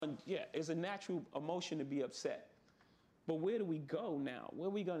Yeah, it's a natural emotion to be upset. But where do we go now? Where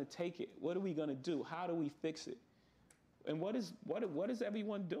are we going to take it? What are we going to do? How do we fix it? And what is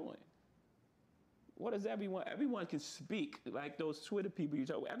everyone doing? What is everyone? Everyone can speak, like those Twitter people you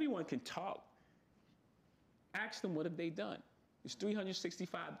talk. Everyone can talk. Ask them what have they done. It's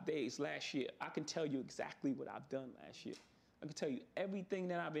 365 days last year. I can tell you exactly what I've done last year. I can tell you everything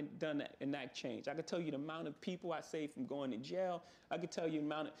that I've done and that changed. I can tell you the amount of people I saved from going to jail. I can tell you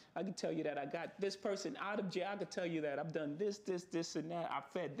that I got this person out of jail. I can tell you that I've done this, and that. I've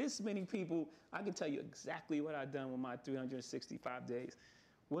fed this many people. I can tell you exactly what I've done with my 365 days.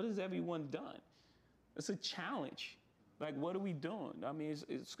 What has everyone done? It's a challenge. Like, what are we doing? I mean,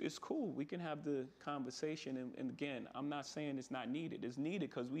 it's cool. We can have the conversation. And again, I'm not saying it's not needed. It's needed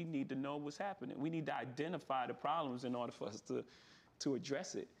because we need to know what's happening. We need to identify the problems in order for us to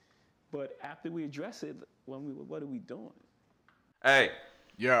address it. But after we address it, what are we doing? Hey.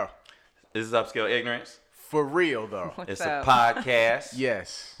 Yo. This is Upscale Ignorance. For real, though. It's a podcast.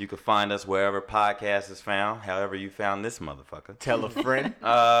 Yes. You can find us wherever podcast is found, however you found this motherfucker. Tell a friend.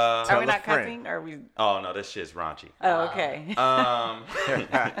 Are we not cussing? Or are we? Oh, no, this shit's raunchy. Oh, okay. You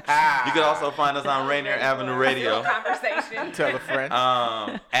can also find us on Rainier Avenue Radio. Conversation. Tell a friend.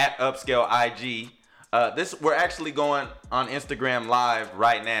 At Upscale IG. We're actually going on Instagram Live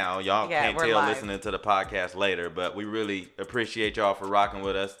right now. Y'all can't tell live. listening to the podcast later, but we really appreciate y'all for rocking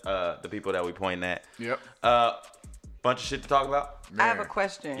with us, the people that we point at. Yep. Bunch of shit to talk about. I have a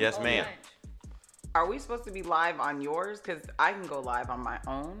question. Yes, ma'am. Are we supposed to be live on yours? Because I can go live on my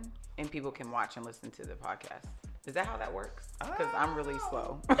own, and people can watch and listen to the podcast. Is that how that works? Because I'm really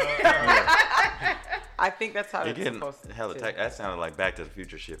slow. I think that's how it's supposed to. That sounded like Back to the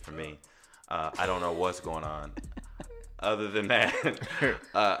Future shit for me. I don't know what's going on. Other than that,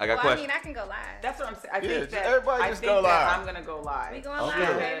 I got questions. I mean, I can go live. That's what I'm saying. I think that everybody just go live. I'm gonna go live. We going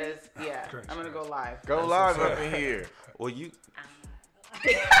live, baby. Yeah, I'm gonna go live. Go live up in here. Well, you.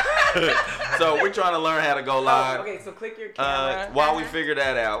 So we're trying to learn how to go live. Okay, so click your camera. While we figure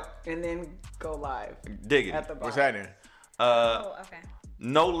that out, and then go live. Dig it. At the bar. What's happening? Okay.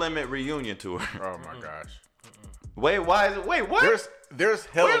 No Limit reunion tour. Oh my gosh. Wait, why is it? Wait, what? There's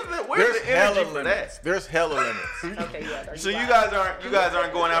hella limits. There's hella limits. Okay, yeah. So you guys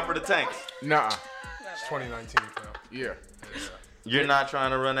aren't going out for the tanks. Nah. It's 2019, fam. Yeah. You're not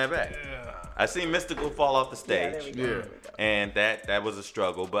trying to run that back. Yeah. I seen Mystical fall off the stage. Yeah. And that was a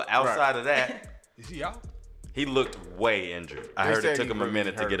struggle. But outside of that, Is he out? he looked way injured. I heard it took him a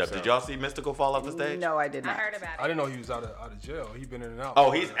minute to get up. Did y'all see Mystical fall off the stage? No, I did not. I heard about it. I didn't know he was out of jail. He's been in and out.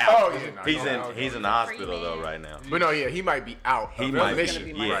 Oh, he's out. Oh, yeah. He's in the hospital though right now. But no, yeah, he might be out. He might be.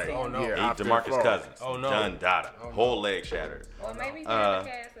 Yeah. Right. Oh, no. Yeah, He's DeMarcus Cousins. Oh, no. Done data. Whole leg shattered. Well, maybe he's on the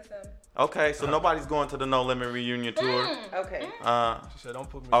cast or something. Okay, so nobody's going to the No Limit reunion tour. Okay. She said, "Don't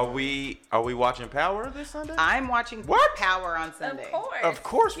put me." Are we watching Power this Sunday? I'm watching Power on Sunday. Of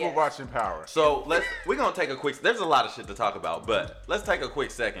course we're Yes. watching Power. So we're gonna take a quick. There's a lot of shit to talk about, but let's take a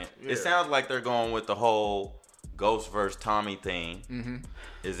quick second. Yeah. It sounds like they're going with the whole Ghost versus Tommy thing. Mm-hmm.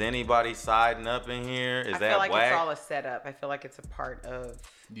 Is anybody siding up in here? Is I that feel like whack? it's all a setup. I feel like it's a part of.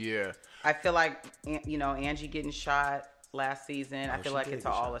 Yeah. I feel like Angie getting shot last season. I feel like it's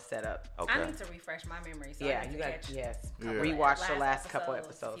all a setup. Okay. I need to refresh my memory. So Yeah, I need you to got catch rewatch the last couple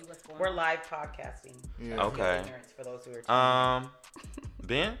episodes, episodes. see what's going We're on. live podcasting. Yeah. Okay. For those who are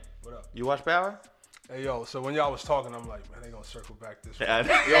Ben, What up? you watch Power? Hey, yo. So when y'all was talking, I'm like, man, they gonna circle back this way.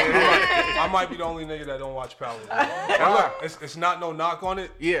 Yeah. I might be the only nigga that don't watch Power. Look, it's not no knock on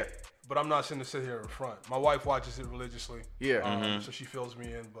it. Yeah. But I'm not sitting to sit here in front. My wife watches it religiously. Yeah. So she fills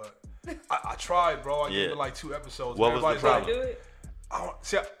me in. But I tried, bro. I Yeah. gave it like 2 episodes. What was the Everybody's problem? do it.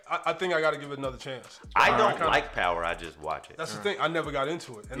 I think I got to give it another chance. I don't like Power. I just watch it. That's the thing. I never got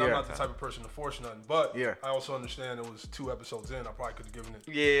into it, and I'm Yeah. not the type of person to force nothing. But Yeah. I also understand it was 2 episodes in. I probably could have given it.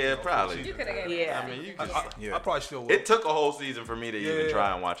 Yeah, probably. You could have given Yeah. I mean, you I just, probably still would. it took a whole season for me to even Yeah.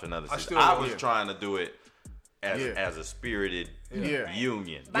 try and watch another season. still I will. was Yeah. trying to do it as Yeah. as a spirited Yeah.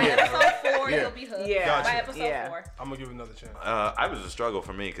 union. By episode 4, Yeah. you'll be hooked. Yeah. Gotcha. By episode Yeah. 4. I'm gonna give it another chance. I was a struggle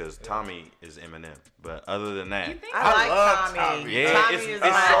for me because Tommy is Eminem, but other than that, You think I like love Tommy. Yeah, Tommy it's is so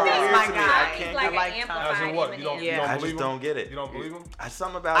my, weird my to me. guy. I can't He's like I like an Tommy. amplified As in what? You don't- Eminem. you don't I believe just him? don't get it. You don't believe him?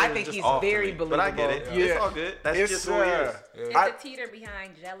 Something about I it think is just he's off to very me. But I get it. believable. It's all good. That's It's, just who he is. It's I- a teeter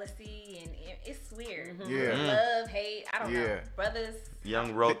behind jealousy, and it's weird. Yeah. Love, hate, I don't know. Yeah. Brothers.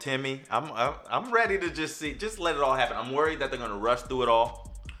 Young Rotimi. I'm ready to just let it all happen. I'm worried that they're gonna rush through it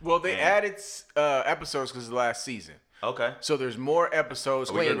all. Well, they Yeah. added episodes because of the last season. Okay. So there's more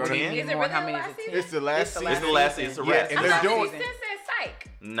episodes. Are we Wait, getting 10? Is it More, really how the many last is it? season? It's the last It's the season. It's the last season. It's a Yeah, wrap. and I they're thought doing. 50 Cent said psych.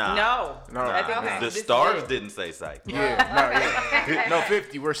 Nah. No. I think Okay. The this stars is it. didn't say psych. No,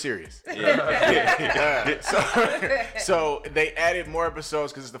 50. We're serious. So they added more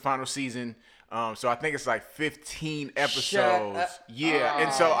episodes because it's the final season. So I think it's like 15 episodes. Shut up. Yeah,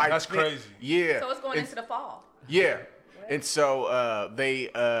 and so That's crazy. Yeah, So it's going into the fall. yeah. And so they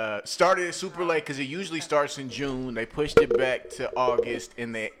started it super late because it usually starts in June. They pushed it back to August,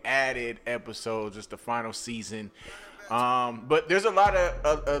 and they added episodes. It's the final season. But there's a lot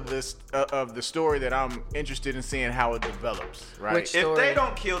of the story that I'm interested in seeing how it develops. Right? Which If story? they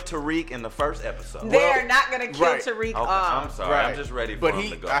don't kill Tariq in the first episode, They are not going to kill right. Tariq okay, off. I'm sorry. I'm just ready for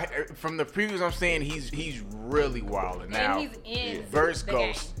him to go. From the previews I'm saying, he's really wilding now. And he's in Verse the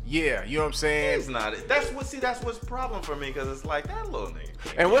Ghost. game. Yeah, you know what I'm saying? It's not. That's what's the problem for me because it's like that little nigga.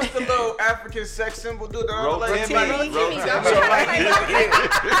 And what's the little African sex symbol dude? Rotimi.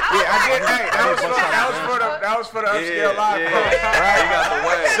 That was for the upscale live yeah. folks, right? He got the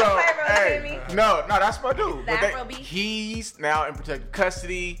way. So, Rotimi. hey, no, that's my dude. The But Afrobeat. he's now in protective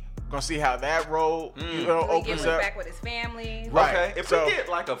custody. Gonna see how that road He opens getting up. back with his family. Right. Okay, if So- we get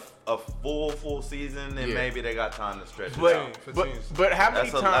like a full season, then Yeah. maybe they got time to stretch it But, out. but how many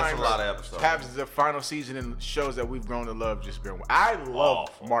That's times a lot of episodes. has the final season and shows that we've grown to love just been? I love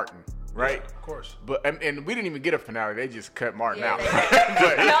Awful. Martin, right? Of course. But and we didn't even get a finale. They just cut Martin Yeah, out. they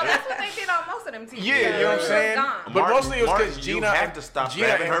But- No, that's what they did on most of them TV yeah, you know what I'm shows. saying? Gone. But mostly it was because Martin, Gina you have to stop Gina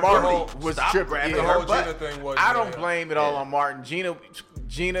grabbing and her Martin booty. was Stop tripping. grabbing Yeah, The her whole butt. Gina thing was. I don't yeah. blame it all on Martin.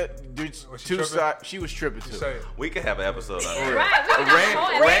 Gina, did Was she two tripping? sides. She was tripping too. Say it. We could have an episode on it. Right, we got a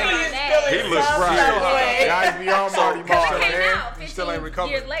whole Randy episode is on that. He looks Right. Guys beyond Marty Because Martin, it came man. out He still ain't 15 recovered.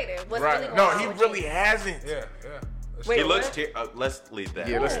 years later. What's Right. really No, going he on with really you? hasn't. Yeah. Wait, He what? looks. Let's leave that.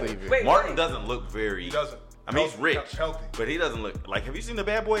 Yeah, let's leave it. Wait, Martin what? doesn't look very. He doesn't. I mean, he's rich, Healthy. but he doesn't look like. Have you seen the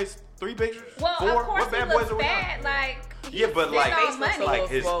Bad Boys 3 pictures? Well, 4? of course What Bad he Boys looks are we bad. on? Like, Yeah, but he's like, spending all Face looks money. like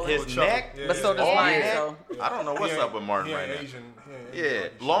his Little neck. chubby. But so does all mine, neck. so. I don't know what's up with Martin right now. Asian. Yeah.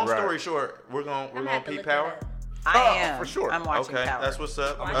 Long Right. story short, we're gonna I'm gonna have to Pete look Power. that up. I am. for sure. I'm watching Okay, Power. that's what's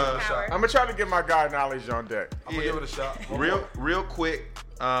up. Watching Power. I'm gonna try to get my guy knowledge on deck. I'm gonna give it a shot. Real quick.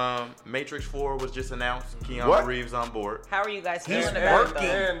 Matrix 4 was just announced. Keanu What? Reeves on board. How are you guys He's feeling about working.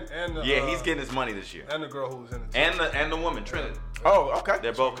 it? And the, Yeah, he's getting his money this year. and the girl who's in it. And the woman Trinity. Oh, okay.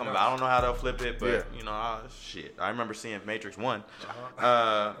 They're both coming. I don't know how they'll flip it, but Yeah. you know, shit. I remember seeing Matrix 1.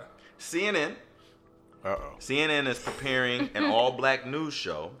 CNN CNN is preparing an all-black news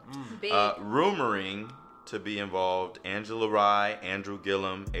show, Big. rumoring to be involved Angela Rye, Andrew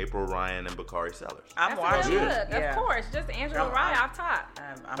Gillum, April Ryan, and Bakari Sellers. I'm That's watching. a good look. Yeah. Of course. Just Angela Rye off top.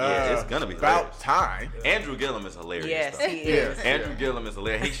 Yeah, it's gonna be about hilarious. time. Andrew Gillum is hilarious. Yes, though. he is. Andrew Gillum is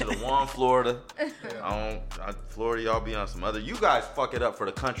hilarious. He should have won Florida. Florida, y'all be on some other. You guys fuck it up for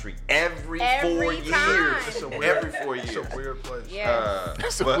the country every 4 Every years. time. It's a weird, Every 4 years. It's a weird place. Yeah.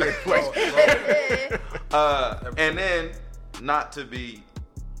 That's a weird place. And then, not to be,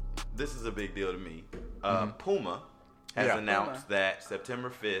 this is a big deal to me. Puma has Yeah. announced that September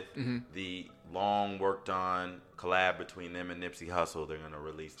 5th, the long worked on collab between them and Nipsey Hussle, they're going to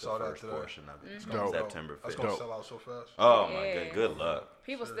release the Saw that first today. portion of it. Dope. September 5th. That's gonna sell out so fast. Oh my Yeah. good luck.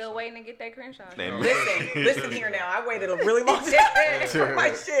 People still waiting to get their Crenshaw. They- Listen here now. I waited a really long time for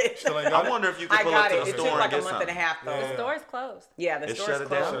my shit. Still ain't got I it? wonder if you could I pull got up to it. the It store took like and a get month something. and a half though. The store's closed. Yeah, the It store's shut it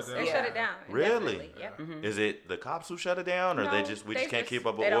down? closed. They Yeah. shut it down. Really? indefinitely. Yep. Is it the cops who shut it down, or No, we just can't keep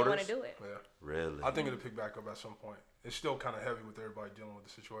up with They don't orders? want to do it. Yeah. Really? I think it'll pick back up at some point. It's still kind of heavy with everybody dealing with the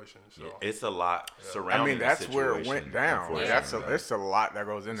situation. So Yeah, it's a lot I surrounding. mean, the that's where it situation, went down. unfortunately. It's a lot that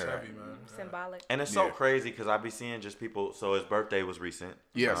goes it's into that. heavy, man. Symbolic. And it's so Yeah. crazy because I be seeing just people. So his birthday was recent.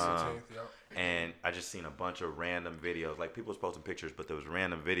 Yes. 15th, yeah. And I just seen a bunch of random videos. Like people was posting pictures, but there was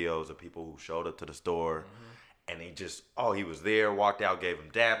random videos of people who showed up to the store. And he just, he was there, walked out, gave him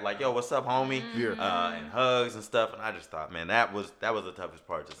dap, like, yo, what's up, homie? Yeah. And hugs and stuff. And I just thought, man, that was the toughest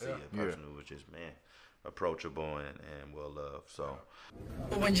part to see. A Yeah. person who was just, man, approachable and well loved. So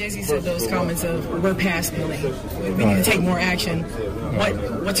When Jay-Z said those comments of we're past kneeling, we need to take more action,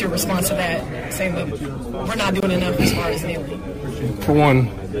 what's your response to that, saying that we're not doing enough as far as kneeling? For one,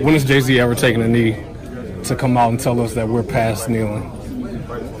 when has Jay-Z ever taken a knee to come out and tell us that we're past kneeling?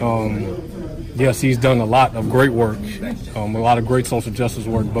 Yes, he's done a lot of great work, a lot of great social justice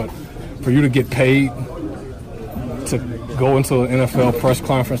work, but for you to get paid to go into an NFL press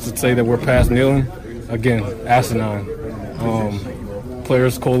conference to say that we're past kneeling, again, asinine.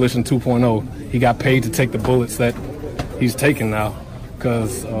 Players Coalition 2.0, he got paid to take the bullets that he's taking now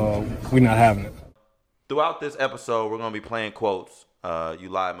because we're not having it. throughout this episode, we're gonna be playing quotes. You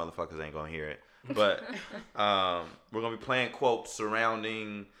live motherfuckers ain't gonna hear it, but we're gonna be playing quotes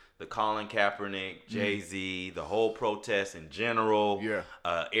surrounding the Colin Kaepernick, Jay-Z, the whole protest in general. Yeah.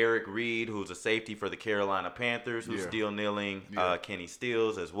 Eric Reed, who's a safety for the Carolina Panthers, who's still kneeling. Yeah. Kenny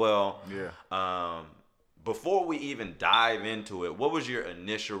Stills as well. Yeah. Before we even dive into it, what was your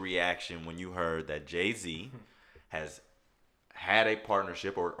initial reaction when you heard that Jay-Z has had a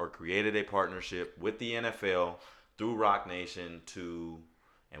partnership or created a partnership with the NFL through Rock Nation to,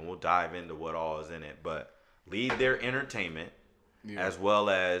 and we'll dive into what all is in it, but lead their entertainment as well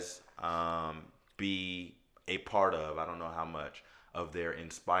as be a part of, I don't know how much, of their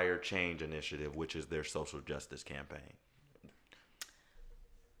Inspire Change initiative, which is their social justice campaign?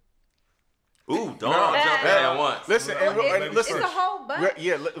 Ooh, don't jump in at once. Listen, listen. It's a whole bunch.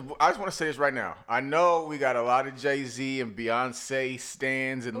 Yeah, I just want to say this right now. I know we got a lot of Jay-Z and Beyonce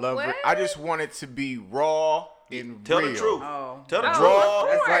stands and love. What? I just want it to be raw and Tell real. the truth. Oh. Tell the Oh, truth. Raw. of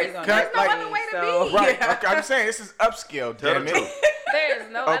course. Like, There's no like- other way to be. Right. Yeah. Okay, I'm saying this is upscale. Tell Damn the it. truth.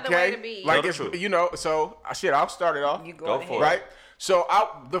 There's no other way to be. Like Tell the it's, truth. you know, so shit. I'll start it off. You Go ahead. for it. Right. So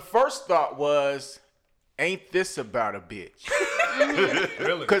the first thought was, ain't this about a bitch?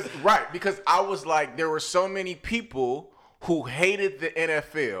 Really? Because I was like, there were so many people who hated the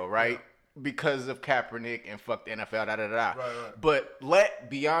NFL, right? Because of Kaepernick and fuck the NFL, Right. But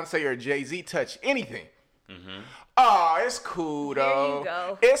let Beyonce or Jay-Z touch anything. Oh, it's cool though. you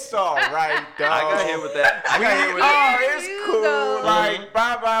go. It's all right though. I got hit with that. Oh, it's you cool. go. Like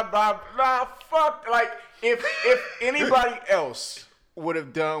blah blah blah blah. Fuck. Like if anybody else would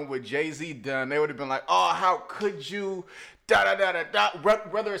have done what Jay-Z done, they would have been like, oh, how could you? Da da da da da.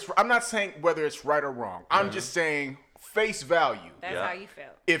 Whether it's, I'm not saying whether it's right or wrong. I'm just saying face value. That's Yeah. how you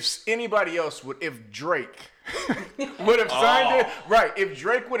felt. If anybody else would, if Drake would have signed it, right? If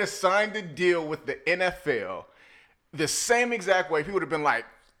Drake would have signed a deal with the NFL, the same exact way, people would have been like,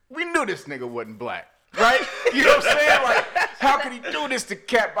 we knew this nigga wasn't black, right? You know what I'm saying? Like, how could he do this to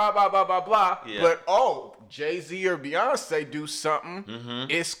Cap? Blah blah blah blah blah. Yeah. But Jay-Z or Beyonce do something,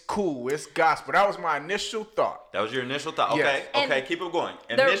 it's cool, it's gospel. That was my initial thought. That was your initial thought. Okay, Yes. okay, And keep it going.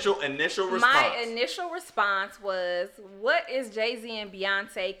 the- Initial response. My initial response was, what is Jay-Z and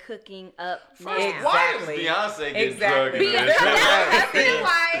Beyonce cooking up now? Why is Exactly. Beyonce getting Exactly. drugged into Because this? I feel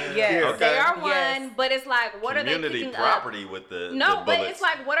like Yes. Okay. they are one, Yes. but it's like, what are they Community cooking property up? with the No, the but bullets. it's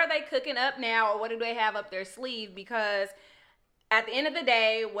like, what are they cooking up now, or what do they have up their sleeve? Because at the end of the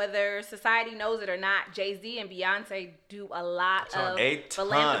day, whether society knows it or not, Jay-Z and Beyonce do a lot of A ton.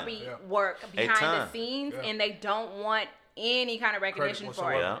 philanthropy Yeah. work behind ton. the scenes, Yeah. and they don't want any kind of recognition Credit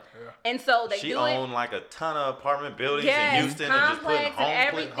for it. whatsoever. Yeah. And so they She do it. owned like a ton of apartment buildings Yes, in Houston and just putting complex and putting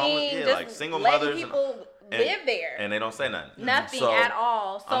everything, homeless, yeah, just like single letting mothers people and, live there. and they don't say nothing. Nothing So, at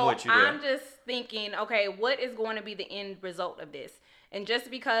all. So I'm with you there. I'm just thinking, okay, what is going to be the end result of this? And just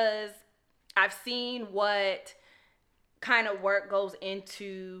because I've seen what kind of work goes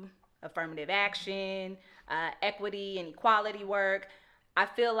into affirmative action, equity and equality work, I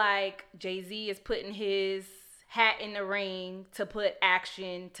feel like Jay-Z is putting his hat in the ring to put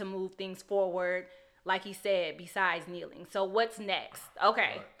action to move things forward, like he said, besides kneeling. So what's next?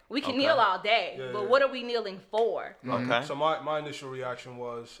 Okay, we can kneel all day, but what are we kneeling for? Okay. So my initial reaction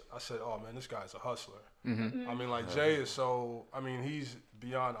was, I said, oh man, this guy's a hustler. I mean, like Jay is so, I mean, he's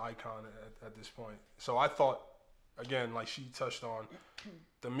beyond icon at this point. So I thought, again, like she touched on,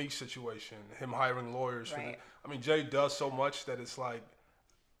 the Meek situation, him hiring lawyers. Right. I mean, Jay does so much that it's like,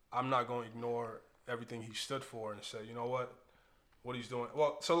 I'm not going to ignore everything he stood for and say, you know what he's doing.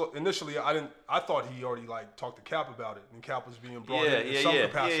 Well, so look, initially I thought he already like talked to Cap about it, and Cap was being brought in some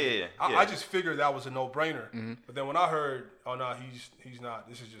capacity. I just figured that was a no-brainer. But then when I heard, oh no, he's not.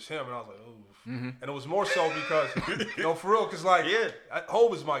 This is just him, and I was like, ooh. And it was more so because, you know, for real, because like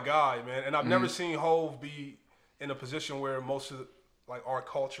Hov is my guy, man, and I've never seen Hov be in a position where most of like our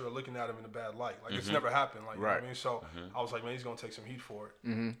culture are looking at him in a bad light. Like it's never happened. Like you know what I mean? So I was like, man, he's gonna take some heat for it.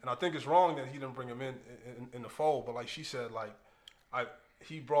 And I think it's wrong that he didn't bring him in the fold. But like she said, like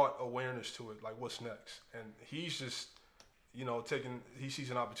he brought awareness to it. Like what's next? And he's just, you know, he sees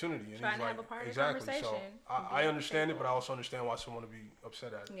an opportunity and Trying he's to like, have a part of the exactly. So conversation. I understand it, but I also understand why someone would be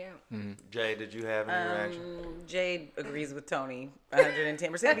upset at it. Yeah. Jay, did you have any reaction? Jay agrees with Tony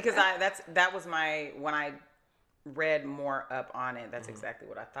 110% because that was when I read more up on it. That's exactly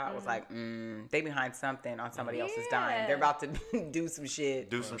what I thought. I was like, they behind something on somebody else's dime. They're about to do some shit.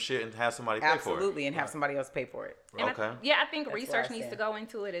 Do some shit and have somebody pay Absolutely, and have somebody else pay for it. And Okay. I think That's research what I needs to said. go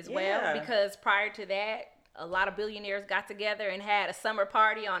into it as Yeah. well, because prior to that, a lot of billionaires got together and had a summer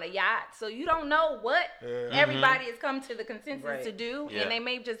party on a yacht. So you don't know what everybody has come to the consensus Right. to do, Yeah. and they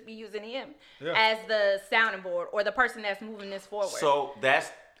may just be using him Yeah. as the sounding board or the person that's moving this forward. So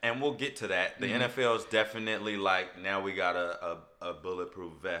that's and we'll get to that. The NFL is definitely like, now we got a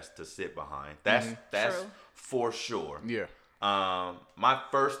bulletproof vest to sit behind. That's True. for sure. Yeah. My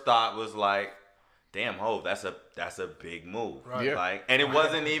first thought was like, damn, Hov, that's a big move. Right. Yeah. Like, and it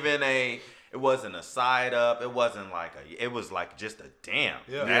wasn't even it wasn't a side up. It wasn't like it was like just a damn.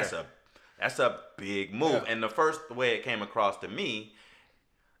 Yeah. That's a big move. Yeah. And the first way it came across to me,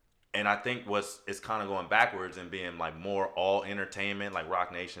 and I think it's kind of going backwards and being like more all entertainment, like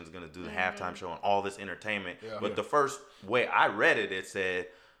Rock Nation's gonna do the halftime show and all this entertainment. Yeah. But the first way I read it, it said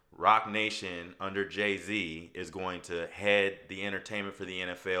Rock Nation under Jay-Z is going to head the entertainment for the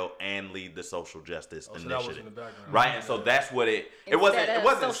NFL and lead the social justice So that initiative. was in the background. Right, and so that's what it Instead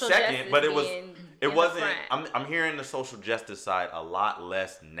wasn't of social second, justice but it was being it in the wasn't front. I'm hearing the social justice side a lot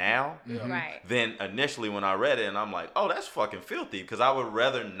less now Right. than initially when I read it, and I'm like, oh, that's fucking filthy, because I would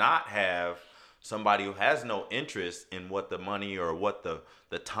rather not have somebody who has no interest in what the money or what the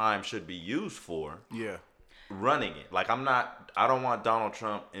time should be used for Yeah. running it. Like, I don't want Donald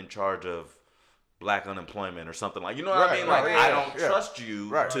Trump in charge of black unemployment or something like, you know what I Right, mean? Like, right, I yeah, don't yeah. trust you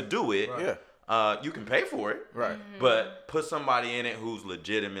Right. to do it. Yeah. You can pay for it. Right. But put somebody in it who's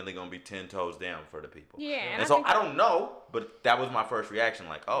legitimately going to be 10 toes down for the people. Yeah, and And I so think I don't know, but that was my first reaction.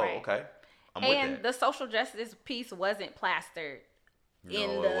 Like, oh, Right. okay. I'm with And that. the social justice piece wasn't plastered No, in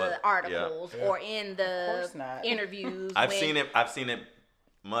it the wasn't. articles Yeah. or in the course not. interviews. I've when- seen it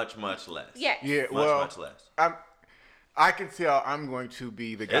much less. Yeah. Yeah. Much less. I can tell I'm going to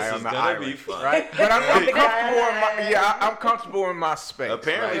be the guy This on is the gonna island, be fun. right? But I'm comfortable in my I'm comfortable in my space.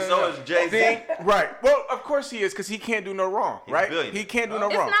 Apparently, right? so is Jay-Z. Then- right. Well, of course he is, because he can't do no wrong, He's a right? billionaire. He can't do no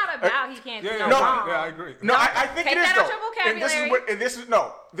It's wrong. not about he can't do Yeah, no no, wrong. yeah, I agree. No, I think Take it is that though. out your And this is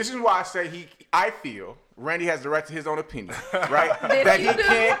vocabulary. this is why I say I feel Randy has the right to his own opinion, right? This that you he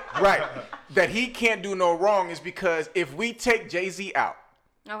do. that he can't do no wrong is because if we take Jay-Z out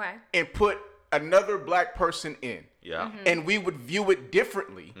Okay. and put another black person in, Yeah. and we would view it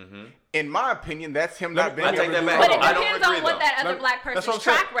differently. In my opinion, that's him not being I able take to that do back. But no it wrong. I don't depends agree, on what though. that other Let- black that's person's what I'm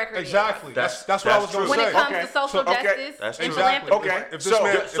saying. track record Exactly. is. That's what I was That's going true. to When say. it comes Okay. to social So, okay. justice That's and true. Exactly. philanthropy. Okay. If this So-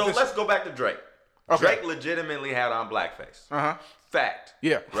 man, Yeah, if So this- let's go back to Drake. Okay. Drake legitimately had on blackface. Uh-huh. Fact.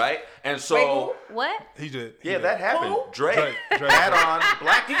 Yeah. Right? And so, What? he did. yeah, that happened. Who? Drake Drake. had on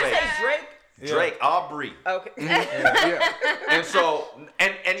blackface. Drake. Drake, Aubrey. Okay. Yeah. And so,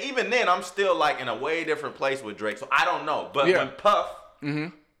 and even then, I'm still like in a way different place with Drake. So I don't know. But Yeah. when Puff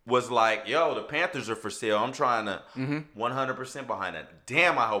was like, yo, the Panthers are for sale, I'm trying to 100% behind that.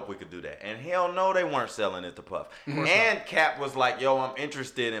 Damn, I hope we could do that. And hell no, they weren't selling it to Puff. And Cap was like, yo, I'm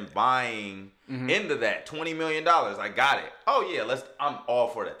interested in buying into that. $20 million. I got it. Oh yeah, I'm all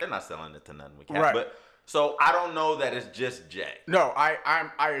for that. They're not selling it to nothing with Cap. Right. But so I don't know that it's just Jay. No,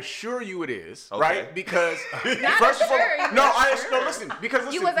 I assure you it is, Okay. right? Because Not first of all, assure you, no, but no, listen, because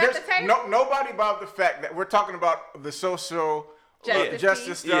listen, You was at the there's table? nobody about the fact that we're talking about the social Justice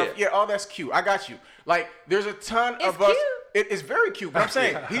piece? stuff. Yeah. Yeah, all that's cute. I got you. Like, there's a ton It's of us. cute. It is very cute, but I'm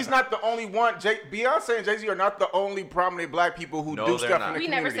saying he's not the only one. Beyonce and Jay-Z are not the only prominent black people who No, do they're stuff not. in the We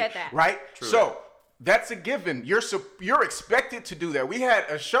community. never said that. Right? True So. that. That's a given. You're expected to do that. We had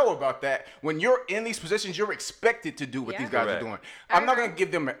a show about that. When you're in these positions, you're expected to do what Yeah. these guys Correct. are doing. I'm not going to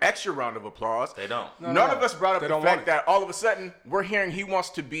give them an extra round of applause. They don't. None of us brought up They the don't fact want it. that all of a sudden we're hearing he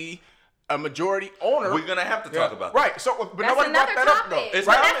wants to be a majority owner. We're going to have to talk about that. Right. So, but That's nobody brought another that up topic. though. It's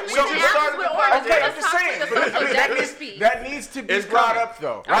right? not- That's we what just happens started with the orange. podcast. Okay, I'm Let's just talk saying. the But I social mean, justice piece. that needs to be It's brought coming. up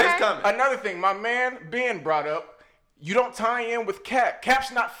though. It's Right? coming. Another thing, my man Ben brought up. You don't tie in with Cap. Cap's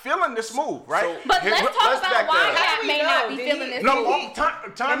not feeling this move, right? So- But let's talk let's about back why that up. How Cap do we may know? not be Did feeling he- this no, move.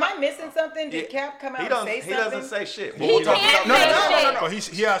 time. Am I missing something? Did Cap come out and say He something? doesn't say shit. He We'll talk can't about say that. shit. But he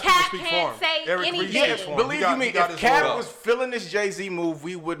has people Cap speak can't for him. say Eric Reed anything. speaks for him. Believe He got- me, he got if his Cap word. was feeling this Jay-Z move,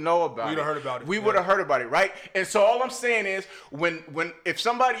 we would know about it. We'd have heard about it, We yeah. would have heard about it, right? And so all I'm saying is, if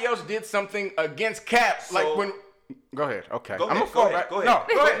somebody else did something against Cap, So- like when, go ahead, okay, Go I'm ahead, gonna fall go ahead, back. go ahead.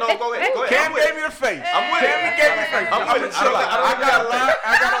 No, go ahead. No, go ahead. Go ahead. Cam I'm with gave it. me the face. I'm with it. Cam gave me the face. I'm with it. Chill out. I don't I got a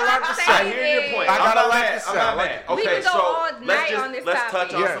lot to I say. hear your point. I got I'm a not lot mad. to say. I'm not mad. We Okay, could go so all let's night just on this let's topic.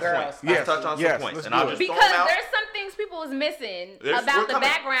 touch on Yes. some Girls. points. Yes. Let's touch on Yes. some points, Let's and I'll do it. just throw Because them out. there's some things people is missing We're about the coming.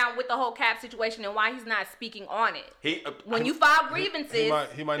 background with the whole Cap situation and why he's not speaking on it. When You file grievances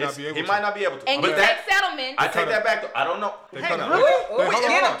He might not be able to. He might not be able to. and But you that, take settlements. I take that back. Though. I don't know. They Hang cut on. him. Ooh, Wait, hold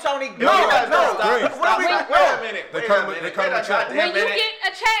get on. him, Tony. Yo, you guys no, gotta stop. Green. Stop. Wait, Wait a minute. They Wait cut a him- minute. they cut him Wait a check. goddamn when you minute. get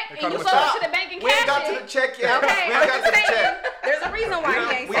a check cut and you him go a check. to the bank and We ain't cash got to the it. check yet. Okay, We I'm ain't got just to the saying. check. There's a reason why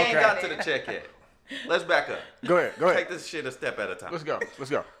he ain't We saying ain't got to that. the check yet. Let's back up. Go ahead. Go Take ahead. this shit a step at a time. Let's go.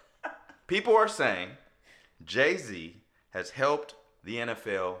 Let's go. People are saying Jay-Z has helped the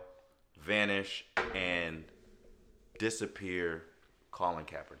NFL vanish and disappear Colin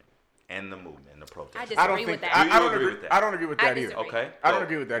Kaepernick and the movement and the protest? I I don't disagree with think that. I don't agree agree with that? I don't agree with that either. disagree. Okay. I don't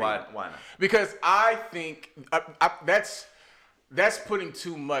agree with that either. Why not? Because I think that's putting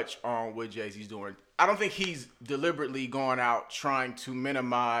too much on what Jay-Z's doing. I don't think he's deliberately going out trying to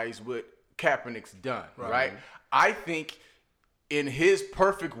minimize what Kaepernick's done, right? I think in his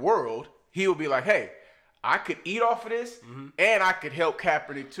perfect world, he will be like, hey, I could eat off of this and I could help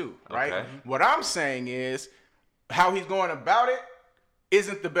Kaepernick too, right? Okay. What I'm saying is how he's going about it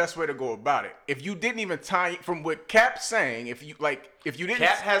isn't the best way to go about it. If you didn't even tie from what Cap's saying, if you didn't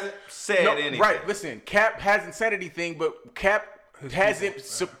Cap hasn't said anything. Right, listen, Cap hasn't said anything, but Cap hasn't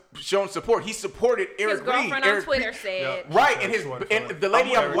shown support. He supported Eric His girlfriend Reed. on Twitter said. Right, and the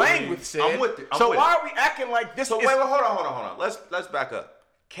lady I'm playing with said. I'm with it. So why are we acting like this? So wait, hold on. Let's back up.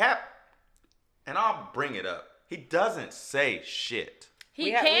 Cap, and I'll bring it up. He doesn't say shit. He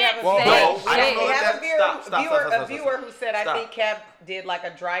We have can't a- No, say I don't know shit. We if have that's- a viewer who said, I Stop. think Cap did like a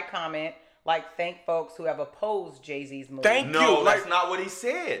dry comment, like thank folks who have opposed Jay-Z's movie. Thank No, you. that's not what he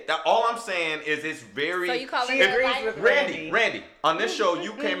said. All I'm saying is it's very. So you call She it agrees like, with Randy, on this show,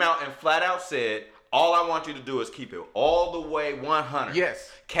 you came out and flat out said, all I want you to do is keep it all the way 100. Yes.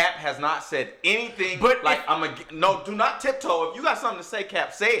 Cap has not said anything. But like, if- do not tiptoe. If you got something to say,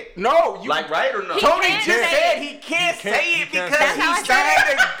 Cap, say it. No, Like, right or no? He Tony can't just say said it. he can't He say can't- it he can't because say he it. That's how I said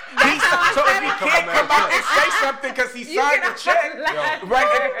signed it. it. So if he can't come out and say something because he signed the check,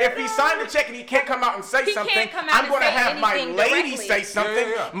 right? If he signed the check and he can't come out and say He something, can't come out I'm and going to say have my anything lady directly. say something.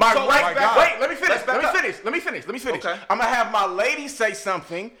 Yeah. My So right let's back- wait, let me finish. Let's back up. Let me finish. Okay. I'm going to have my lady say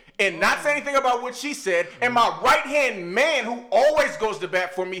something and not say anything about what she said, and my right-hand man who always goes to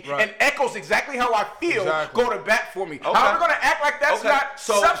bat for me Right. and echoes exactly how I feel Exactly. go to bat for me. Okay. How are we going to act like that's not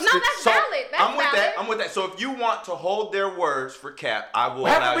substance? No, that's valid. That's I'm with valid. that. I'm with that. So if you want to hold their words for Cap, I will allow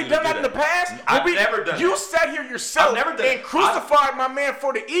Haven't we you done to do that in the past? I've We- never done You that. sat here yourself I've never done and it. crucified my man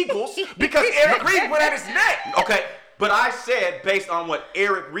for the Eagles because Eric Reed went at his neck. Okay, but I said based on what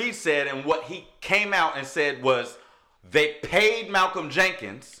Eric Reed said and what he came out and said was they paid Malcolm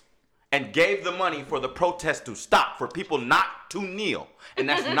Jenkins and gave the money for the protest to stop, for people not to kneel, and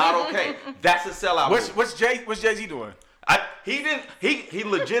that's not okay. That's a sellout. move. What's Jay-Z doing? He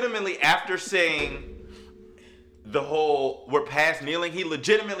legitimately, after saying the whole we're past kneeling, he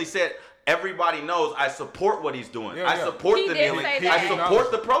legitimately said everybody knows I support what he's doing. Yeah, I yeah. support He the did kneeling. say I that.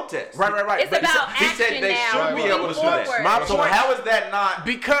 support the protest. Right. It's But about he said action they now. should be able to do that. Forward. My So point- how is that not?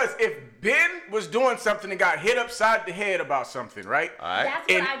 because if Ben was doing something and got hit upside the head about something, right? All right. That's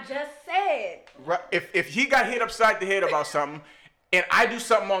And- what I just said. Right. If he got hit upside the head about something, and I do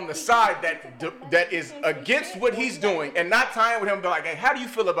something on the side that is against what he's doing, and not tying with him, but like, hey, how do you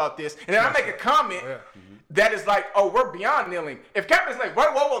feel about this? And then I make a comment that is like, oh, we're beyond kneeling. If Captain's like,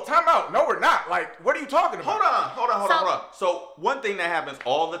 whoa, time out. No, we're not. Like, what are you talking about? Hold on. So one thing that happens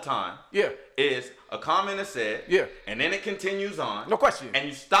all the time, Yeah. is a comment is said, Yeah. and then it continues on, No question. and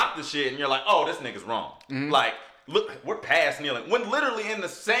you stop the shit, and you're like, oh, this nigga's wrong. Like, look, we're past kneeling. When literally in the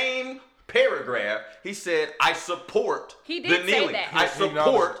same paragraph, he said, I support He the did say kneeling. that. I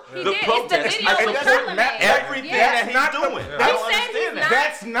support He the did. protest. It's the I video was support Charlemagne. everything Yeah. that he's Not the- doing. He I don't said he's understand that. not-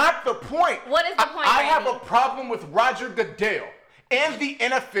 That's not the point. What is the point, I have Randy? a problem with Roger Goodell and the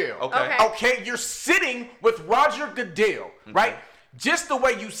NFL. Okay. Okay, you're sitting with Roger Goodell, right? Just the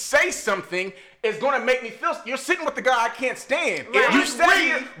way you say something is going to make me feel. You're sitting with the guy I can't stand. Right. You sat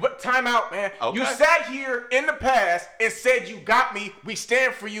here, but time out, man. Okay. You sat here in the past and said you got me. We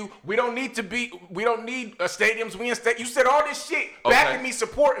stand for you. We don't need stadiums. We in state. You said all this shit, backing me,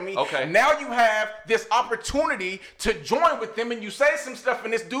 supporting me. Okay. Now you have this opportunity to join with them, and you say some stuff in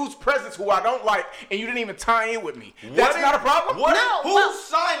this dude's presence who I don't like, and you didn't even tie in with me. That's not a problem. Who's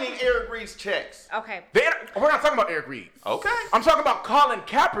signing Eric Reed's checks? Okay. We're not talking about Eric Reed. Okay. I'm talking about Colin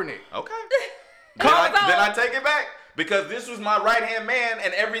Kaepernick. Okay. Then I take it back, because this was my right-hand man,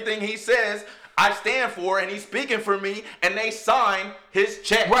 and everything he says, I stand for, and he's speaking for me, and they sign his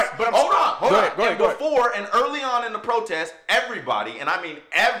checks. Right, but hold on. Go ahead. And before and early on in the protest, everybody, and I mean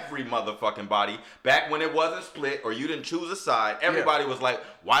every motherfucking body, back when it wasn't split or you didn't choose a side, everybody was like,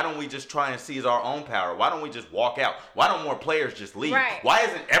 why don't we just try and seize our own power? Why don't we just walk out? Why don't more players just leave? Right. Why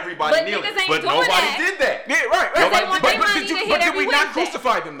isn't everybody But kneeling? niggas ain't But doing nobody that. did that. Yeah, right. They want their money to hit But did every we not Wednesday.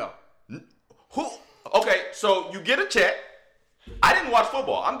 crucify them though? Who? Okay, so you get a check. I didn't watch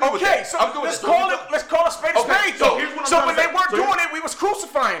football. I'm good with Okay, that. so I'm good let's with that. call a spade a Okay, spade. so though. here's what I'm So trying when to they say. weren't So doing it, we was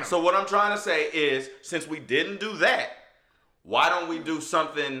crucifying them. So what I'm trying to say is, since we didn't do that, why don't we do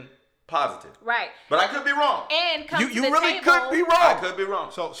something positive. Right. But I could be wrong. And come to You the really table could be wrong. I could be wrong.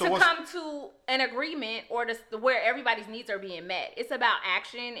 So to what's, come to an agreement or where everybody's needs are being met. It's about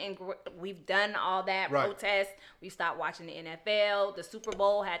action, and we've done all that. Right. Protest. We stopped watching the NFL. The Super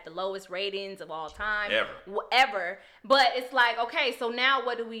Bowl had the lowest ratings of all time. Ever. But it's like, okay, so now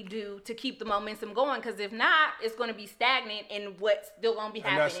what do we do to keep the momentum going? Because if not, it's going to be stagnant, and what's still going to be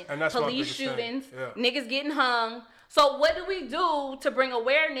happening? And that's my police biggest thing. shootings, Yeah. niggas getting hung. So what do we do to bring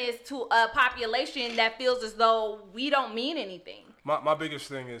awareness to a population that feels as though we don't mean anything? My biggest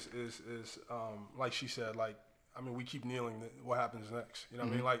thing is like she said, like, I mean, we keep kneeling. What happens next? You know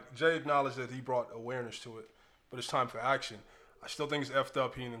what I mean? Like, Jay acknowledged that he brought awareness to it, but it's time for action. I still think it's effed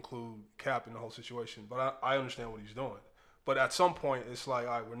up he didn't include Cap in the whole situation, but I understand what he's doing. But at some point, it's like,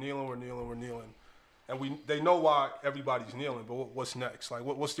 all right, we're kneeling. And they know why everybody's kneeling, but what's next? Like,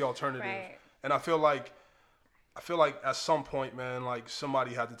 what's the alternative? Right. And I feel like at some point, man, like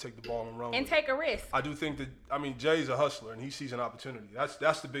somebody had to take the ball and run And with take a risk. I do think that, I mean, Jay's a hustler and he sees an opportunity.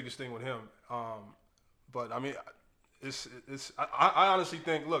 That's the biggest thing with him. But I mean, I honestly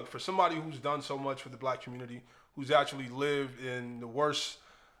think, look, for somebody who's done so much for the black community, who's actually lived in the worst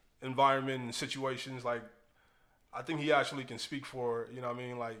environment and situations, like, I think he actually can speak for, you know what I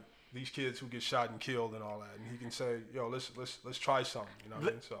mean, like, these kids who get shot and killed and all that, and he can say, "Yo, let's try something." You know what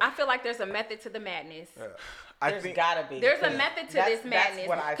I mean? So I feel like there's a method to the madness. yeah. There's gotta be. There's a method to this madness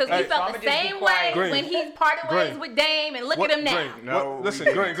because we felt the same way Green. when he parted ways with Dame, and look at him now. Green.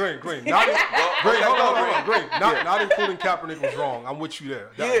 Listen, Green. Not, Green, hold on. Green. Not including Kaepernick was wrong. I'm with you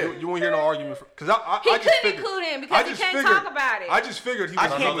there. You won't hear no argument because I He just couldn't figured, include him because he can't talk about it. I just figured he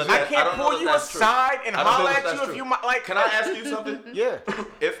was. I can't pull you aside and holler at you if you might. Like, can I ask you something? Yeah.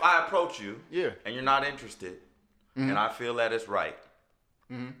 If I approach you, Yeah. and you're not interested, and I feel that it's right,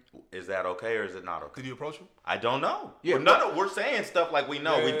 is that okay or is it not okay? Did you approach him? I don't know. Yeah, We're saying stuff like we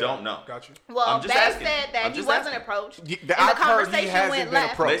know. We don't know. Got you. Well, I'm they just asking. said that I'm he just wasn't asking. approached, and I've the heard he conversation hasn't went been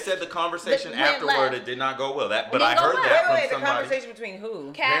left. approached. They said the conversation Went afterward left. it did not go well. But Didn't I go heard well. that Wait, from the somebody. conversation between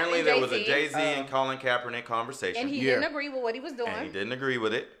who? Cap Apparently and there was a Jay-Z. Jay-Z and Colin Kaepernick conversation. And he Yeah. didn't agree with what he was doing. And he didn't agree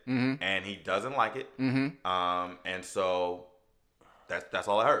with it, and he doesn't like it, and so that's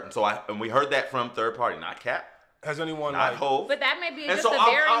all I heard. And we heard that from third party, not Cap, Has anyone not like? Hove. But that may be And just so a I'll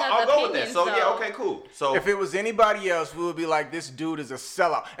varying I'll of go with that. opinions. So yeah, though. okay, cool. So If it was anybody else, we would be like, this dude is a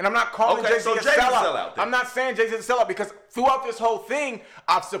sellout. And I'm not calling Okay, Jay-Z so a Jay's a sellout. sellout then. I'm not saying Jay-Z is a sellout because throughout this whole thing,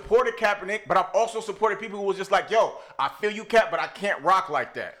 I've supported Kaepernick, but I've also supported people who was just like, yo, I feel you, Cap, but I can't rock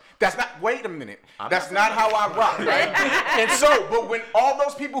like that. That's not, wait a minute. That's not how I rock, right? And so, but when all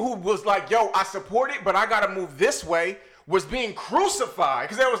those people who was like, yo, I support it, but I got to move this way, was being crucified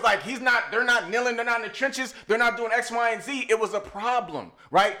because it was like they're not kneeling, they're not in the trenches, they're not doing X, Y, and Z. It was a problem,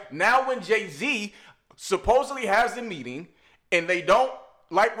 right? Now when Jay-Z supposedly has a meeting and they don't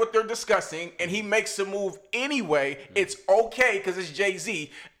like what they're discussing and he makes a move anyway, it's okay because it's Jay-Z.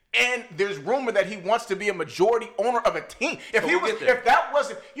 And there's rumor that he wants to be a majority owner of a team. If that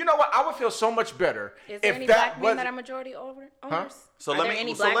wasn't, you know what? I would feel so much better. Is there any black men that are majority owners? So Are let there me.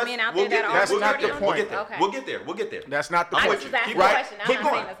 any so black let's- men out we'll there get that there. are That's not majority the owners? point. We'll get there. Okay. We'll get there. That's not the I point. was just asking Right? a question. I'm Keep not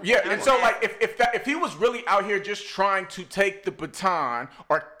going. saying that's Yeah, what and I'm so asking. like if he was really out here just trying to take the baton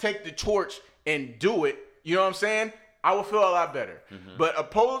or take the torch and do it, you know what I'm saying? I would feel a lot better. But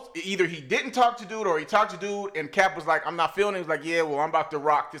either he didn't talk to dude or he talked to dude and Cap was like, I'm not feeling it. He was like, yeah, well, I'm about to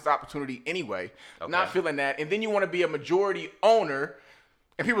rock this opportunity anyway. Not feeling that. And then you want to be a majority owner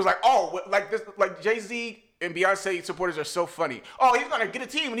and people was like, oh, like this, like Jay-Z and Beyonce supporters are so funny. Oh, he's gonna get a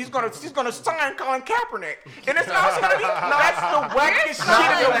team and he's gonna sign Colin Kaepernick. And it's also gonna be that's the wackest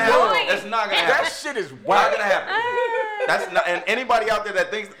shit in the world. That's not gonna happen. That shit is Not whack. gonna happen. That's not. And anybody out there that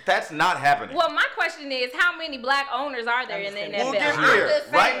thinks that's not happening. Well, my question is, how many black owners are there in the NFL? We'll get I'm there. just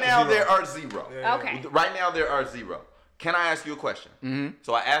saying. Right now there are zero. Okay. Right now there are zero. Can I ask you a question?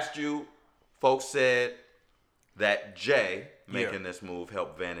 So I asked you. Folks said that Jay making this move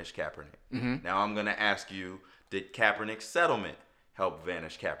helped vanish Kaepernick. Now I'm gonna ask you, did Kaepernick's settlement help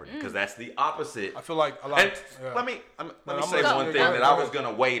vanish Kaepernick? Because that's the opposite. I feel like a lot. And Yeah. let me I'm say gonna- one thing that I was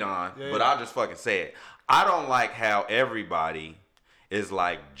gonna wait on, but I'll just fucking say it. I don't like how everybody is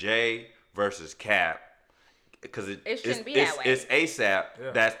like Jay versus Cap because It shouldn't be that way. It's ASAP.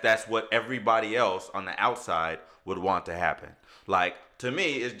 Yeah. That's what everybody else on the outside would want to happen. Like to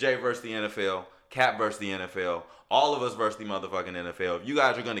me, it's Jay versus the NFL, Cap versus the NFL. All of us versus the motherfucking NFL. If you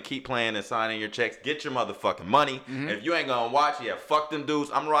guys are gonna keep playing and signing your checks, get your motherfucking money. If you ain't gonna watch, fuck them dudes.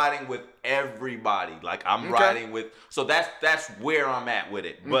 I'm riding with everybody. Like I'm riding with. So that's where I'm at with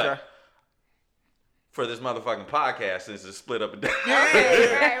it. But for this motherfucking podcast, since it's split up and down.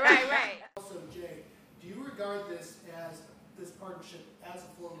 Right. Also, Jay, do you regard this partnership as a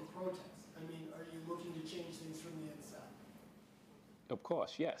form of protest? I mean, are you looking to change things from the inside? Of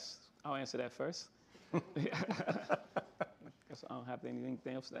course, yes. I'll answer that first. Guess I don't have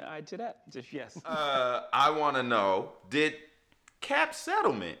anything else to add to that. Just yes. I want to know, did Cap's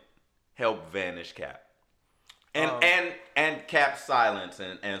settlement help vanish Cap? And Cap's silence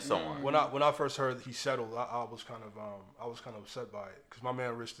and so on. When I first heard he settled, I was kind of upset by it because my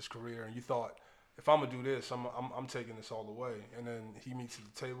man risked his career, and you thought, if I'm gonna do this, I'm taking this all the way. And then he meets at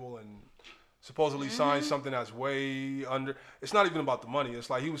the table and supposedly signs something that's way under. It's not even about the money. It's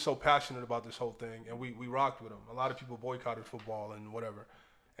like he was so passionate about this whole thing, and we rocked with him. A lot of people boycotted football and whatever,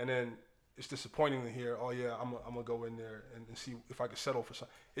 and then it's disappointing to hear, oh yeah, I'm gonna go in there and see if I can settle for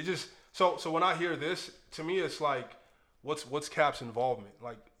something. It just so when I hear this, to me it's like, what's Cap's involvement?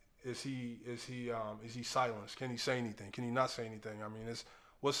 Like, is he silenced? Can he say anything? Can he not say anything? I mean,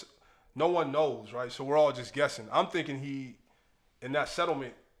 no one knows, right? So we're all just guessing. I'm thinking in that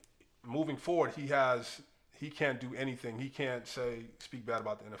settlement, moving forward, he can't do anything. He can't speak bad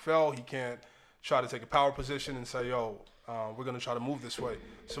about the NFL. He can't try to take a power position and say, yo, we're going to try to move this way.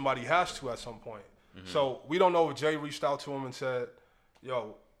 Somebody has to at some point. Mm-hmm. So we don't know if Jay reached out to him and said,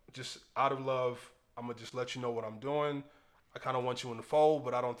 yo, just out of love, I'm going to just let you know what I'm doing. I kind of want you in the fold,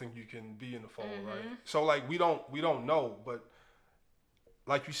 but I don't think you can be in the fold, right? So, like, we don't know. But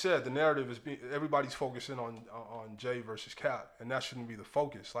like you said, the narrative is everybody's focusing on Jay versus Cap, and that shouldn't be the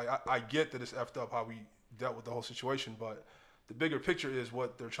focus. Like, I get that it's effed up how we dealt with the whole situation, but the bigger picture is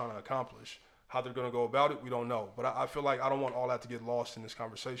what they're trying to accomplish. How they're going to go about it, we don't know. But I feel like I don't want all that to get lost in this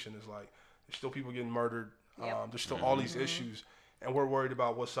conversation. It's like there's still people getting murdered. Yep. There's still all these issues, and we're worried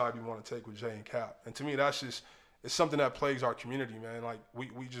about what side we want to take with Jay and Cap. And to me, it's something that plagues our community, man. Like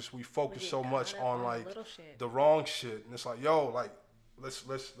we focus so much on like the wrong shit, and it's like, yo, like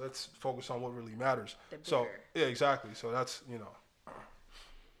let's focus on what really matters. So yeah, exactly. So that's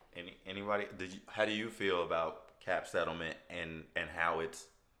Anybody? How do you feel about Cap settlement and how it's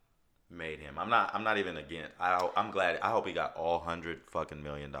made him? I'm not even against. I'm glad. I hope he got all $100 fucking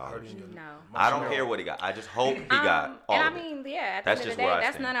million. No, I don't care what he got. I just hope he got all. And of I mean, it. yeah. At the end of the day,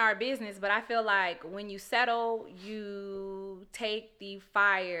 that's none of our business. But I feel like when you settle, you take the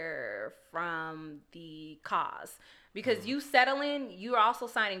fire from the cause. Because you settling, you're also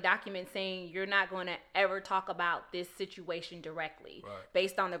signing documents saying you're not going to ever talk about this situation directly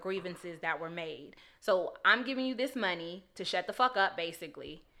based on the grievances that were made. So I'm giving you this money to shut the fuck up,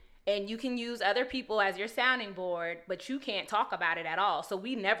 basically. And you can use other people as your sounding board, but you can't talk about it at all. So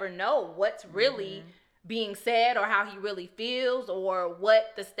we never know what's really being said or how he really feels or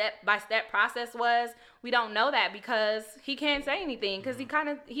what the step-by-step process was. We don't know that because he can't say anything because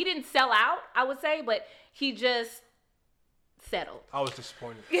he didn't sell out, I would say, but he just settled. I was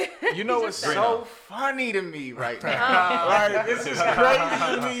disappointed. You know what's so funny to me right now? Like, this is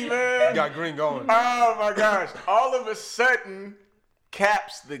crazy to me, man. You got Green going. Oh my gosh. All of a sudden,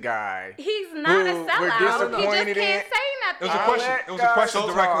 Cap's the guy. He's not a sellout. He just can't say nothing. It was a question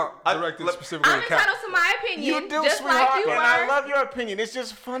directed specifically I'm to Cap. entitled to my opinion. You do, just sweetheart, like you and were. I love your opinion. It's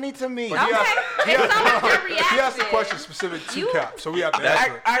just funny to me. Okay, it's always your reaction. He asked the question specific to Cap, so we have to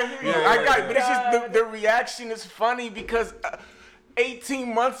answer it. I hear you. I got it, but it's just the reaction is funny because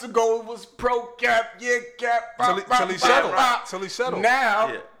 18 months ago it was pro Cap, Cap. Till he settled.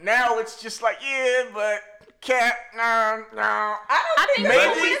 Now it's just like, but Cap, no. I think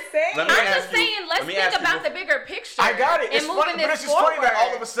I'm just saying, let's think about the bigger picture. I got it. It's funny, but it's just funny that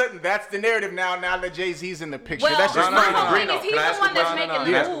all of a sudden that's the narrative now that Jay-Z's in the picture. Well, that's just my funny. whole thing is he's the one that's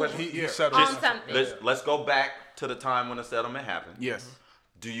making the move He settled on something. Let's go back to the time when the settlement happened. Yes.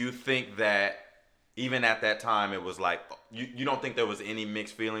 Do you think that even at that time it was like you don't think there was any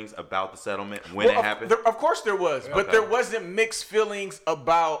mixed feelings about the settlement when it happened? Of course there was, but there wasn't mixed feelings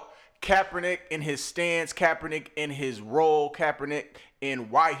about Kaepernick in his stance, Kaepernick in his role, Kaepernick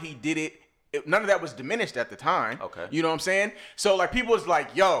in why he did it. None of that was diminished at the time. Okay. You know what I'm saying? So like people was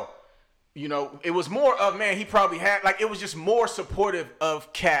like, yo, it was more of, man, he probably had, like, it was just more supportive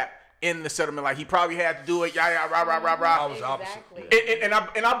of Cap in the settlement. Like he probably had to do it. Rah. I was opposite.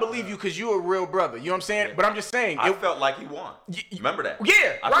 And I believe you because you're a real brother. You know what I'm saying? Yeah. But I'm just saying. I felt like he won. Remember that?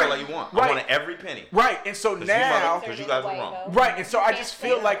 Yeah. I felt like he won. I wanted every penny. Right. And so now. Because you guys were wrong. Right. And so I just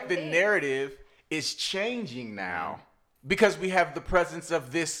feel like the narrative is changing now because we have the presence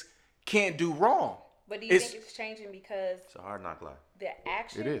of this can't do wrong. But do you think it's changing because it's a hard knock life. The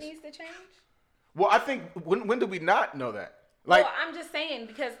action needs to change? Well, I think when did we not know that? Well, I'm just saying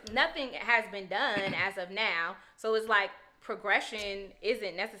because nothing has been done as of now. So it's like progression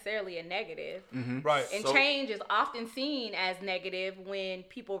isn't necessarily a negative. Right. And So- change is often seen as negative when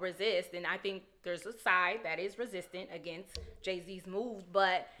people resist. And I think there's a side that is resistant against Jay-Z's moves.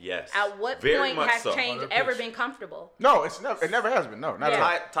 But Yes. at what Very point much has so. change Other ever pitch. been comfortable? No, it never has been. No, not Yeah.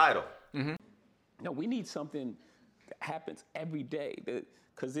 at all. Title. No, we need something that happens every day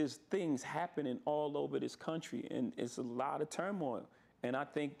because there's things happening all over this country and it's a lot of turmoil. And I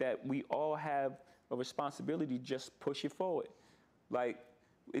think that we all have a responsibility to just push it forward. Like,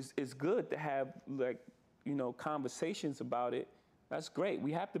 it's good to have, like, conversations about it. That's great.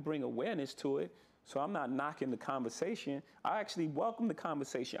 We have to bring awareness to it. So I'm not knocking the conversation. I actually welcome the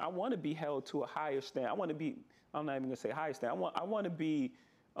conversation. I want to be held to a higher standard. I'm not even going to say higher standard. I want to be,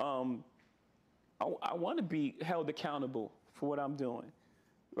 I want to be held accountable for what I'm doing,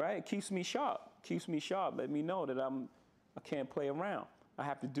 right? It keeps me sharp. Let me know that I can't play around. I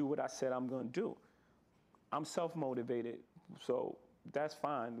have to do what I said I'm going to do. I'm self-motivated, so that's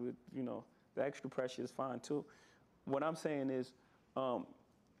fine. The extra pressure is fine too. What I'm saying is,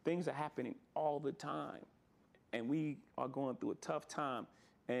 things are happening all the time, and we are going through a tough time.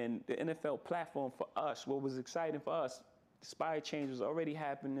 And the NFL platform for us, what was exciting for us, inspired change was already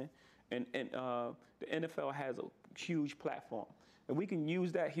happening, and the NFL has a huge platform, and we can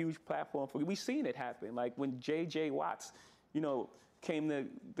use that huge platform for. We've seen it happen, like when J.J. Watts, came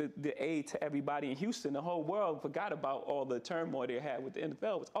the aid to everybody in Houston. The whole world forgot about all the turmoil they had with the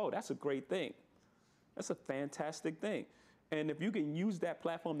NFL. That's a great thing. That's a fantastic thing. And if you can use that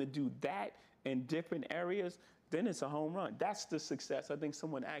platform to do that in different areas, then it's a home run. That's the success. I think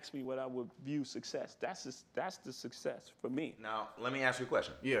someone asked me what I would view success. That's the success for me. Now, let me ask you a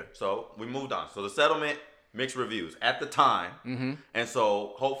question. Yeah. So we moved on. So the settlement, mixed reviews at the time. And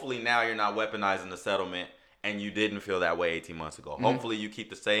so hopefully now you're not weaponizing the settlement and you didn't feel that way 18 months ago. Hopefully you keep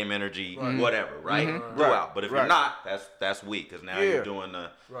the same energy, whatever, right? Throughout. But if you're not, that's weak because now you're doing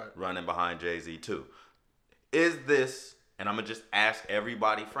the running behind Jay-Z too. Is this, and I'm going to just ask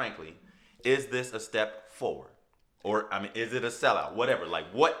everybody frankly, is this a step forward? Or, is it a sellout? Whatever. Like,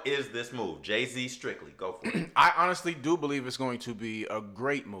 what is this move? Jay-Z strictly. Go for it. I honestly do believe it's going to be a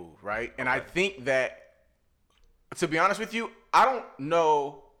great move, right? And I think that, to be honest with you, I don't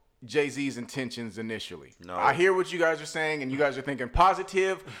know Jay-Z's intentions initially. No. I hear what you guys are saying, and you guys are thinking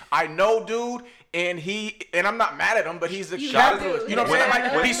positive. I know, dude, and I'm not mad at him, but he's a capitalist. You know what I'm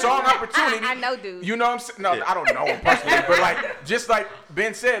saying? Like, he saw an opportunity. I know, dude. You know what I'm saying? No, I don't know him personally, but like, just like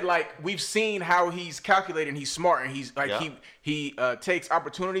Ben said, like, we've seen how he's calculating, he's smart, and he's like, he takes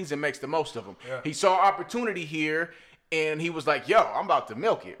opportunities and makes the most of them. Yeah. He saw opportunity here, and he was like, yo, I'm about to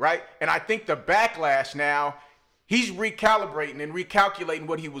milk it, right? And I think the backlash now, he's recalibrating and recalculating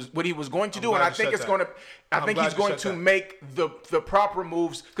what he was going to do, and I think it's going to. I think he's going to make the proper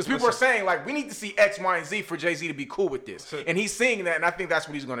moves because people are saying like we need to see X, Y, and Z for Jay-Z to be cool with this, and he's seeing that, and I think that's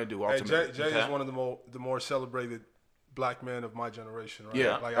what he's going to do ultimately. Hey, Jay is one of the more celebrated black men of my generation, right?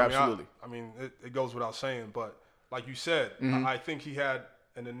 Yeah, like, absolutely. It goes without saying, but like you said, I think he had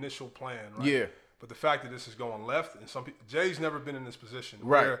an initial plan, right? Yeah. But the fact that this is going left, and some people, Jay's never been in this position,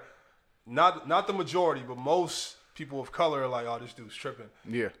 Right. where not the majority, but most people of color are like, oh, this dude's tripping.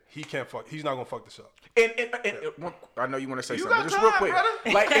 Yeah. He's not gonna fuck this up. And I know you want to say something, just real quick. brother.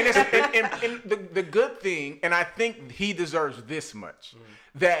 Like, and the good thing, and I think he deserves this much,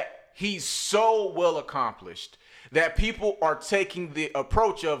 that he's so well accomplished that people are taking the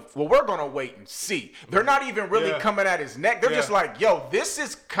approach of, well, we're gonna wait and see. They're not even really coming at his neck. They're just like, yo, this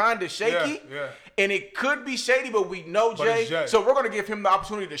is kind of shaky, and it could be shady, but we know But Jay, so we're gonna give him the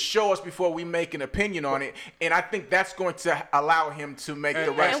opportunity to show us before we make an opinion on it. And I think that's going to allow him to make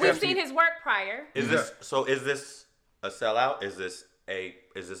the right And we've steps. seen his work prior. Is this a sellout? Is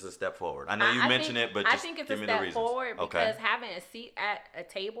this a step forward? I know you mentioned it, but just I think it's give a me the step reasons. forward because having a seat at a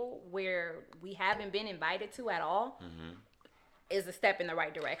table where we haven't been invited to at all is a step in the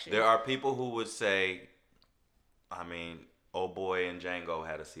right direction. There are people who would say, old boy and Django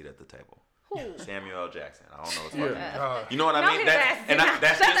had a seat at the table. Who? Samuel L. Jackson. I don't know his fucking name. You know what No, I mean?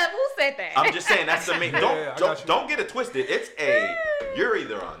 That's Shut just, up. Who said that? I'm just saying that's the main. I got you. Don't get it twisted. It's you're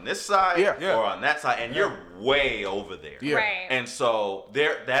either on this side or on that side, and you're way over there. Yeah. Right. And so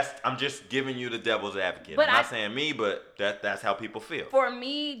I'm just giving you the devil's advocate. But I'm not saying me, but that's how people feel. For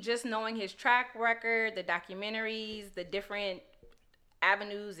me, just knowing his track record, the documentaries, the different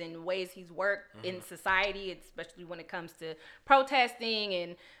avenues and ways he's worked in society, especially when it comes to protesting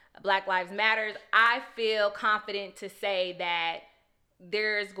and Black Lives Matter, I feel confident to say that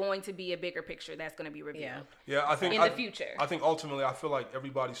there's going to be a bigger picture that's going to be revealed. Yeah, I think in the future. I think ultimately, I feel like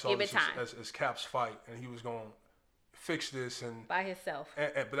everybody saw Give this it time. as Cap's fight, and he was going to fix this and by himself.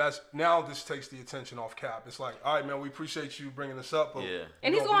 But this takes the attention off Cap. It's like, all right, man, we appreciate you bringing this up. But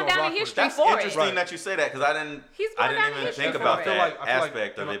and he's going down in history That's for it. interesting that you say that because I didn't even think about that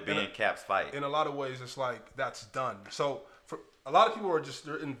aspect of it being Cap's fight. In a lot of ways, it's like that's done. So for a lot of people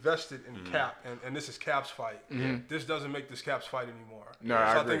they're invested in Cap, and this is Cap's fight. This doesn't make this Cap's fight anymore. No, so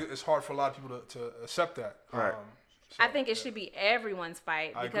I I agree. think it's hard for a lot of people to accept that. Right. I think it should be everyone's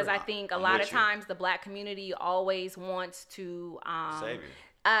fight because I think a lot of times the black community always wants to Save you.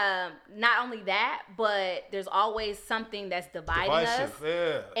 not only that, but there's always something that's dividing us.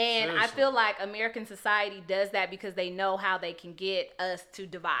 Yeah, and I feel like American society does that because they know how they can get us to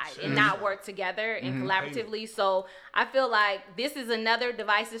divide and not work together and collaboratively. So I feel like this is another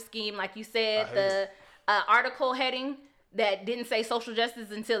divisive scheme. Like you said, the article heading that didn't say social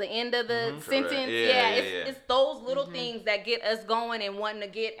justice until the end of the sentence. It's those little things that get us going and wanting to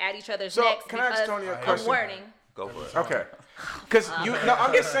get at each other's necks can I ask Tony a of question? wording. Go for it. Okay. Because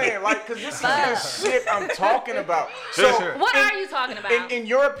I'm just saying, like, because this is the shit I'm talking about. So, What are you talking about? In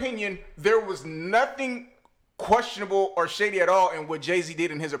your opinion, there was nothing questionable or shady at all in what Jay-Z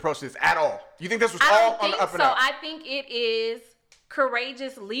did in his approach to this at all. You think this was all on the up and up? I think it is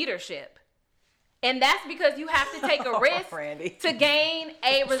courageous leadership. And that's because you have to take a risk to gain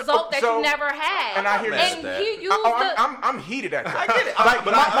a result that you never had. And I hear and that. he used I'm heated at that. I get it.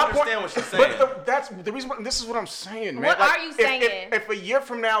 But I understand what she's saying. But that's the reason. This is what I'm saying, man. What are you saying? If a year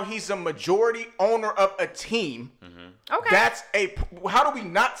from now he's a majority owner of a team, okay, that's how do we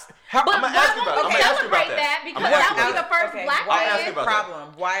not? But I'm gonna ask you about we that. celebrate that because that would be the first black man.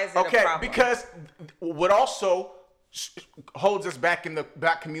 Problem. Why is it a problem? Because what also holds us back in the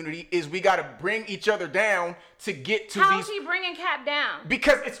black community is we got to bring each other down to get to How these. is he bringing Cap down?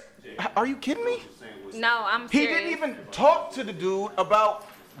 Because it's. Are you kidding me? No, I'm He serious. didn't even talk to the dude about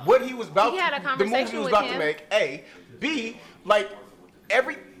what he was about. He had a the move conversation he was with about him. to make. A, B, like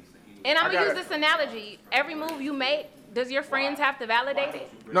every. And I'm I gonna got use it. this analogy. Every move you make, does your friends have to validate it?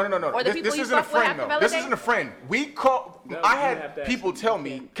 No. Or the This, people this you isn't a fuck with have friend to though. This validate? isn't a friend. I have had to people actually tell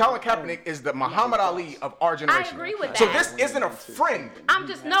me Colin Kaepernick is the Muhammad Ali of our generation. agree with So that. this isn't a friend. I'm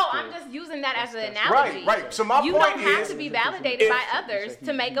just using that as an analogy. Right. So my you point don't have is, to be validated by others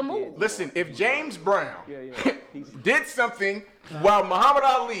to make a move. listen, if James Brown did something while Muhammad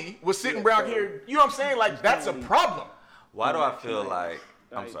Ali was sitting around here, you know what I'm saying? Like that's a problem. Why do I feel like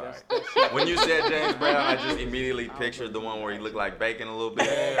I'm sorry. When you said James Brown, I just immediately pictured the one where he looked like bacon a little bit.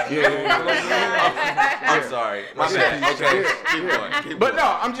 I'm sorry. My bad. Okay, keep going. But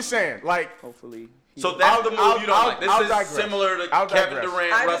no, I'm just saying, like, Hopefully. So that's the move you don't like. This I'll is digress. similar to I'll Kevin digress.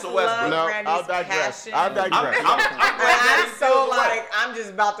 Durant, I just Russell Westbrook. love no, Randy's I'll digress. passion. I'll digress. I'm glad that I'm he so feels the way. like I'm just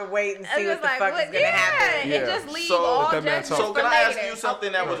about to wait and see It's what the like, fuck is gonna happen. It just leaves So- all Let that man judgments talk. So for can I ask later. you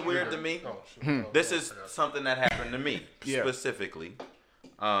something that was weird to me? Oh, This is something that happened to me Yeah. specifically,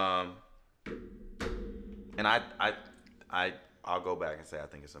 and I'll go back and say I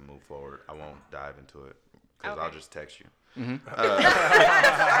think it's a move forward. I won't dive into it because I'll Okay. just text you. Okay.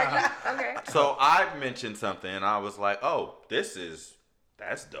 So I mentioned something and I was like, "Oh, that's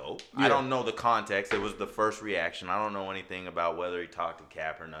dope." I don't know the context. It was the first reaction. I don't know anything about whether he talked to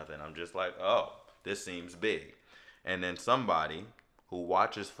Cap or nothing. I'm just like, "Oh, this seems big." And then somebody who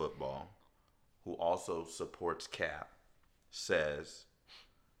watches football, who also supports Cap, says,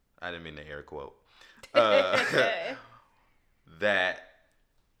 I didn't mean to air quote, that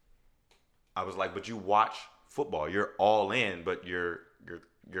I was like, but you watch football, you're all in, but you're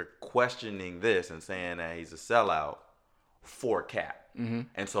questioning this and saying that he's a sellout for Cap. Mm-hmm.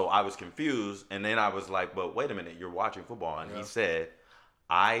 And so I was confused, and then I was like, but wait a minute, you're watching football. And he said,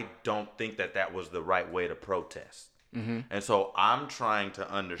 I don't think that was the right way to protest. Mm-hmm. And so I'm trying to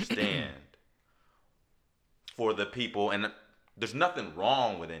understand for the people, and there's nothing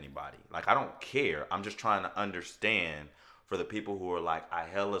wrong with anybody. Like, I don't care. I'm just trying to understand for the people who are like, I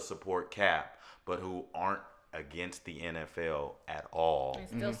hella support Cap, but who aren't against the NFL at all. And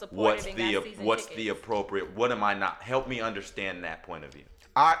still supported and got season what's tickets. the appropriate? What am I not? Help me understand that point of view.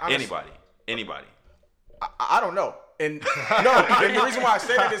 Anybody. I don't know. And no, and the reason why I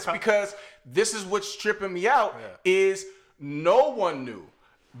say that is because this is what's tripping me out is no one knew.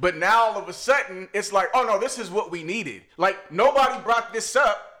 But now all of a sudden it's like, oh no, this is what we needed. Like nobody brought this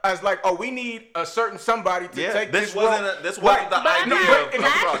up as like, oh, we need a certain somebody to take this. This wasn't the But idea.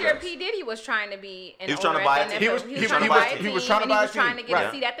 last year, P. Diddy was trying to be an He was trying to owner buy at a the team. NFL. He was trying to buy a team. He was trying to get Right.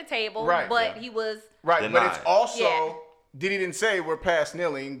 a seat at the table, Right. but he was Right, but it's Denied. also Diddy didn't say we're past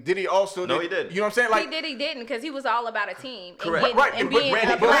kneeling. Diddy also No, he didn't. You know what I'm saying? Like he didn't because he was all about a team. Correct. And, right, and but being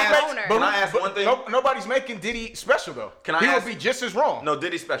Randy, a can I black ask- owner. Can I ask one thing? Nobody's making Diddy special though. Can I he ask- would be just as wrong. No,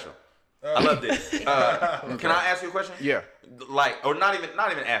 Diddy special. I love this. Can I ask you a question? Yeah. Like, or not even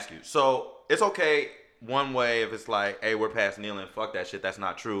ask you. So it's okay one way if it's like, hey, we're past kneeling, fuck that shit, that's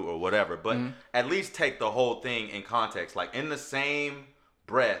not true or whatever. But at least take the whole thing in context. Like in the same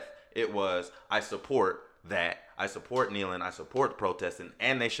breath, it was, I support that. I support kneeling. I support protesting,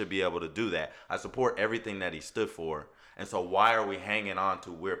 and they should be able to do that. I support everything that he stood for. And so why are we hanging on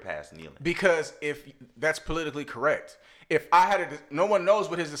to we're past kneeling? Because if that's politically correct. If I had no one knows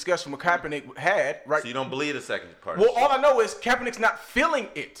what his discussion with Kaepernick had, right? So you don't believe the second part? Well, all I know is Kaepernick's not feeling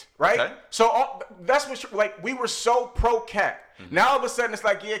it, right? Okay. So that's what, like, we were so pro-Cap. Now all of a sudden it's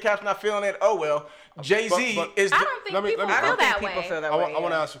like, yeah, Cap's not feeling it. Oh, well. Jay-Z But- is... I don't think people feel I don't that think people way. feel that I way.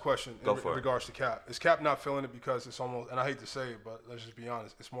 want to ask a question in for it. regards to Cap. Is Cap not feeling it because it's almost, and I hate to say it, but let's just be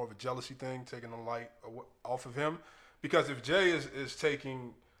honest, it's more of a jealousy thing, taking the light off of him? Because if Jay is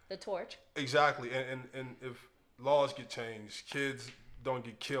taking... The torch. Exactly, and if laws get changed, kids don't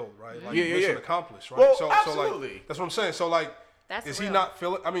get killed, right? Like, Yeah. mission accomplished, right? Well, so absolutely. like, that's what I'm saying. So, like, That's is real. he not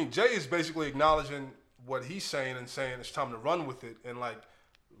feeling... I mean, Jay is basically acknowledging what he's saying and saying it's time to run with it and, like,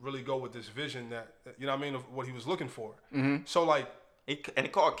 really go with this vision that, you know what I mean, of what he was looking for. So, like... And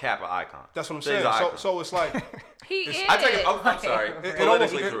he called Cap an icon. That's what I'm So he's saying. an icon. So it's like... He is. I take it. I'm sorry.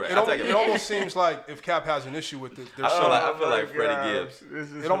 Politically correct. I take It almost seems like if Cap has an issue with it, there's I feel like Freddie Gibbs.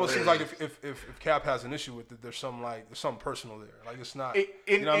 it almost seems like if Cap has an issue with it, there's something personal there. Like it's not.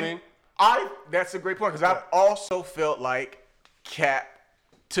 You know what I mean? That's a great point because I've also felt like Cap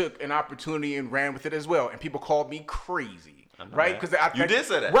took an opportunity and ran with it as well, and people called me crazy, right? Because You did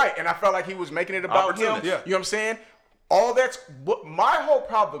say that. right? And I felt like he was making it about him. Opportunity. Yeah. You know what I'm saying? All that's what my whole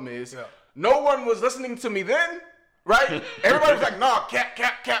problem is. Yeah. No one was listening to me then, right? Everybody was like, "Nah, Cap."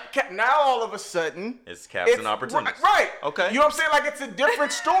 Now all of a sudden, It's Cap's an opportunity. right? Okay. You know what I'm saying? Like it's a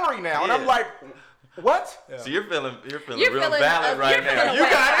different story now, and Yeah. I'm like, what? So you're feeling You're real feeling valid right you're now. feeling You away.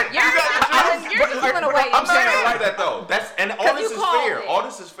 got it. You're feeling away. I'm saying it You're like that though. And all this you is called fair. it. All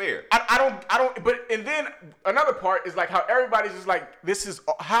this is fair. I don't, but, and then another part is like how everybody's just like,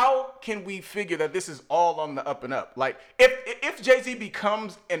 how can we figure that this is all on the up and up? Like, if Jay-Z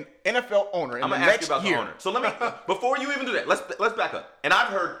becomes an NFL owner in I'm the gonna ask you next about year. the owner. So let me before you even do that, let's back up. And I've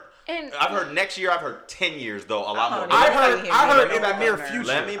heard next year. I've heard 10 years though. A lot more. I heard Let me in the back near up. future.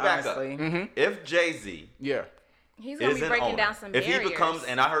 Let me back honestly. up. If Jay-Z Yeah. He's gonna is be an breaking owner, down some if barriers. he becomes,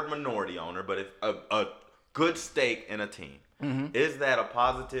 and I heard minority owner, but if a good stake in a team, is that a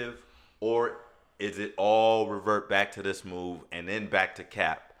positive, or is it all revert back to this move and then back to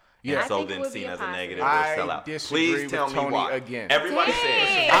Cap? Yeah. And I so think it then would be seen a as a positive. negative I or sellout. disagree Please tell with me Tony why. again. Everybody Dang.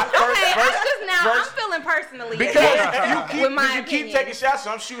 says. Okay, first- I'm just now. first- I'm feeling personally Because attacked you with my keep opinion. taking shots,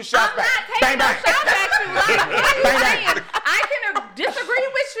 so I'm shooting shots I'm back. not taking no shots at you. Like, what are you Bang, saying? I can disagree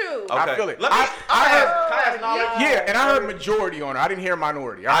with you. Okay. I feel it. Let me. I heard. Can I ask knowledge? Yeah, and I heard majority owner. I didn't hear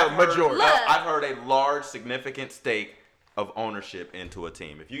minority. I heard majority. Look. I've heard a large, significant stake of ownership into a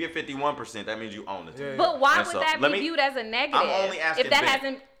team. If you get 51%, that means you own the team. But why And would so, that let be me- viewed as a negative? I'm only asking if that Ben.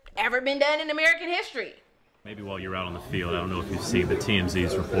 hasn't ever been done in American history. Maybe while you're out on the field, I don't know if you've seen, but TMZ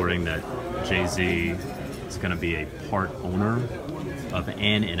is reporting that Jay-Z is going to be a part owner of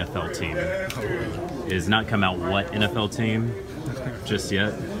an NFL team. It has not come out what NFL team just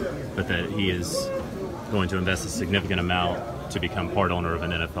yet, but that he is going to invest a significant amount to become part owner of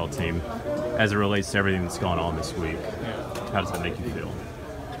an NFL team. As it relates to everything that's gone on this week, how does that make you feel?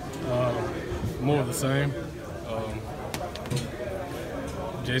 More of the same.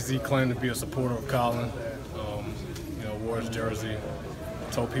 Jay-Z claimed to be a supporter of Colin. Wore his jersey.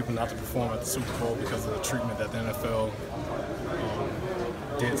 Told people not to perform at the Super Bowl because of the treatment that the NFL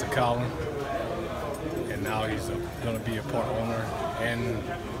did to Colin. And now he's going to be a part owner. And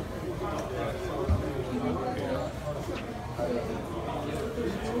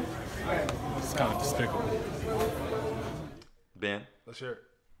it's kind of despicable. Ben, Let's hear it.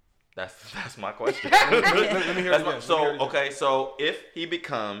 that's my question. Let me hear it again. So if he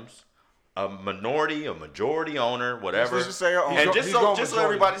becomes a minority, a majority owner, whatever, Let's just say a owner. and He's going just so majority.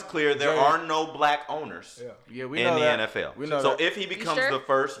 everybody's clear, there are no black owners Yeah, we in know the that. NFL. We know So that. if he becomes sure? the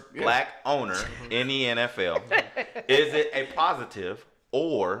first black owner in the NFL, is it a positive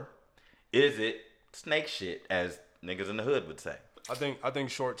or is it snake shit, as niggas in the hood would say? I think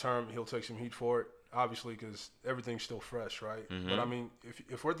short term he'll take some heat for it, obviously, because everything's still fresh, right? But I mean,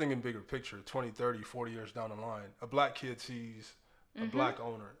 if we're thinking bigger picture, 20, 30, 40 years down the line, a black kid sees a black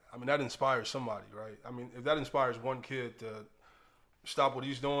owner. I mean, that inspires somebody, right? I mean, if that inspires one kid to stop what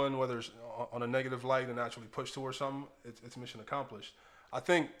he's doing, whether it's on a negative light and actually push towards something, it's mission accomplished. I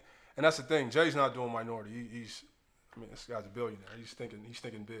think, and that's the thing, Jay's not doing minority. I mean, this guy's a billionaire. He's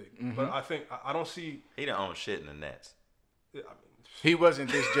thinking big. But I think I don't see. He don't own shit in the Nets. I mean, He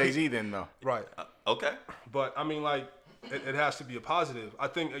wasn't this Jay-Z then, though. Right. Okay. But I mean, like, it has to be a positive. I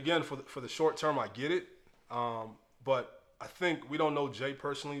think again for the short term, I get it. But I think we don't know Jay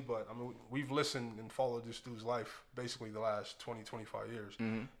personally, but I mean, we've listened and followed this dude's life basically the last 20, 25 years.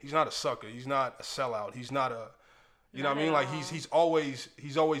 Mm-hmm. He's not a sucker. He's not a sellout. He's not a, you know what I mean? Like he's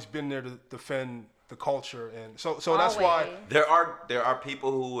always been there to defend the culture, and so that's why there are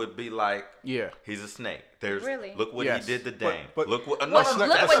people who would be like, yeah, he's a snake. There's Really? look what he did to Dame. But look what Look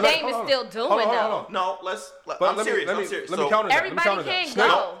what Dame is still doing, though. No, I'm serious. Let me counter that. Everybody can't No,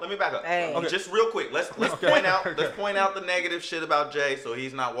 go. let me back up. Hey. Okay. Just real quick, let's point out the negative shit about Jay, so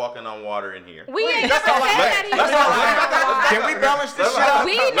he's not walking on water in here. We ain't never said that he was walking. Can we balance this shit out?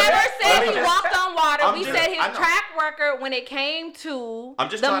 We never said he walked on water. We said his track record when it came to I'm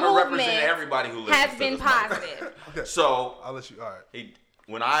just the trying to movement represent everybody who listens has to been this positive. Okay. So I'll let you. All right.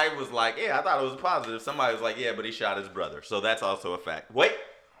 when I was like, yeah, I thought it was positive, somebody was like, yeah, but he shot his brother. So that's also a fact. Wait.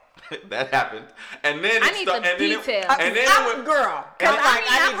 That happened, and then I need the details. And then I'm a girl.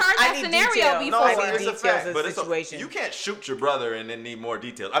 I've heard that scenario before. No, I need it's a details fact, of but the situation. you can't shoot your brother and then need more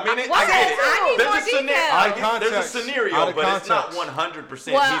details. I mean, What? I need more details. There's a scenario, but it's not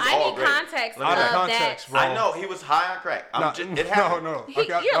 100%. Well, he's I all need great. context of Out of that. context, bro. I know he was high on crack. It happened. No. You're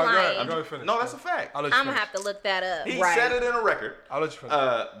lying. Go ahead, finish. No, that's a fact. I'll let you I'm gonna finish. have to look that up. He Right. said it in a record. I'll let you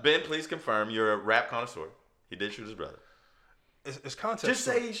finish. Ben, please confirm you're a rap connoisseur. He did shoot his brother. It's context. Just to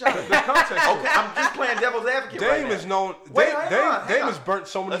say it. he shot him. There's context. to Okay, it. I'm just playing devil's advocate Dame right now. is known. Wait, hang on. Dame has burnt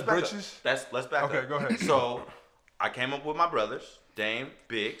so many Let's back up. bridges. Let's back up. Okay, go ahead. So, I came up with my brothers, Dame,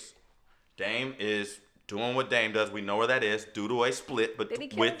 Biggs. Dame is doing what Dame does. We know where that is, due to a split, but Did he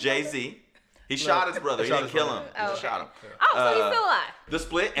kill with his brother? Jay-Z. He shot his brother. He shot didn't his kill brother. him. He Oh, just okay. shot him. Oh, so he's still alive. The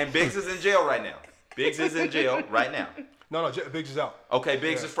split, and Biggs is in jail right now. Biggs is in jail right now. No, Biggs is out. Okay,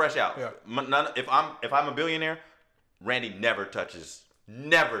 Biggs Yeah. is fresh out. Yeah. If I'm a billionaire, Randy never touches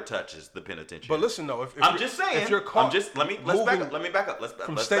the penitentiary. But listen though, if I'm you're- just saying. if you're caught, let's back moving up. Let me back up. Let's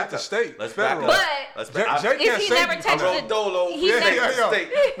from let's state back to up. state, Let's federal. back up. But Let's Jay, back up. Jay If can't he save never you. touched I the- wrote Dolo He's state never- to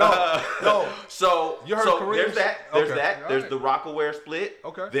state. No. So You heard so Kareem's? there's that. There's Okay. that. All There's right. the Rockaware split.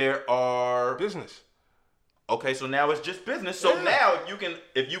 Okay. There are. Business. Okay, so now it's just business. So Yeah. now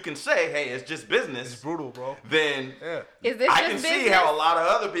if you can say, hey, it's just business. It's brutal, bro. Then Yeah. Is this I just can business? see how a lot of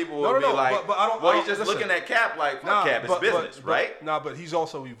other people will be No, like, but I don't- well, I he's don't- just listen. looking at Cap like, fuck Cap, it's business, right? Nah, but he's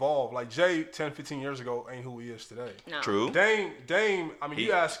also evolved. Like Jay 10, 15 years ago ain't who he is today. No. True. Dame, I mean,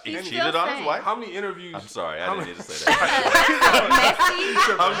 you ask He any, cheated on his saying. wife. how many interviews? I'm sorry, I how didn't many- need to say that.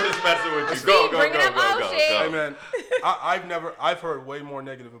 Messy. I'm just messing with you. See, Go, bringing up old shit. Hey man, I've heard way more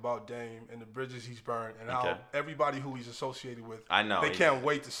negative about Dame and the bridges he's burned and how Okay. everybody who he's associated with, I know, they he's- can't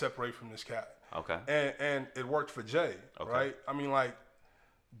wait to separate from this cat. Okay. And it worked for Jay, Okay. right? I mean, like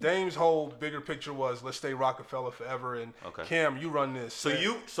Dame's whole bigger picture was let's stay Rockefeller forever, and Okay. Cam, you run this.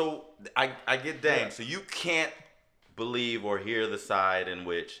 So And- I get Dame. Yeah. So you can't believe or hear the side in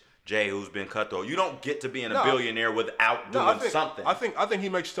which Jay, who's been cutthroat, you don't get to being a No. billionaire without doing something. I think he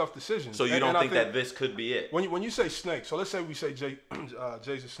makes tough decisions. So you And don't I think that this could be it? when you say snake, so let's say we say Jay's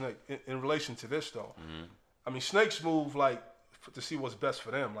a snake. In relation to this though, Mm-hmm. I mean snakes move like to see what's best for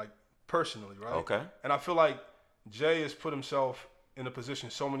them, like personally, right? Okay. And I feel like Jay has put himself in a position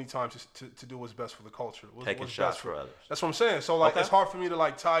so many times to do what's best for the culture. Taking what's shots best for others. That's what I'm saying. So like Okay. it's hard for me to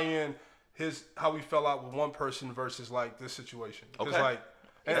like tie in how he fell out with one person versus like this situation. Because Okay. like,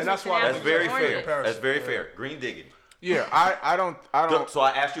 and that's why I That's think very it's a fair. comparison. That's very Yeah. fair. Green diggity. Yeah, I don't. So I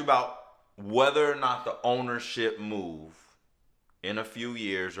asked you about whether or not the ownership move in a few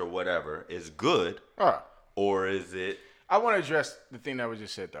years or whatever is good, or is it? I want to address the thing that was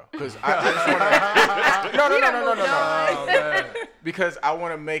just said though, because I just want to. No. Because I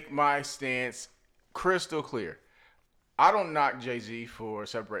want to make my stance crystal clear. I don't knock Jay-Z for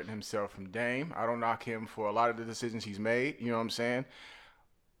separating himself from Dame. I don't knock him for a lot of the decisions he's made. You know what I'm saying?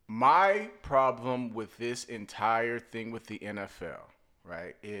 My problem with this entire thing with the NFL,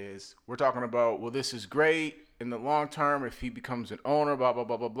 right, is we're talking about, well, this is great in the long term if he becomes an owner, blah, blah,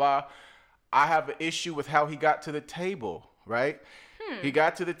 blah, blah, blah. I have an issue with how he got to the table, right? He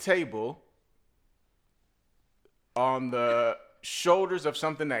got to the table on the shoulders of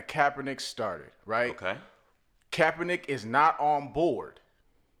something that Kaepernick started, right? Okay. Kaepernick is not on board,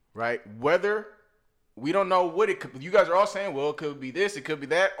 right? Whether we don't know what it could. You guys are all saying, well, it could be this, it could be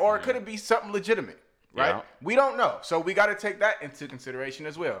that, or it could be something legitimate, right? Yeah. We don't know, so we got to take that into consideration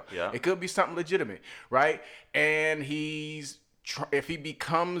as well. Yeah. It could be something legitimate, right? And if he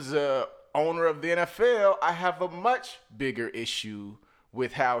becomes a owner of the NFL, I have a much bigger issue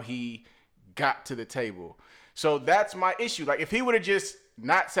with how he got to the table. So that's my issue. Like if he would have just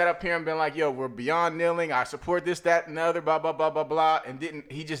not sat up here and been like, yo, we're beyond kneeling. I support this, that, and the other, blah, blah, blah, blah, blah. And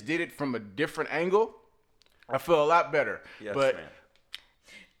he just did it from a different angle. I feel a lot better. Yes, but man.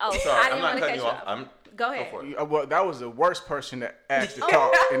 Oh, Sorry, I I'm didn't not want to cutting cut you you off. off. Go ahead. Go for it. well, that was the worst person to ask to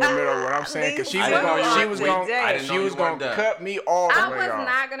talk in the middle of what I'm saying, because she was going to cut me all the I way was off.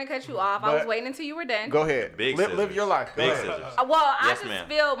 not going to cut you off. I was waiting until you were done. Go ahead. Live your life. Go Big ahead. scissors. Well, Yes, I just ma'am.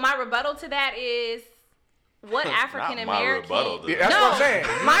 feel my rebuttal to that is what African Not my American. rebuttal to that. That's what I'm saying.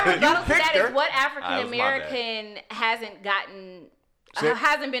 My You rebuttal to picked that her. is what That African was my bad. American hasn't gotten, Sit.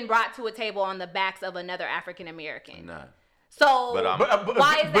 hasn't been brought to a table on the backs of another African American. None. So But,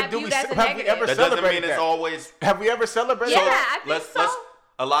 why is that do viewed we- as a have we negative? ever That doesn't celebrated mean it's that? always. Have we ever celebrated Yeah, that? I think so.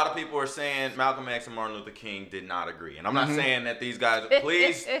 A lot of people are saying Malcolm X and Martin Luther King did not agree, and I'm not saying that these guys.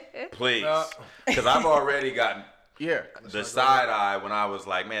 Please, because I've already gotten Yeah. the side eye when I was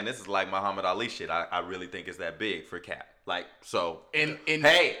like, man, this is like Muhammad Ali shit. I really think it's that big for Cap. Like, so.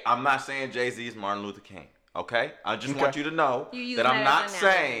 Hey, I'm not saying Jay-Z is Martin Luther King. Okay, I just want you to know that I'm not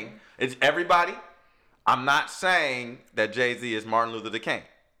saying it's everybody. I'm not saying that Jay-Z is Martin Luther King.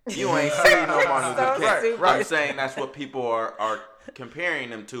 You ain't seen no Martin Luther King. Right. I'm saying that's what people are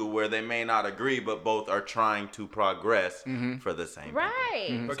comparing them to, where they may not agree, but both are trying to progress for the same. Right.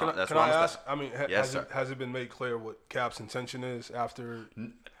 People. But So can I ask? I mean, Yes, has it been made clear what Cap's intention is after? I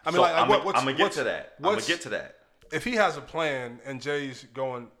mean, So like, I'm what's, gonna get to that. I'm gonna what's- get to that. If he has a plan and Jay's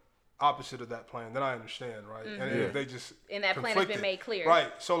going opposite of that plan, then I understand, right? And if they just And that plan has been conflicted, made clear.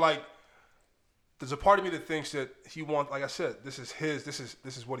 right? So like, there's a part of me that thinks that he wants, like I said, this is his. This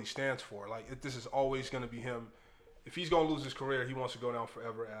is what he stands for. Like, this is always going to be him. If he's going to lose his career, he wants to go down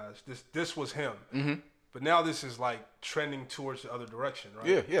forever as this. This was him. Mm-hmm. But now this is like trending towards the other direction, right?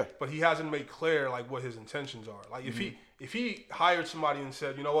 Yeah, yeah. But he hasn't made clear like what his intentions are. Like if he hired somebody and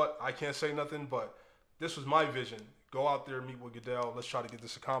said, you know what, I can't say nothing, but this was my vision. Go out there, meet with Goodell. Let's try to get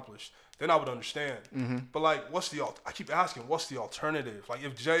this accomplished. Then I would understand. Mm-hmm. But like, I keep asking, what's the alternative? Like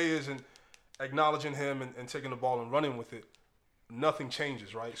if Jay isn't acknowledging him and taking the ball and running with it, nothing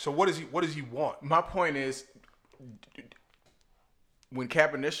changes, right? So what does he want? My point is, when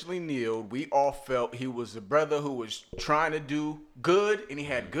Cap initially kneeled, we all felt he was a brother who was trying to do good, and he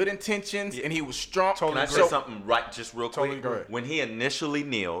had good intentions, and he was strong. Can I say something just real quick? Go ahead. When he initially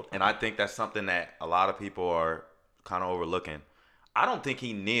kneeled, and I think that's something that a lot of people are kind of overlooking, I don't think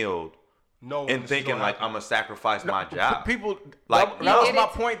he kneeled and thinking like I'm gonna sacrifice my job. People, like that was my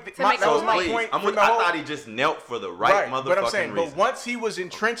point. That was my point. I thought he just knelt for the right motherfucking but I'm saying, reason. but once he was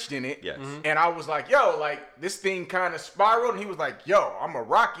entrenched in it, Yes. and I was like, yo, like this thing kind of spiraled, and he was like, yo, I'm a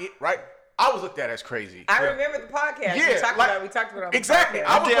rocket, right? I was looked at as crazy. I remember the podcast. Yeah, we talked about it on the exactly. podcast.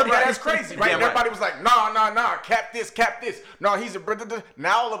 I was Damn looking at right. it as crazy, right? Damn And everybody right. was like, nah, cap this. No, he's a brother.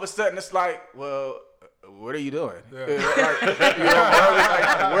 Now all of a sudden it's like, well, what are you doing? Yeah.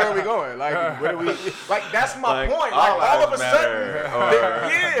 Where are we going? Like, what are we? Like, that's my point. Like, all of a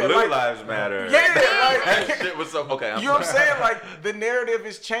sudden, Blue Lives Matter. That shit was so okay. You know what I'm saying? Like, the narrative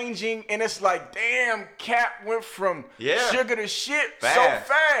is changing, and it's like, damn, Cap went from sugar to shit so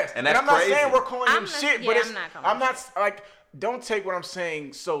fast. And that's I'm not crazy. saying we're calling him shit, but I'm not like, don't take what I'm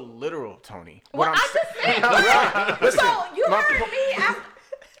saying so literal, Tony. Well, I'm just saying. Listen, So you heard me after.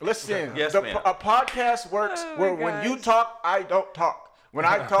 Listen, Yes, ma'am. a podcast works where when you talk, I don't talk. When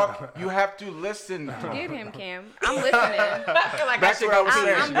I talk, you have to listen. Get him, Cam. I'm listening. I feel like That's what I was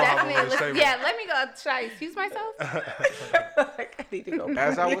saying. I'm definitely listening. Yeah, let me go. Should I excuse myself? I need to go.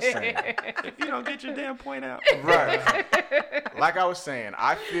 As I was saying. If you don't get your damn point out. Right. Like I was saying,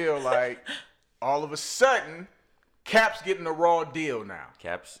 I feel like all of a sudden, Cap's getting a raw deal now.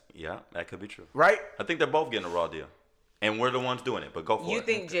 Caps, yeah, that could be true. Right? I think they're both getting a raw deal. And we're the ones doing it, but go for it. You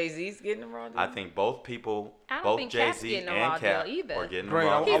think Jay-Z's getting the raw deal? I think both people, I don't both think Cap's Jay-Z getting a and raw Cap deal either. are getting a Green,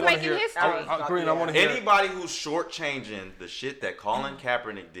 raw I deal. He's wanna making hear- history. Green, I want to hear. Anybody who's shortchanging the shit that Colin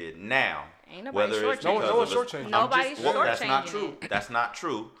Kaepernick did now, Ain't nobody whether it's shortchanging because No one's of his- shortchanging. Nobody's that's not shortchanging true. it. That's not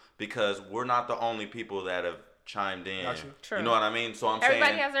true because we're not the only people that have chimed in. Gotcha. True. You know what I mean? So I'm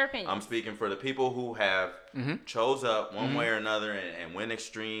Everybody saying has their opinions. I'm speaking for the people who have chose up one way or another and went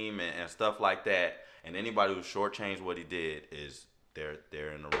extreme and stuff like that. And anybody who shortchanged what he did is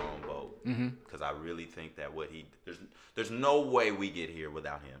they're in the wrong boat. Because I really think that there's no way we get here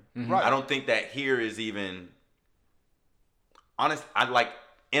without him. Right. I don't think that here is even honest. I like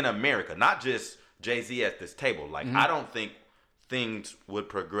in America, not just Jay-Z at this table. Like I don't think things would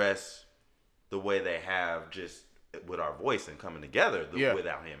progress the way they have just with our voice and coming together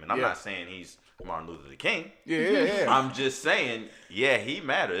without him. And I'm not saying he's Martin Luther King. Yeah. I'm just saying, he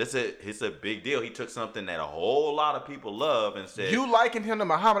matters. It's a big deal. He took something that a whole lot of people love and said, You likened him to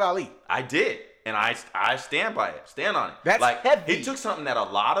Muhammad Ali. I did. and I stand by it. Stand on it. That's like heavy. he took something that a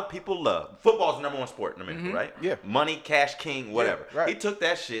lot of people love. Football's the number one sport in America, right? Yeah. Money, cash, king, whatever. Yeah, right. He took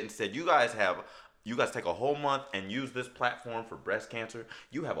that shit and said, you guys take a whole month and use this platform for breast cancer.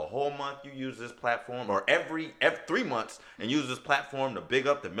 You have a whole month, you use this platform, or every 3 months and use this platform to big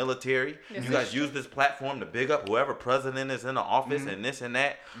up the military. You guys use this platform to big up whoever president is in the office and this and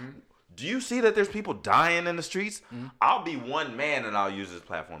that. Do you see that there's people dying in the streets? I'll be one man and I'll use this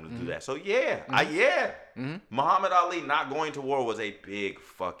platform to do that. So Muhammad Ali not going to war was a big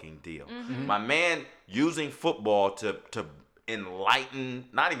fucking deal. My man using football to enlighten,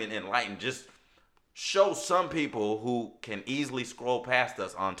 not even enlighten, just show some people who can easily scroll past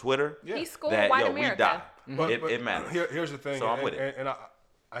us on Twitter He schooled that white we America. die. But It matters. Here's the thing. So I'm with it. And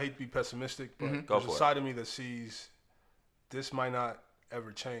I hate to be pessimistic, but Go there's for a it. side of me that sees this might not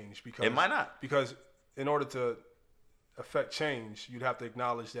ever change because It might not. Because in order to affect change, you'd have to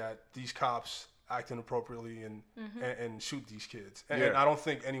acknowledge that these cops act inappropriately and shoot these kids. And I don't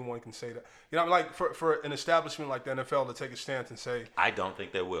think anyone can say that. You know, like for an establishment like the NFL to take a stance and say, I don't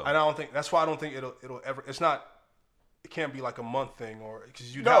think they will. and I don't think that's why I don't think it'll ever. It's not. It can't be like a month thing, or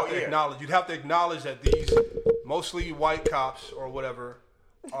because you'd have to acknowledge that these mostly white cops or whatever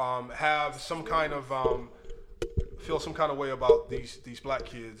have some kind of feel some kind of way about these black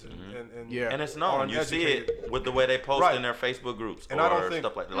kids and it's known. You see it with the way they post in their Facebook groups and or I don't think,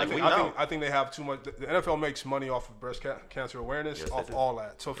 stuff like that. I think they have too much. The NFL makes money off of breast cancer awareness, off all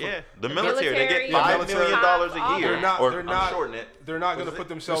that. So the military, they get $5 million a year. I'm shorting it. They're not going to put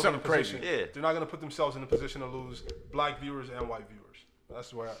themselves in a position. Yeah. They're not going to put themselves in a position to lose black viewers and white viewers.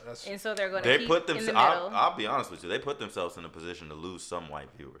 That's where. And so they're going to keep in the middle. I'll be honest with you. They put themselves in a position to lose some white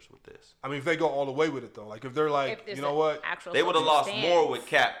viewers with this. I mean, if they go all the way with it, though, like if they're like, you know what, they would have lost more with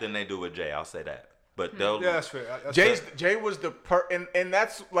Cap than they do with Jay. I'll say that. But they'll. Yeah, that's fair. Jay was the and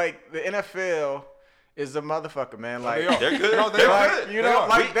that's like the NFL is a motherfucker, man. Like they're good. No, they're good. You know,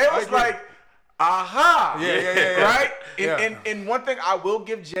 like they was like, aha, yeah. right. And one thing I will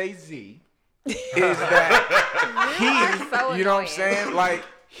give Jay-Z is that so you know what I'm saying? Like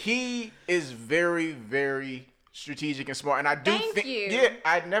he is very, very strategic and smart, and I do Thank think, you.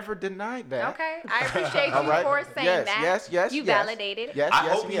 I never denied that. Okay, I appreciate you for saying that. Yes, you validated. Yes,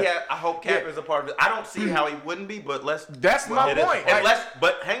 I hope Cap is a part of it. I don't see how he wouldn't be, but That's my point.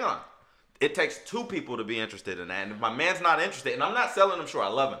 But hang on. It takes two people to be interested in that, and if my man's not interested, and I'm not selling him short, I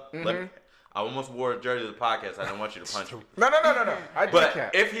love him. I almost wore a jersey to the podcast. I didn't want you to punch me. No.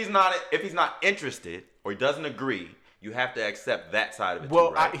 But if he's not interested or he doesn't agree, you have to accept that side of it. Well,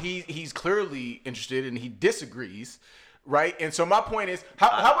 too, right? he's clearly interested and he disagrees, right? And so my point is,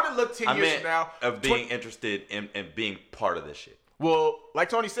 how would it look 10 years from now? Of being interested in being part of this shit. Well, like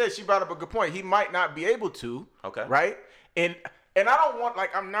Tony said, she brought up a good point. He might not be able to. Okay. Right? And I don't want,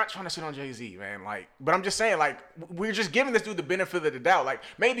 like, I'm not trying to sit on Jay-Z, man. Like, but I'm just saying, like, we're just giving this dude the benefit of the doubt. Like,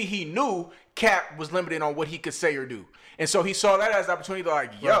 maybe he knew Cap was limited on what he could say or do. And so he saw that as an opportunity to,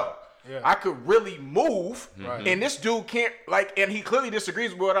 like, yo, I could really move. Right. And this dude can't, like, and he clearly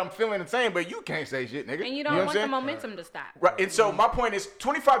disagrees with what I'm feeling and saying, but you can't say shit, nigga. And you don't want the momentum to stop. Right. And so my point is,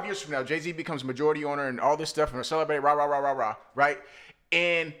 25 years from now, Jay-Z becomes majority owner and all this stuff, and we're celebrating, rah, right?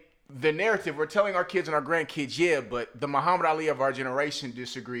 And the narrative, we're telling our kids and our grandkids, but the Muhammad Ali of our generation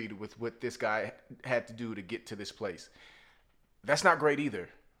disagreed with what this guy had to do to get to this place. That's not great either.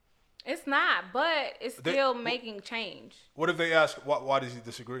 It's not, but it's still making change. What if they ask, why does he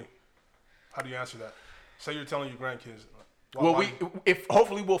disagree? How do you answer that? Say you're telling your grandkids.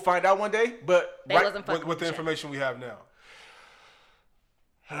 Hopefully we'll find out one day, but with the information we have now.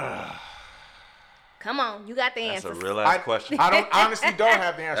 Come on, you got the answer. That's a real ass question. I honestly don't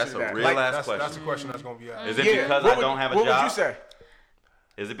have the answer to that. That's a real ass question. That's the question that's going to be asked. Is it because I don't have a job? What would you say?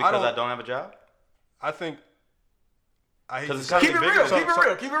 Is it because I don't have a job? I think. Keep it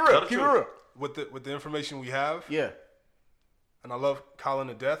real. With the information we have. Yeah. And I love Colin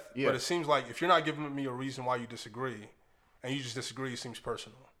to death. Yeah. But it seems like if you're not giving me a reason why you disagree, and you just disagree, it seems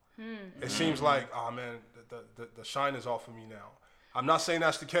personal. It seems like, oh man, the shine is off of me now. I'm not saying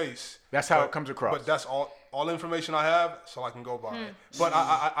that's the case. That's how it comes across. But that's all the information I have, so I can go by it. But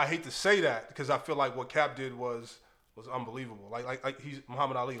I hate to say that because I feel like what Cap did was unbelievable. Like he's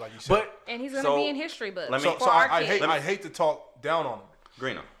Muhammad Ali, like you said. And he's gonna be in history books. I hate to talk down on him.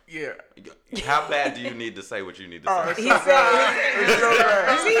 Greeno. Yeah. How bad do you need to say what you need to say? He said it's so bad.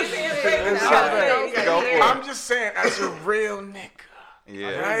 I'm just saying, as a real nigga. Yeah.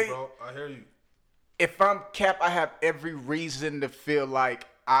 I hear you, bro. I hear you. If I'm Cap, I have every reason to feel like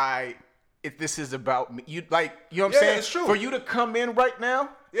if this is about me, you know what I'm saying? It's true. For you to come in right now,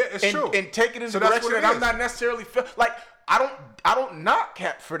 it's true, and take it in the direction that I'm not necessarily like I don't knock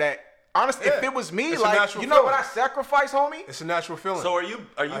Cap for that honestly, if Yeah. it was me, It's a like, natural you know what feeling. I sacrifice, homie? It's a natural feeling. So are you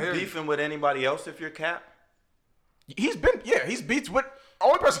I hear you. beefing with anybody else if you're Cap? He's beats with.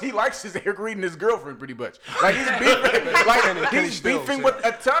 Only person he likes is Eric Reed and his girlfriend, pretty much. Like he's beefing, Kenny he's Stills, beefing yeah. with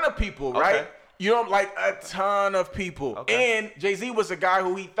a ton of people, right? Okay. You know, like a ton of people. Okay. And Jay-Z was a guy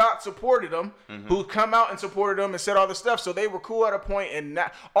who he thought supported him, who come out and supported him and said all this stuff. So they were cool at a point. And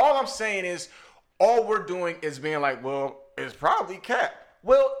not, all I'm saying is, all we're doing is being like, well, it's probably Cap.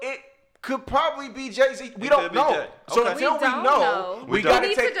 Well, it could probably be Jay-Z. We don't could be know. Jay. So Okay. until We we don't know, know. we We got to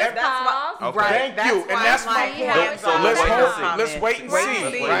need take to just pause. Okay. Thank you. And that's my I'm like, point. So let's let's hope. Let's wait and Wait see.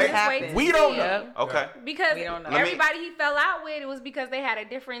 and see Right? what happens. We don't know. Yep. Okay. Because We don't know. everybody he fell out with, it was because they had a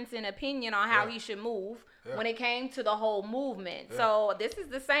difference in opinion on how he should move when it came to the whole movement. So this is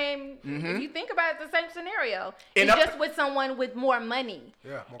the same. If you think about it, the same scenario. And He's up- just with someone with more money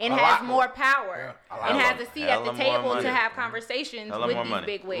Yeah, more and power. has more power and has a seat at Hella the more table money. to have conversations Hella with more these money.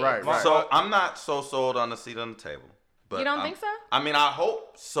 big wigs. Right, right. So I'm not so sold on the seat on the table. But You don't think so? I mean, I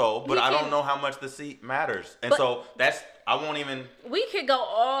hope so, but You I can- don't know how much the seat matters, and But- so I won't even. We could go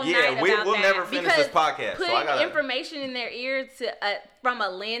all Yeah, night we'll about that never finish because this podcast, so Putting I gotta- information in their ear to from a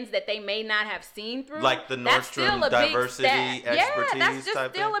lens that they may not have seen through, Like the that's still Nordstrom a big diversity step. Yeah, that's expertise just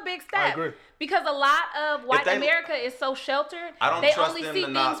type still thing? a big step. I agree. Because a lot of white they- America is so sheltered, I don't they trust only them see to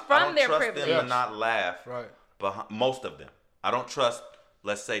things not. I from don't their trust privilege. them to not laugh. Right. Most of them. I don't trust.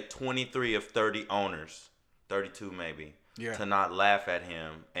 Let's say 23 of 30 owners, 32 maybe, to not laugh at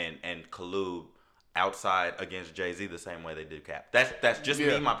him and collude outside against Jay-Z the same way they did Cap. That's just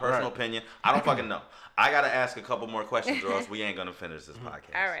me, my personal opinion. I don't fucking know. I gotta ask a couple more questions, or else we ain't gonna finish this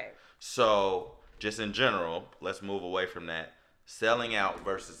podcast. All right. So, just in general, let's move away from that. Selling out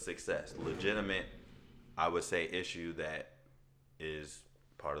versus success. Legitimate, I would say, issue that is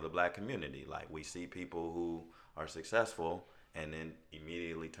part of the black community. Like, we see people who are successful and then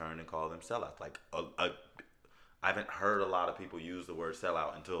immediately turn and call them sellouts. Like, I haven't heard a lot of people use the word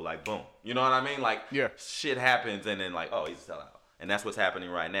sellout until, like, boom. You know what I mean? Like, shit happens and then, like, oh, he's a sellout. And that's what's happening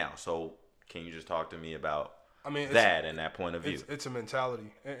right now. So, can you just talk to me about that and that point of view? It's a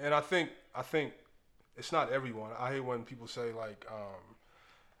mentality. And I think it's not everyone. I hate when people say, like,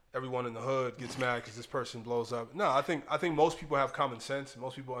 everyone in the hood gets mad because this person blows up. No, I think most people have common sense.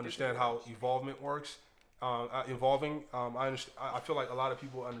 Most people understand how evolvement works. I feel like a lot of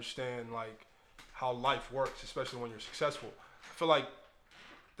people understand, like, how life works, especially when you're successful. I feel like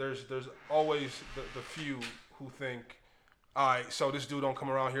there's always the few who think, all right, so this dude don't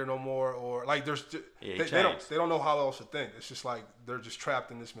come around here no more, or like they don't know how else to think. It's just like they're just trapped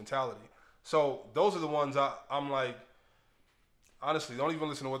in this mentality. So those are the ones I'm like, honestly, don't even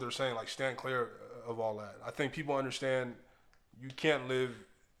listen to what they're saying. Like, stand clear of all that. I think people understand you can't live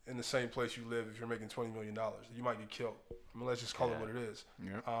in the same place you live if you're making $20 million. You might get killed. I mean, let's just call it what it is.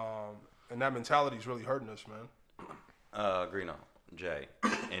 Yeah. And that mentality is really hurting us, man. Greeno, Jay,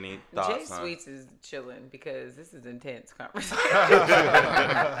 any thoughts? Jay Sweets is chilling because this is intense conversation.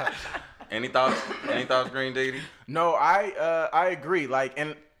 Any thoughts? Any thoughts, Green Diggity? No, I agree. Like,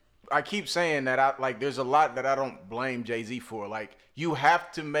 and I keep saying that there's a lot that I don't blame Jay-Z for. Like, you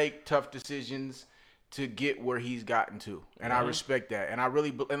have to make tough decisions to get where he's gotten to, and I respect that. And I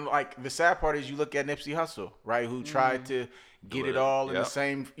really, and like the sad part is you look at Nipsey Hussle, right, who tried to get it all in the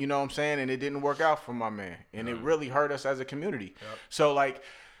same, you know what I'm saying, and it didn't work out for my man, and it really hurt us as a community. So like,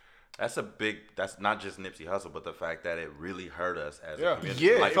 that's not just Nipsey Hussle, but the fact that it really hurt us as a community.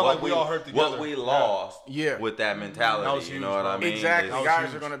 Yeah, like, I felt like we all hurt together. What we lost with that mentality, you know what I mean? Exactly.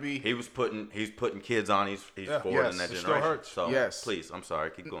 Guys are gonna be. He's putting kids on. He's forwarding that generation. Still hurts. So please, I'm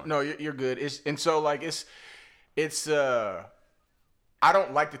sorry, keep going. No, you're good. It's I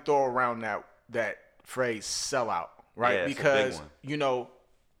don't like to throw around that phrase sellout, right? Yeah, because you know,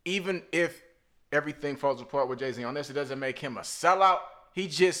 even if everything falls apart with Jay-Z on this, it doesn't make him a sellout.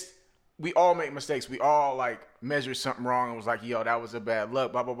 We all make mistakes. We all like measured something wrong and was like, yo, that was a bad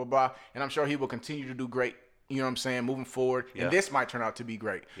look, blah, blah, blah, blah. And I'm sure he will continue to do great, you know what I'm saying, moving forward. Yeah. And this might turn out to be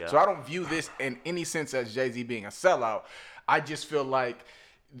great. Yeah. So I don't view this in any sense as Jay-Z being a sellout. I just feel like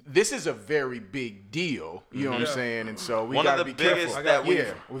this is a very big deal, you know what I'm saying? And so we got to be careful.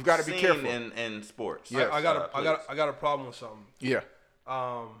 We've got to be careful in sports. Yeah, I got a problem with something. Yeah.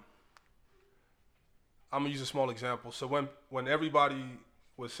 I'm gonna use a small example. So when everybody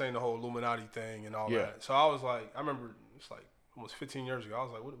was saying the whole Illuminati thing and all that, so I was like, I remember it's like almost 15 years ago. I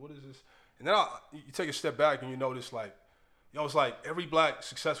was like, what is this? And then you take a step back and you notice like, it's like every black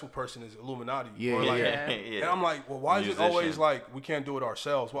successful person is Illuminati. And I'm like, well, why is it always like we can't do it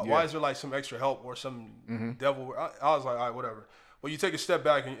ourselves? Why is there like some extra help or some devil? I was like, all right, whatever. Well, you take a step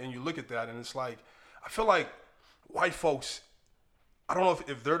back and you look at that, and it's like, I feel like white folks, I don't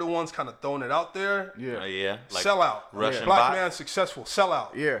know if they're the ones kind of throwing it out there. Yeah. Yeah. Like sell out. Russian Black bot. man successful. Sell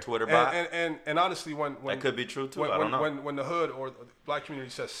out. Yeah. Twitter bot. And honestly, when that could be true too. When, I don't know. When the hood or the black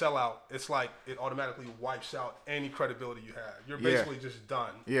community says sell out, it's like it automatically wipes out any credibility you have. You're basically just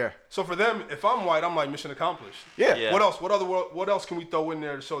done. Yeah. So for them, if I'm white, I'm like mission accomplished. Yeah. Yeah. What else? What else can we throw in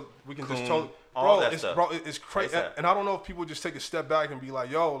there so we can just totally, all that stuff. It's crazy. ASAP. And I don't know if people just take a step back and be like,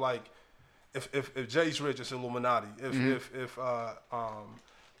 yo, like if Jay's rich, it's Illuminati. If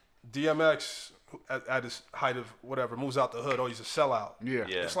DMX at his height of whatever moves out the hood, oh, he's a sellout. Yeah.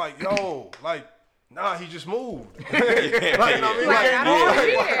 It's like, yo, like, nah, he just moved. Yeah. You know what I mean? Like, I don't wanna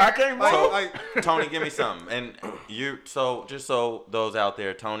be here. I can't move. So, like, Tony, give me something. And just so those out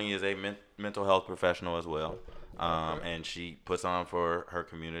there, Tony is a mental health professional as well. And she puts on for her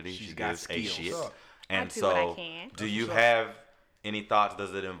community. She's she got gives a skills. shit. Sure. And I do what I so, can. do you have any thoughts?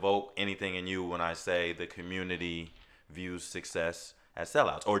 Does it invoke anything in you when I say the community views success as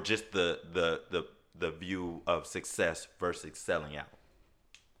sellouts, or just the view of success versus selling out?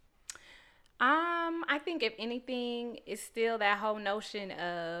 I think if anything, it's still that whole notion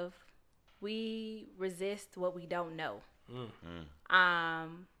of we resist what we don't know.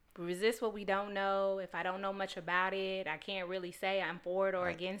 Resist what we don't know. If I don't know much about it, I can't really say I'm for it or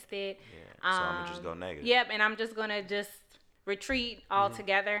against it. Yeah. So I'm gonna just go negative. Yep, and I'm just gonna retreat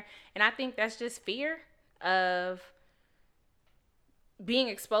altogether. And I think that's just fear of being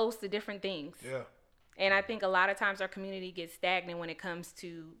exposed to different things. yeah. And I think a lot of times our community gets stagnant when it comes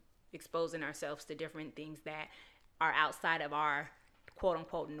to exposing ourselves to different things that are outside of our quote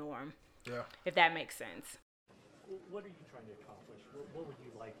unquote norm. Yeah. If that makes sense. What are you trying to accomplish? What would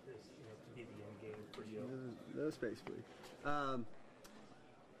you like this, to be the end game for you? That's basically. I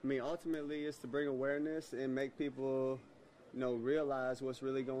mean, ultimately, it's to bring awareness and make people, realize what's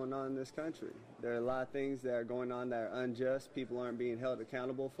really going on in this country. There are a lot of things that are going on that are unjust. People aren't being held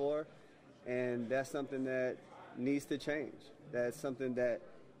accountable for, and that's something that needs to change. That's something that,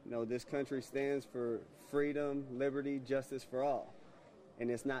 this country stands for freedom, liberty, justice for all, and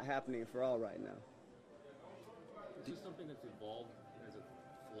it's not happening for all right now. Is this something that's evolved as a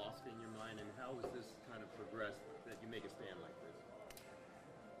philosophy in your mind, and how has this kind of progressed that you make a stand like this?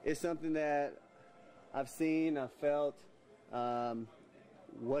 It's something that I've seen, I've felt,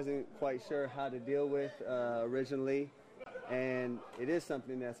 wasn't quite sure how to deal with originally, and it is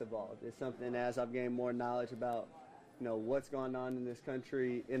something that's evolved. It's something as I've gained more knowledge about, what's going on in this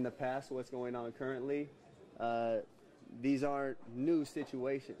country in the past, what's going on currently. These aren't new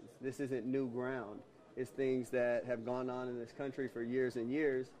situations. This isn't new ground. It's things that have gone on in this country for years and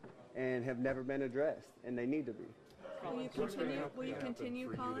years and have never been addressed, and they need to be. Will you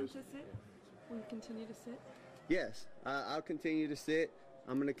continue, Colin, to sit? Will you continue to sit? Yes, I'll continue to sit.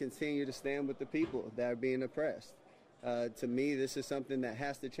 I'm going to continue to stand with the people that are being oppressed. To me, this is something that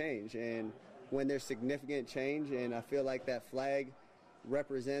has to change, and when there's significant change, and I feel like that flag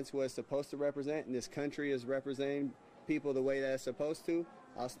represents what it's supposed to represent, and this country is representing people the way that it's supposed to,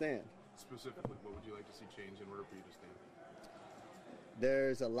 I'll stand. Specifically, what would you like to see change in order for you to stand?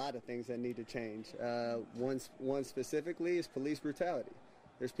 There's a lot of things that need to change. One specifically is police brutality.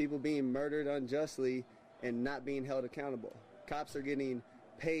 There's people being murdered unjustly and not being held accountable. Cops are getting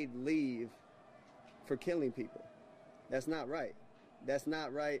paid leave for killing people. That's not right. That's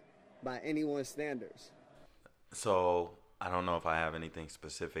not right by anyone's standards. So I don't know if I have anything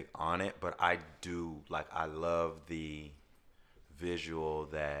specific on it, but I love the visual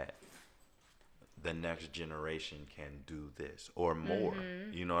that the next generation can do this or more.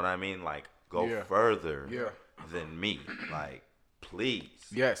 Mm-hmm. You know what I mean? Like, go Yeah. further Yeah. than me. Like, please.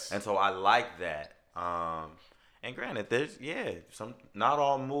 Yes. And so I like that. And granted, there's not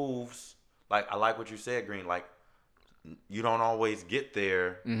all moves. Like, I like what you said, Green. Like, you don't always get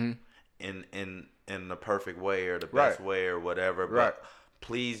there in the perfect way or the best way or whatever. But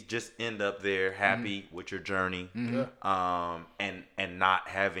please just end up there happy with your journey, and not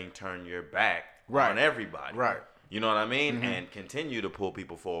having turned your back on everybody. Right. You know what I mean? And continue to pull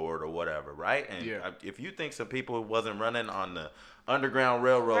people forward or whatever, right? And if you think some people wasn't running on the Underground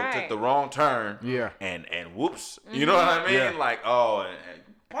Railroad, took the wrong turn, and whoops, you know what I mean? Yeah. Like, and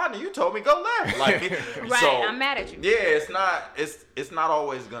partner, you told me go left. Like, Right, so, I'm mad at you. Yeah, it's not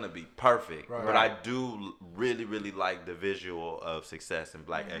always gonna be perfect, Right. but I do really, really like the visual of success and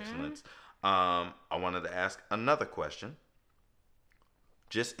Black excellence. I wanted to ask another question,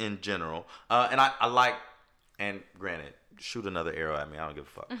 just in general, and I like, and granted, shoot another arrow at me, I don't give a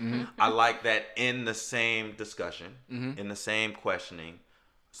fuck. I like that in the same discussion, in the same questioning,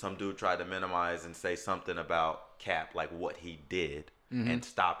 some dude tried to minimize and say something about Cap, like what he did, and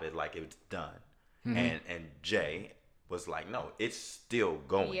stop it like it's done. And Jay was like, no, it's still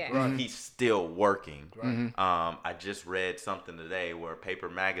going. Yeah. Right. He's still working. Right. I just read something today where Paper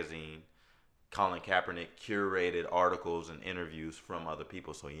Magazine, Colin Kaepernick curated articles and interviews from other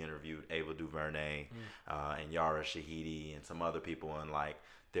people. So he interviewed Ava DuVernay and Yara Shahidi and some other people, and like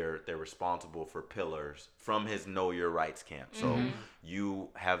they're responsible for pillars from his Know Your Rights camp. So you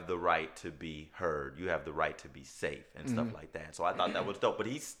have the right to be heard, you have the right to be safe and stuff like that. So I thought that was dope. But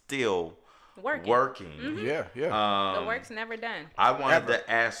he's still working. Yeah, yeah. The work's never done. I wanted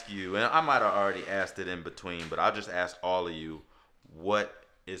to ask you, and I might have already asked it in between, but I'll just ask all of you, what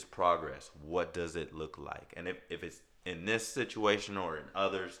is progress? What does it look like? And if it's in this situation or in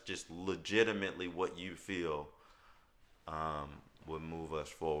others, just legitimately what you feel would move us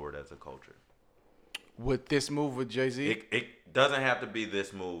forward as a culture. With this move with Jay-Z? It doesn't have to be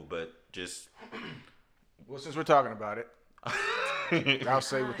this move, but just... Well, since we're talking about it, I'll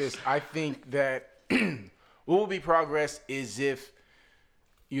say with this. I think that what will be progress is if,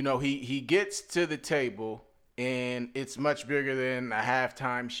 you know, he gets to the table and it's much bigger than a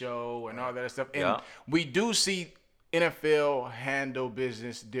halftime show and all that stuff. And we do see NFL handle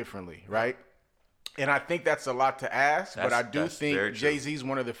business differently, right? And I think that's a lot to ask, but I do think Jay-Z's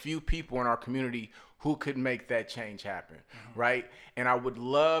one of the few people in our community who could make that change happen, right? And I would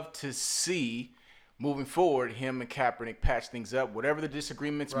love to see, moving forward, him and Kaepernick patch things up, whatever the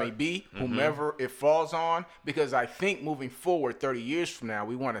disagreements may be, whomever it falls on, because I think moving forward 30 years from now,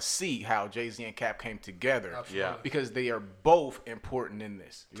 we want to see how Jay-Z and Cap came together. Absolutely. Because they are both important in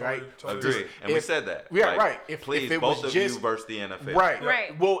this, right? Agree. And we said that. Yeah, like, right. If please, it both was of just, you versus the NFL. Right.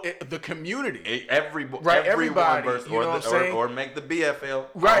 Right. Well, the community. Everybody versus, you know what I'm saying? or make the BFL.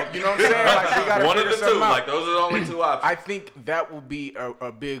 Right, you know what I'm saying? Like, we gotta one of the figure two. something out. Like, those are the only two options. I think that will be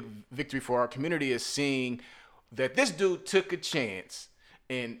a big victory for our community, is seeing that this dude took a chance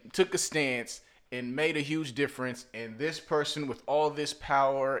and took a stance and made a huge difference, and this person with all this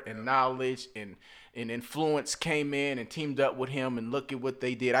power and knowledge and influence came in and teamed up with him, and look at what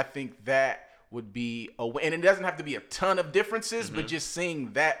they did. I think that would be a way, and it doesn't have to be a ton of differences, but just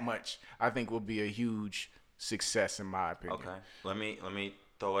seeing that much, I think will be a huge success in my opinion. Okay, let me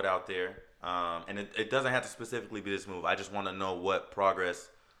throw it out there, and it doesn't have to specifically be this move. I just want to know what progress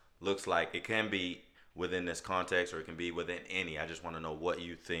looks like. It can be within this context, or it can be within any. I just want to know what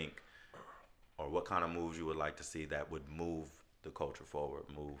you think, or what kind of moves you would like to see that would move the culture forward,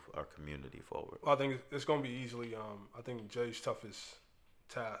 move our community forward. Well, I think it's going to be easily. I think Jay's toughest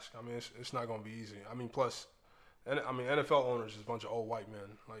task. I mean, it's not going to be easy. I mean, plus, NFL owners is a bunch of old white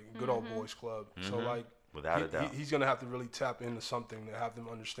men, like good old boys club. So like, without a doubt, he's going to have to really tap into something to have them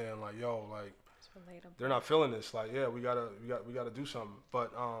understand, like, yo, like, they're not feeling this. Like, yeah, we gotta do something.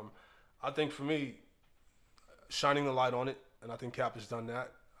 But I think for me, shining the light on it, and I think Cap has done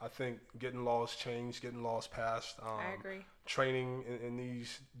that. I think getting laws changed, getting laws passed. I agree. Training in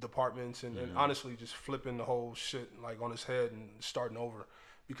these departments, and honestly just flipping the whole shit like on his head and starting over,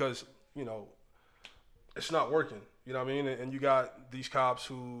 because you know it's not working. You know what I mean? And you got these cops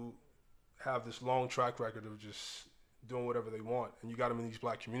who have this long track record of just doing whatever they want, and you got them in these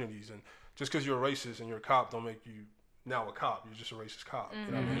black communities. And just because you're a racist and you're a cop, don't make you now a cop. You're just a racist cop.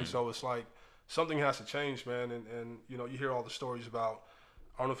 You know what I mean? So it's like, something has to change, man, and you know, you hear all the stories about,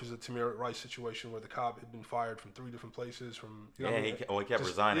 I don't know if it's a Tamir Rice situation where the cop had been fired from 3 different places from, you know, he kept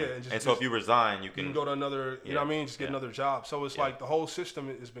resigning. Yeah, and so if you resign, you can go to another, you know what I mean, just get another job. So it's like the whole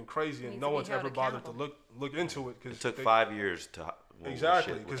system has been crazy, and no one's ever bothered to look into it, because it took 5 years to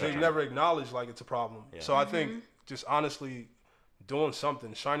exactly, because they never acknowledged like it's a problem. So I think just honestly doing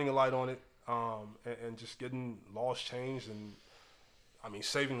something, shining a light on it, and just getting laws changed, and I mean,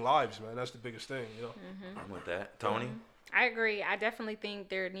 saving lives, man. That's the biggest thing, you know. I'm with that. Tony? I agree. I definitely think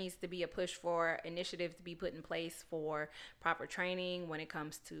there needs to be a push for initiatives to be put in place for proper training when it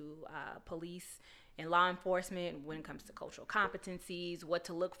comes to police and law enforcement, when it comes to cultural competencies, what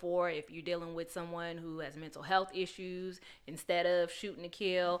to look for if you're dealing with someone who has mental health issues instead of shooting to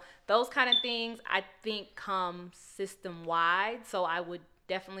kill. Those kind of things, I think, come system-wide. So I would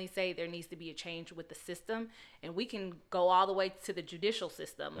definitely say there needs to be a change with the system, and we can go all the way to the judicial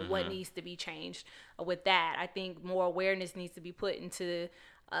system and what needs to be changed with that. I think more awareness needs to be put into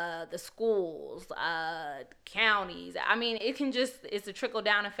the schools, counties. I mean, it's a trickle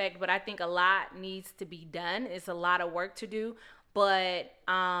down effect, but I think a lot needs to be done. It's a lot of work to do, but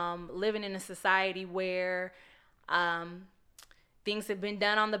living in a society where things have been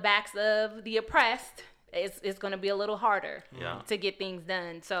done on the backs of the oppressed, it's going to be a little harder to get things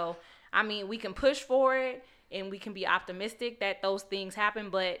done. So, I mean, we can push for it, and we can be optimistic that those things happen,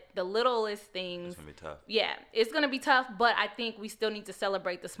 but the littlest things... It's going to be tough. Yeah, it's going to be tough, but I think we still need to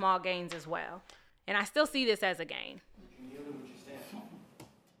celebrate the small gains as well. And I still see this as a gain.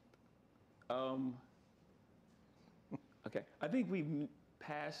 Okay, I think we've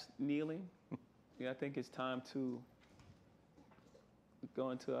passed kneeling. I think it's time to go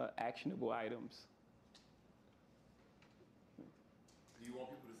into actionable items. Do you want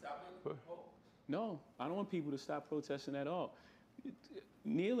people to stop kneeling? No, I don't want people to stop protesting at all.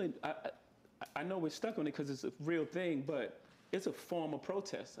 Kneeling, I know we're stuck on it because it's a real thing, but it's a form of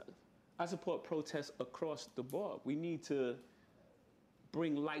protest. I support protests across the board. We need to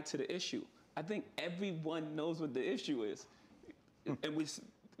bring light to the issue. I think everyone knows what the issue is, and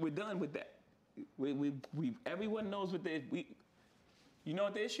we're done with that. Everyone knows what you know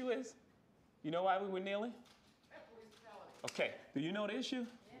what the issue is? You know why we were kneeling? Okay, do you know the issue?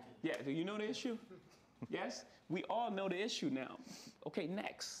 Yeah, do you know the issue? Yes? We all know the issue now. Okay,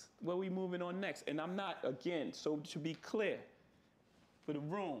 next. Where are we moving on next? And I'm not, again, so to be clear for the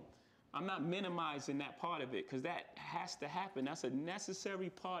room, I'm not minimizing that part of it because that has to happen. That's a necessary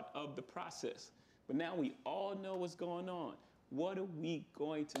part of the process. But now we all know what's going on. What are we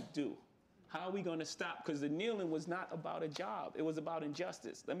going to do? How are we going to stop? Because the kneeling was not about a job. It was about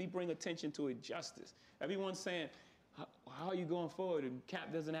injustice. Let me bring attention to injustice. Everyone's saying, how are you going forward? And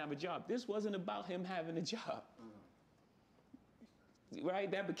Cap doesn't have a job. This wasn't about him having a job. Right?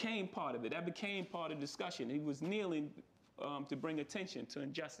 That became part of it. That became part of the discussion. He was kneeling to bring attention to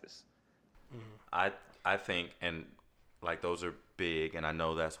injustice. I think, and like those are big, and I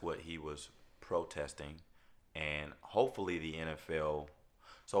know that's what he was protesting, and hopefully the NFL.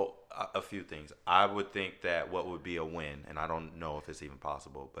 So a few things. I would think that what would be a win, and I don't know if it's even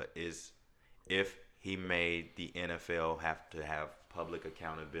possible, but is if he made the NFL have to have public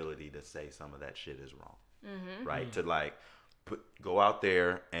accountability to say some of that shit is wrong, right? To like go out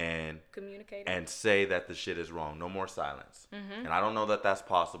there and communicate and say that the shit is wrong. No more silence. And I don't know that that's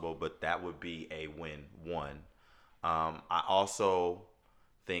possible, but that would be a win. One. I also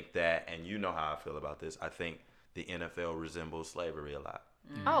think that, and you know how I feel about this, I think the NFL resembles slavery a lot.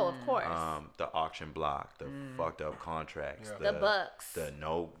 Oh, of course. The auction block, the fucked up contracts, the bucks, the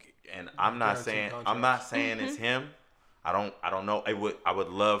no. And I'm not saying it's him. I don't know. I would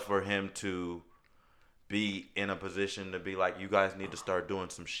love for him to be in a position to be like, you guys need to start doing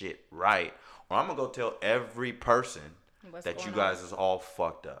some shit right, or I'm gonna go tell every person that you guys is all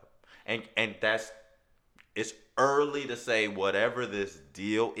fucked up. And that's, it's early to say whatever this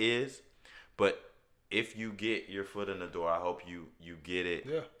deal is, but if you get your foot in the door, I hope you get it,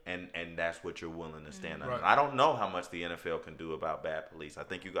 and that's what you're willing to stand on. Right. I don't know how much the NFL can do about bad police. I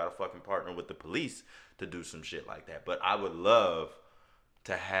think you got to fucking partner with the police to do some shit like that. But I would love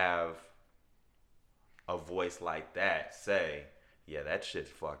to have a voice like that say, yeah, that shit's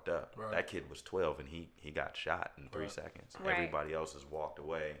fucked up. Right. That kid was 12 and he got shot in 3 seconds. Right. Everybody else has walked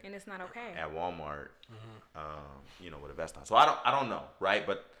away. And it's not okay. At Walmart, with a vest on. So I don't know, right?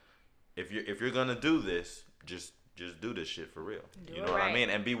 But if you're gonna do this, just do this shit for real. You know what I mean?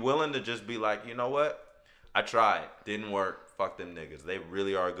 And be willing to just be like, you know what? I tried, didn't work. Fuck them niggas. They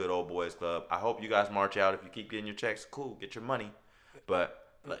really are a good old boys club. I hope you guys march out. If you keep getting your checks, cool, get your money. But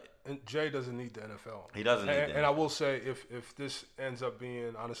and Jay doesn't need the NFL. He doesn't need the NFL. And I will say, if this ends up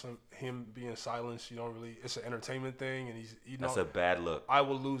being, honestly, him being silenced, it's an entertainment thing, and that's a bad look. I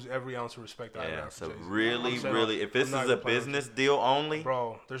will lose every ounce of respect I have for so Jay-Z. really, if this is a business deal only,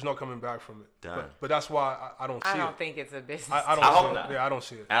 bro, there's no coming back from it. Done. But that's why I don't see it. I don't think it's a business. I hope not. Yeah, I don't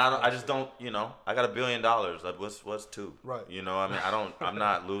see it. And I just don't. I got $1 billion. Like, what's two? Right. I'm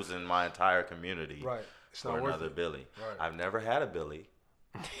not losing my entire community. Right. It's for not worth another it. Billy. Right. I've never had a Billy.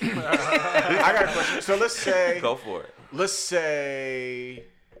 I got a question. So let's say, go for it. Let's say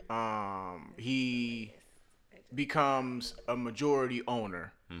he becomes a majority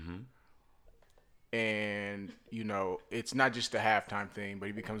owner, and it's not just a halftime thing, but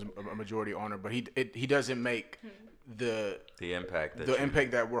he becomes a majority owner. But he doesn't make the impact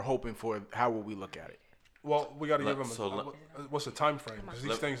that we're hoping for. How will we look at it? Well, we got to give him what's the time frame? Because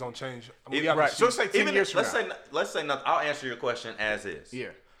these things don't change. Right. So let's say 10 years from now. Let's say nothing. I'll answer your question as is. Yeah.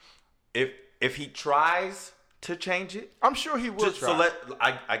 If he tries to change it, I'm sure he will try.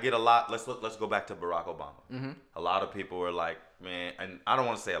 So I get a lot. Let's go back to Barack Obama. A lot of people were like, man, and I don't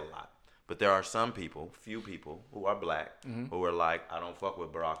want to say a lot, but there are few people who are black who are like, I don't fuck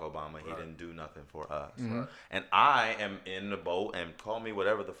with Barack Obama. He didn't do nothing for us. And I am in the boat, and call me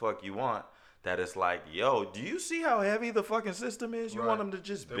whatever the fuck you want. That it's like, yo, do you see how heavy the fucking system is? You want him to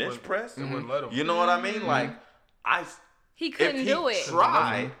just bench press? They wouldn't let him. You know what I mean? Like, he couldn't do it.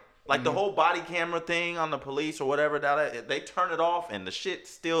 Try, like the whole body camera thing on the police or whatever, they turn it off and the shit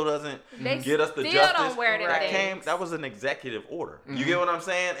still doesn't get us the justice. Don't wear that was an executive order. You get what I'm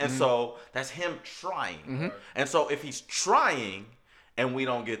saying? And so that's him trying. And so if he's trying and we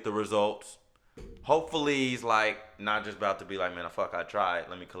don't get the results, hopefully he's like not just about to be like, man, fuck, I tried.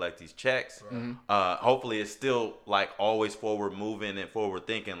 Let me collect these checks. Hopefully it's still like always forward moving and forward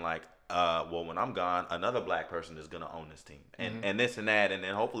thinking. Like, well, when I'm gone, another black person is gonna own this team, and this and that, and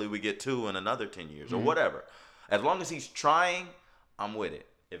then hopefully we get 2 in another 10 years or whatever. As long as he's trying, I'm with it.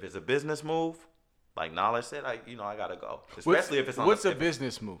 If it's a business move, like Knowledge said, I gotta go. Especially if it's on what's a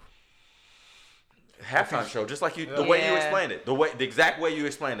business move? Halftime show, just like the way you explained it, the exact way you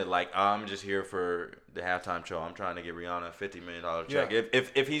explained it. Like, I'm just here for the halftime show. I'm trying to get Rihanna a $50 million check. Yeah.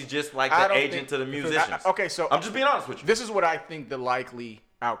 If he's just like the agent to the musicians. Okay, so I'm just being honest with you. This is what I think the likely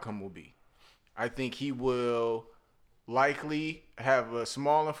outcome will be. I think he will likely have a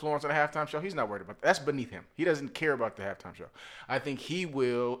small influence on the halftime show. He's not worried about that. That's beneath him. He doesn't care about the halftime show. I think he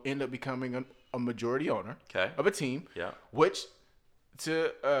will end up becoming a majority owner of a team. Yeah. Which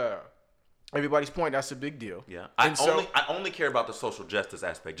to everybody's point, that's a big deal. Yeah. I only care about the social justice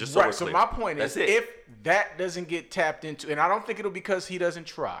aspect. Just so we're clear. So my point is, if that doesn't get tapped into, and I don't think it'll because he doesn't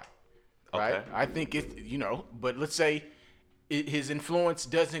try. Right. Okay. I think but let's say his influence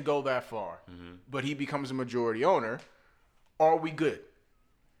doesn't go that far, but he becomes a majority owner. Are we good?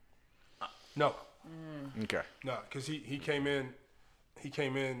 No. Okay. No, because he came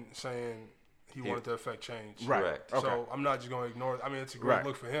in saying he wanted to affect change. Right. Correct. So okay. I'm not just going to ignore it. I mean, it's a great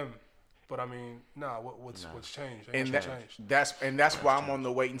look for him. But I mean, what's changed? And that's why I'm on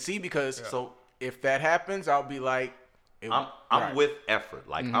the wait and see because so if that happens, I'll be like, I'm with effort.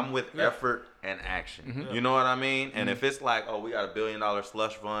 Like I'm with effort and action. You know what I mean? And if it's like, oh, we got $1 billion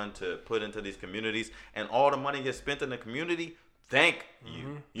slush fund to put into these communities, and all the money gets spent in the community, thank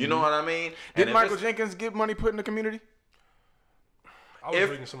you. You know what I mean? Did Michael Jenkins get money put in the community?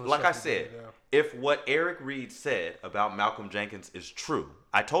 If what Eric Reed said about Malcolm Jenkins is true,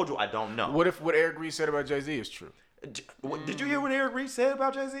 I told you I don't know. What if what Eric Reed said about Jay-Z is true? Did you hear what Eric Reed said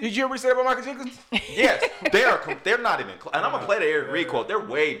about Jay-Z? Did you hear what he said about Michael Jenkins? Yes, they're not even close. And I'm gonna play the Eric Reed quote. They're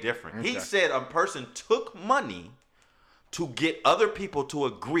way different. Okay. He said a person took money to get other people to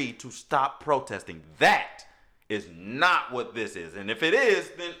agree to stop protesting. That is not what this is. And if it is,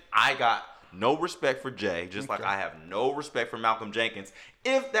 then I got no respect for Jay, just like I have no respect for Malcolm Jenkins.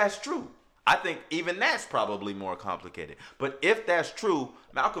 If that's true, I think even that's probably more complicated. But if that's true,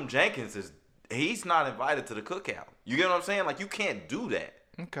 Malcolm Jenkins he's not invited to the cookout. You get what I'm saying? Like, you can't do that.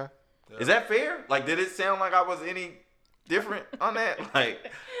 Okay. Is that fair? Like, did it sound like I was any different on that?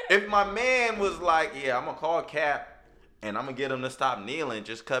 Like, if my man was like, yeah, I'm going to call Cap and I'm going to get him to stop kneeling,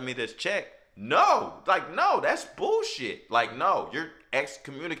 just cut me this check. No. Like, no, that's bullshit. Like, no, you're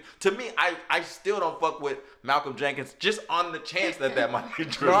excommunicated. To me, I still don't fuck with Malcolm Jenkins just on the chance that might be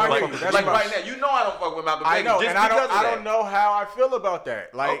true. No, like right now, you know I don't fuck with Malcolm Jenkins. I know, just and I don't know how I feel about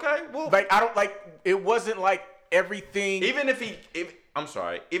that. Like, okay, well, like I don't like. It wasn't like everything. Even if he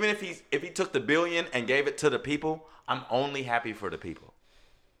took the $1 billion and gave it to the people, I'm only happy for the people,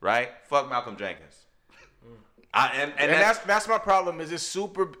 right? Fuck Malcolm Jenkins. And that's my problem. Is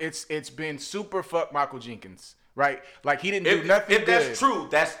it's been super fuck Michael Jenkins, right? Like he didn't do nothing. If that's true,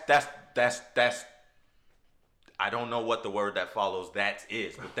 that's. I don't know what the word that follows that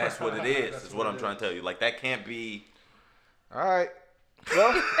is, but that's what it is. Is what I'm trying to tell you. Like that can't be. All right.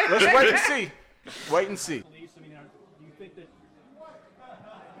 Well, let's wait and see. Wait and see. Police. I mean, do you think that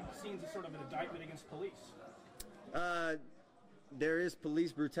scenes are sort of an indictment against police? There is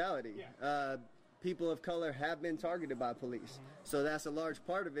police brutality. Yeah. People of color have been targeted by police. So that's a large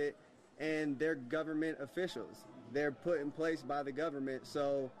part of it. And they're government officials. They're put in place by the government.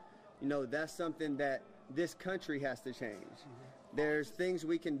 So, that's something that this country has to change. There's things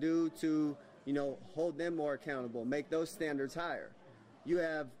we can do to, hold them more accountable, make those standards higher. You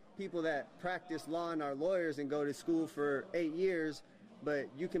have people that practice law and are lawyers and go to school for 8 years, but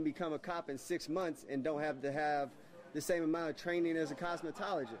you can become a cop in 6 months and don't have to have the same amount of training as a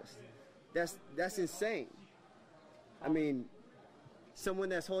cosmetologist. That's insane. I mean, someone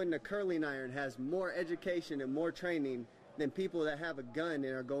that's holding a curling iron has more education and more training than people that have a gun and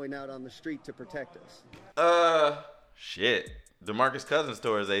are going out on the street to protect us. Shit. DeMarcus Cousins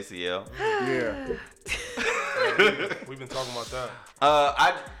tore his ACL. Yeah. We've been talking about that.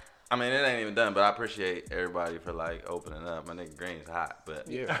 I mean, it ain't even done, but I appreciate everybody for like opening up. My nigga Green's hot, but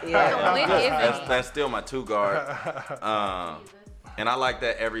that's still my 2 guard. And I like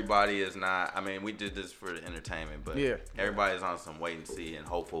that everybody is not. I mean, we did this for the entertainment, but everybody's on some wait and see and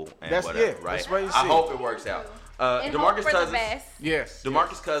hopeful and whatever, right? I hope it works out. DeMarcus Cousins, yes.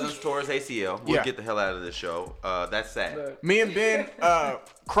 DeMarcus Cousins tore his ACL. We'll get the hell out of this show. That's sad. Me and Ben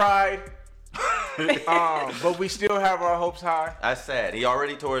cried But we still have our hopes high. That's sad. He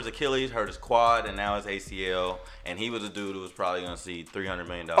already tore his Achilles, hurt his quad, and now his ACL. And he was a dude who was probably going to see $300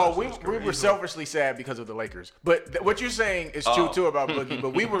 million. Oh, we were selfishly sad because of the Lakers. But what you're saying is true too about Boogie.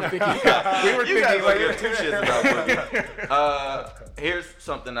 But we were thinking, you guys like two shits about Boogie. Here's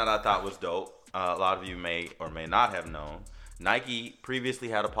something that I thought was dope. A lot of you may or may not have known. Nike previously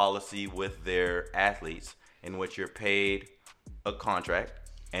had a policy with their athletes in which you're paid a contract,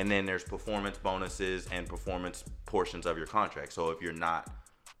 and then there's performance bonuses and performance portions of your contract. So if you're not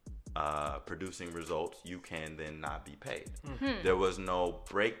producing results, you can then not be paid. There was no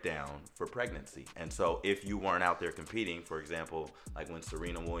breakdown for pregnancy. And so if you weren't out there competing, for example, like when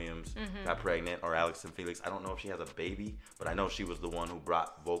Serena Williams got pregnant, or Alex and Felix, I don't know if she has a baby, but I know she was the one who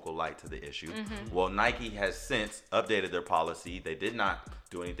brought vocal light to the issue. Well, Nike has since updated their policy. They did not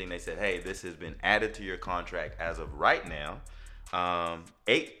do anything. They said, hey, this has been added to your contract as of right now.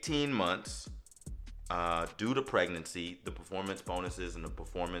 18 months due to pregnancy, the performance bonuses and the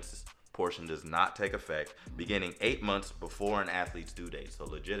performance portion does not take effect beginning 8 months before an athlete's due date. So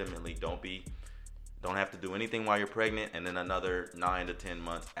legitimately, don't have to do anything while you're pregnant, and then another 9 to 10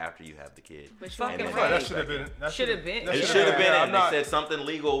 months after you have the kid. Which fucking that should have been. It should have been. They said something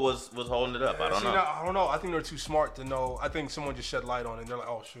legal was holding it up. I don't know. I don't know. I think they're too smart to know. I think someone just shed light on it. And they're like,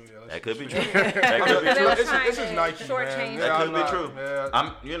 oh shoot, yeah. That could be true. That could be true. This is Nike, man. That could be true.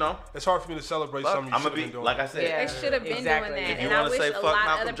 It's hard for me to celebrate something you should have been doing. Like I said, they should have been doing that. If you and I want to wish say a fuck lot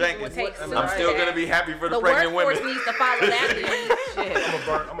Malcolm other people Jenkins, would take I'm still gonna be happy for the pregnant women. The workforce needs to follow that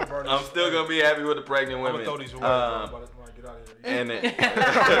lead. I'm still gonna be happy with the pregnant women. I'm gonna throw these away. Get out of here. And then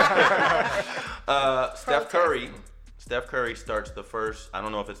Steph Curry starts the first. I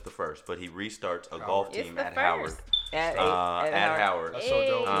don't know if it's the first, but he restarts a golf team at Howard. At Howard. That's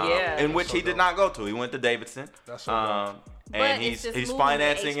so dope. In which he did not go to. He went to Davidson. That's so dope. And he's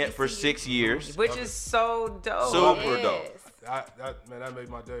financing it for 6 years, which is so dope. Super dope. That made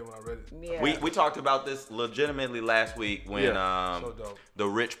my day when I read it. Yeah. We talked about this legitimately last week when the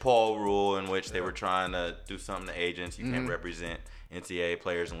Rich Paul rule, in which they were trying to do something to agents. You can't represent NCAA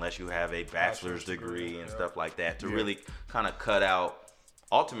players unless you have a bachelor's degree and stuff like that, to really kind of cut out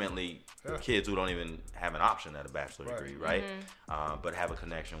ultimately kids who don't even have an option at a bachelor degree, right? But have a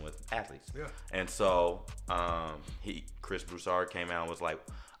connection with athletes. And so Chris Broussard came out and was like,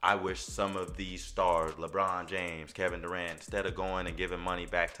 I wish some of these stars, LeBron James, Kevin Durant, instead of going and giving money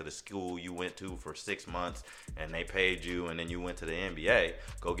back to the school you went to for 6 months and they paid you and then you went to the NBA,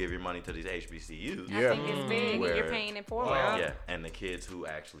 go give your money to these HBCUs. I think it's big, and you're paying it forward. Yeah, and the kids who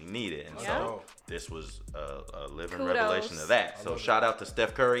actually need it. And so this was a living revelation of that. So shout out to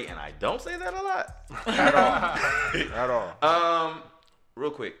Steph Curry, and I don't say that a lot. At all.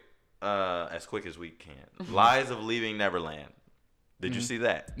 Real quick, as quick as we can. Lies of Leaving Neverland. Did you see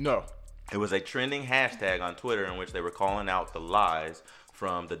that? No. It was a trending hashtag on Twitter in which they were calling out the lies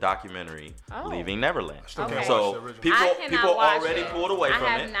from the documentary Leaving Neverland. Okay. So people already pulled away from it.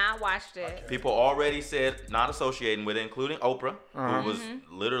 I have not watched it. People already said not associating with it, including Oprah, who was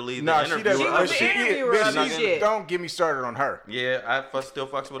literally the interviewer. She was the interviewer. Don't get me started on her. Yeah, I still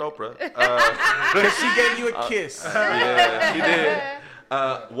fucks with Oprah. Because she gave you a kiss. Yeah, she did.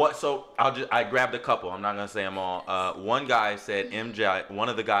 So I grabbed a couple. I'm not gonna say them all. One guy said one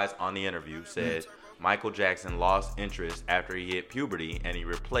of the guys on the interview said Michael Jackson lost interest after he hit puberty and he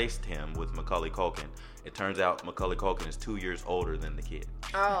replaced him with Macaulay Culkin. It turns out Macaulay Culkin is 2 years older than the kid.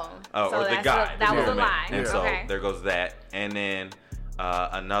 Or the guy. That was a lie. And so there goes that. And then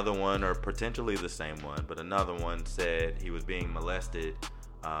another one, or potentially the same one, but another one said he was being molested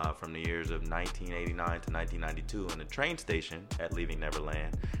from the years of 1989 to 1992 in a train station at Leaving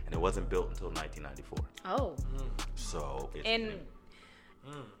Neverland, and it wasn't built until 1994. Oh. So it's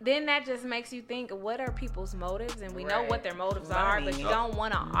then that just makes you think, what are people's motives? And we know what their motives are, but you don't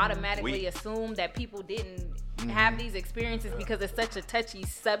want to automatically assume that people didn't have these experiences because it's such a touchy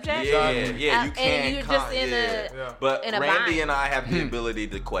subject. Yeah, you can't. And you're just But in a Randy bind. and I have the ability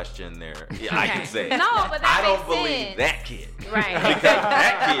to question their. Yeah, I can say. No, but that I don't makes believe sense. that kid. Right. Because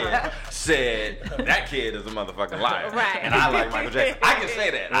that kid said that kid is a motherfucking liar. Right. And I like Michael Jackson. I can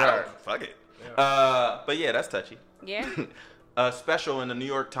say that. I don't. Fuck it. But yeah, that's touchy. Yeah. A special in the New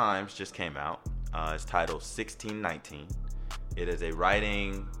York Times just came out. It's titled 1619. It is a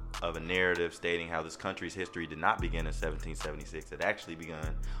writing of a narrative stating how this country's history did not begin in 1776. It actually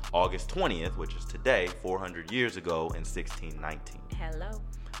began August 20th, which is today, 400 years ago in 1619. Hello.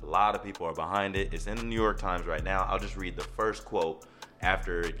 A lot of people are behind it. It's in the New York Times right now. I'll just read the first quote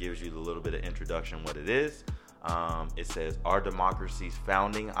after it gives you the little bit of introduction what it is. It says, our democracy's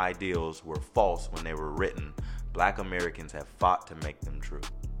founding ideals were false when they were written. Black Americans have fought to make them true.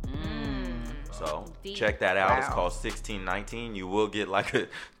 So Deep. check that out. It's Wow. called 1619. You will get like a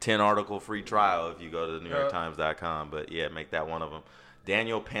 10-article free trial if you go to NewYorkTimes.com. But yeah, make that one of them.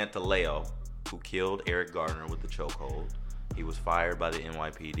 Daniel Pantaleo, who killed Eric Garner with the chokehold. He was fired by the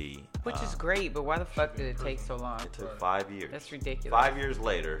NYPD. Which is great, but why the fuck did it take so long? It took 5 years. That's ridiculous. 5 years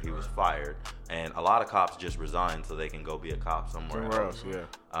later, he was fired, and a lot of cops just resigned so they can go be a cop somewhere else.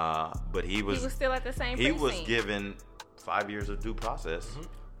 Yeah. But he was still at the same He precinct. was given 5 years of due process,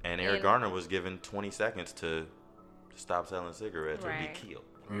 and Eric Garner was given 20 seconds to stop selling cigarettes or be killed.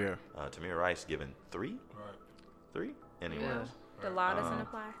 Yeah. Tamir Rice given 3? 3? Anyway. Yeah. The law doesn't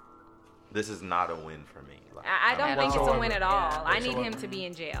apply. This is not a win for me. Like, I don't think it's a win at all. Yeah. I need him to be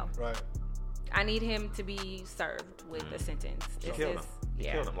in jail. Right. I need him to be served with a sentence. He This killed is- him. He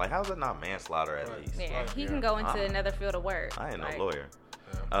yeah. killed him. Like, how's that not manslaughter at least? Yeah, he can go into another field of work. I ain't no Like, lawyer.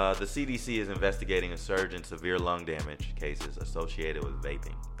 The CDC is investigating a surge in severe lung damage cases associated with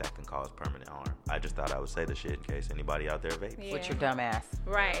vaping that can cause permanent harm. I just thought I would say the shit in case anybody out there vapes. Yeah. With your dumb ass.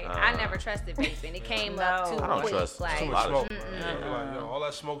 Right. I never trusted vaping. It came up too I don't quick. trust like, a Too lot much of smoke. You're like, yo, all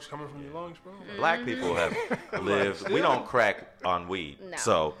that smoke's coming from your lungs, bro. Black people have lived. We don't crack on weed, No.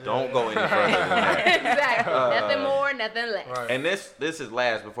 so don't go any further than that. exactly. Nothing more, nothing less. Right. And this is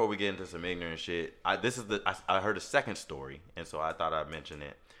last before we get into some ignorant shit. I heard a second story, and so I thought I'd mention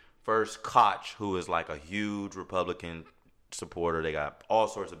it. First, Koch, who is like a huge Republican supporter. They got all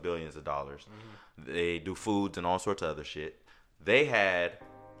sorts of billions of dollars. They do foods and all sorts of other shit. They had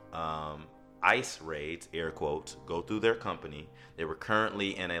ICE raids, air quotes, go through their company. They were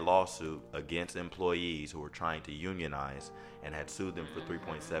currently in a lawsuit against employees who were trying to unionize and had sued them for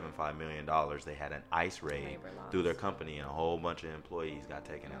 $3.75 million. They had an ICE raid through their company, and a whole bunch of employees got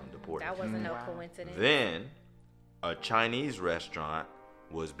taken out and deported. That wasn't no coincidence. Then, a Chinese restaurant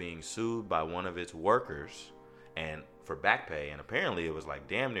was being sued by one of its workers and for back pay, and apparently it was like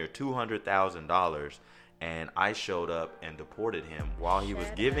damn near $200,000, and ICE showed up and deported him while he was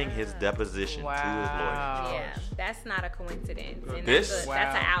giving his deposition to his lawyer. Yeah, that's not a coincidence. And This-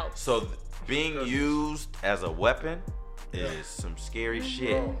 that's an out. So being used as a weapon is some scary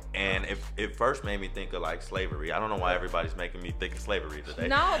shit, and it first made me think of like slavery. I don't know why everybody's making me think of slavery today.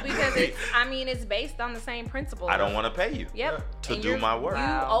 No, because it's based on the same principle. I don't want to pay you to And do my work. You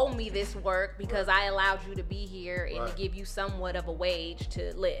owe me this work because I allowed you to be here and to give you somewhat of a wage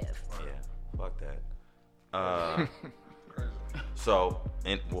to live. Yeah, fuck that. So,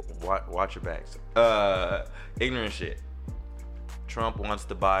 and watch your backs. Ignorant shit. Trump wants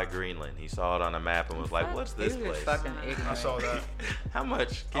to buy Greenland. He saw it on a map and was like, "What's this Dude is place?" fucking ignorant. I saw that. How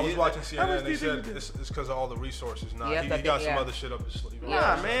much? I was watching CNN. They do you said think it's because of all the resources. Nah, Yep, he got some other shit up his sleeve.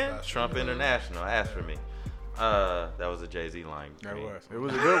 Nah, man. Trump International asked for me. That was a Jay-Z line. That was. It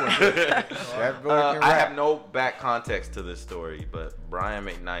was a good one. I have no back context to this story, but Brian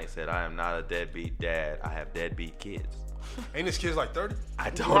McKnight said, "I am not a deadbeat dad. I have deadbeat kids." Ain't his kids like 30? I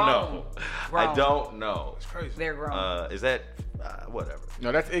don't know. I don't know. It's crazy. They're grown. Is that whatever?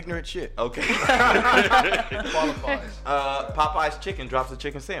 No, that's ignorant shit. Okay. Qualifies. Popeye's chicken drops a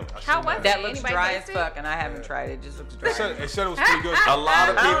chicken sandwich. How was That it? looks Anybody dry as taste it? fuck, and I haven't tried it. It just looks dry. They said it was pretty good. A lot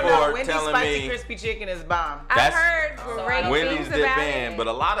of I people don't know. are Wendy's telling spicy me crispy chicken is bomb. I've That's- heard great Wendy's things did about ban, it. but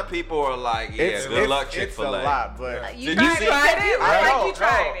a lot of people are like, "Yeah, good luck, Chick-fil-A." It's a lot, but You Did you tried see- it? it? I Like don't you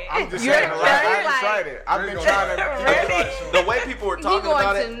tried it. I'm just You're saying, I haven't like- tried it. I've been Really? trying to. The way people were talking going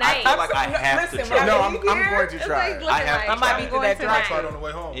about it, I tonight. feel like I have to Listen, try. No, it. I'm going to try it. I have to I might try be it. to that tonight. Tried on the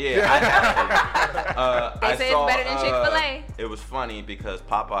way home. Yeah, I have to. They I say it's saw, better than Chick-fil-A. It was funny because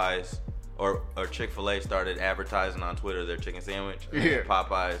Popeyes or Chick-fil-A started advertising on Twitter their chicken sandwich. And Yeah.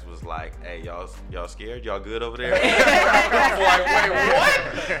 Popeyes was like, "Hey, y'all scared? Y'all good over there?" I was like,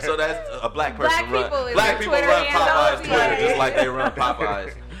 "Wait, what?" So that's a black person Black people is their run Twitter Popeyes handles, Twitter yeah. just like they run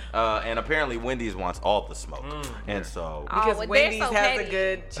Popeyes. And apparently Wendy's wants all the smoke, and so Because well, they're Wendy's so has petty. a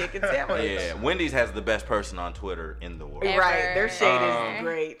good chicken sandwich. yeah, Wendy's has the best person on Twitter in the world. Right, their shade Um, is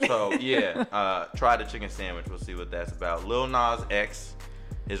great. So yeah, try the chicken sandwich. We'll see what that's about. Lil Nas X,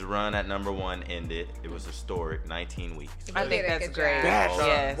 his run at #1 ended. It was historic, 19 weeks. I think that's great. That's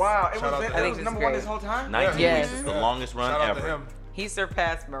Yes. wow. It Shout out was, to it him. was It's number great. one this whole time. 19 Yes. weeks is the longest run Shout out to ever. him. He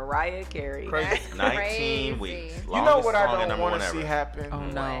surpassed Mariah Carey. Crazy. 19 Crazy. weeks. You know Longest what I song at don't #1 want to see ever. happen? Oh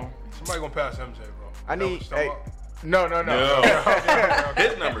no. Somebody gonna pass MJ, bro. I need. Step Hey, up. no. No.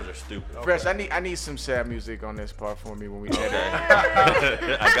 His numbers are stupid. Fresh. I need some sad music on this part for me when we edit.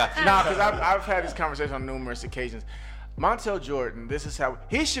 I got you. Nah, because I've had this conversation on numerous occasions. Montel Jordan, this is how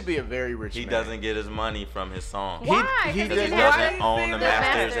he should be a very rich man. He doesn't get his money from his songs. Why? He Because he doesn't own the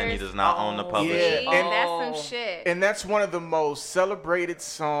masters and he does not own the publishing. Yeah, that's some shit. And that's one of the most celebrated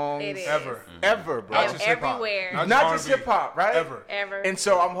songs ever, bro. Not just everywhere. Not just hip hop, right? Ever. And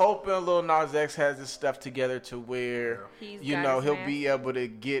so I'm hoping Lil Nas X has this stuff together to where he'll be able to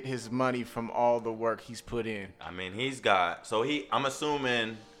get his money from all the work he's put in. I mean, I'm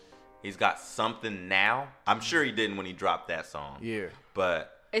assuming he's got something now. I'm sure he didn't when he dropped that song. Yeah.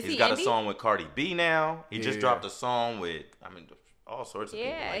 But he's got a song with Cardi B now. He just dropped a song with, all sorts of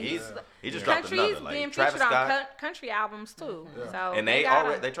people. Like he just dropped another. Country's being Like Travis featured Scott. on country albums too. So And they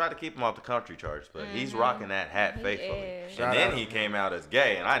tried to keep him off the country charts, but he's rocking that hat faithfully. And then he came out as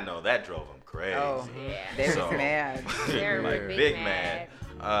gay, and I know that drove him crazy. Oh, they was mad. They're like big mad.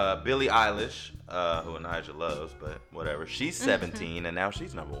 Billie Eilish, who Elijah loves, but whatever. She's 17, and now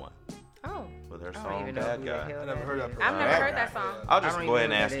she's number 1. Oh. With her song Bad Guy. I never heard that. I've never heard that song. I'll just go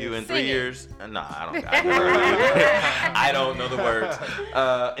ahead and ask you in 3 years. Nah, I don't. I don't know the words.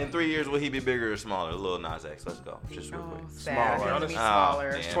 In 3 years, will he be bigger or smaller? Lil Nas X. Let's go. Just real quick. Smaller.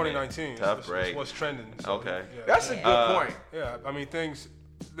 It's 2019. Tough break. It's what's trending. So, Okay. yeah. That's a good point. Yeah, I mean things.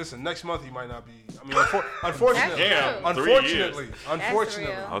 Listen, next month he might not be. I mean, unfortunately, unfortunately,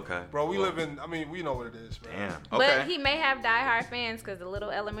 okay, bro, we live in. I mean, we know what it is, man. Damn. Okay. But he may have diehard fans because the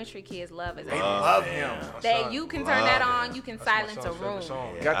little elementary kids love his. They love him. You can turn that on. You can silence a room.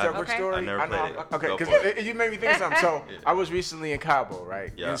 Got that quick story? I never played it. Okay, because you made me think of something. So I was recently in Cabo,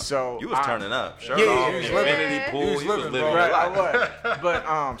 right? Yeah. And so you was turning up. Shirt yeah, off, he was infinity pool. He was living right, I life. was.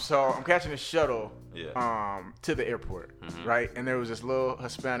 But so I'm catching a shuttle to the airport, right? And there was this little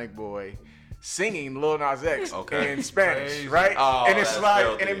Hispanic boy singing Lil Nas X in Spanish, right? Oh, and it's like,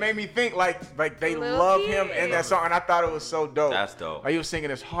 filthy. and it made me think like they love him in that song, and I thought it was so dope. That's dope. Like he was singing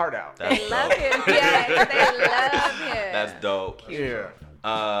his heart out. That's they love him. Yes, they love him. That's dope. Yeah.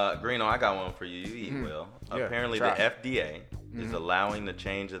 Greeno, I got one for you. You eat well. Yeah, Apparently, the FDA is allowing the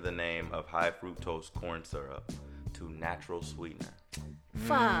change of the name of high fructose corn syrup to natural sweetener.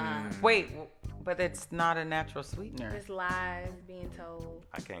 Fun. Wait, but it's not a natural sweetener. It's lies being told.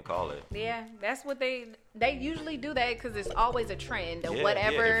 I can't call it. Yeah, that's what they usually do that because it's always a trend of Yeah,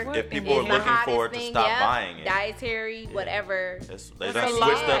 whatever. yeah. If people are is the looking hottest for it to thing, stop buying it. Dietary, whatever.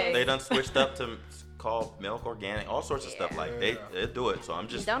 They done switched up to call milk organic, all sorts of stuff like they do it. So I'm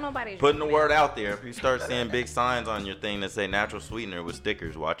just putting the word out there. If you start seeing big signs on your thing that say natural sweetener with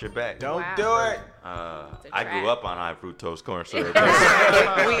stickers, watch your back. Don't do it. I grew up on high fructose corn syrup. Look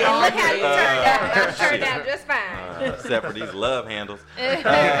how you turned out. Turned out just fine. Except for these love handles.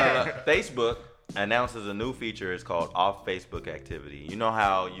 Facebook announces a new feature. It's called Off Facebook Activity. You know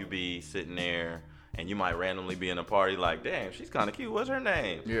how you be sitting there and you might randomly be in a party like, damn, she's kind of cute. What's her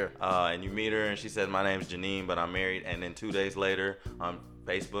name? Yeah. And you meet her and she says, my name's Janine, but I'm married. And then 2 days later on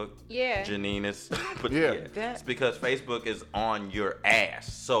Facebook, Janine is. But it's because Facebook is on your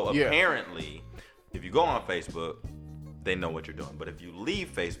ass. So apparently, if you go on Facebook, they know what you're doing. But if you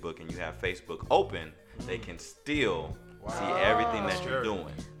leave Facebook and you have Facebook open, they can still see everything that you're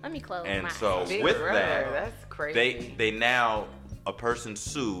doing. Let me close and my so eyes. with that, that's crazy. They now, a person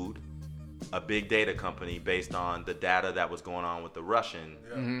sued a big data company based on the data that was going on with the Russian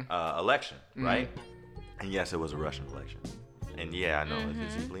election, right? And yes, it was a Russian election. And I know,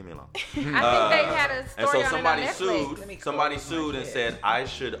 just leave me alone. I think they had a story and so on it on Netflix. somebody sued and said, I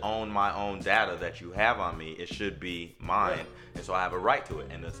should own my own data that you have on me. It should be mine. And so I have a right to it.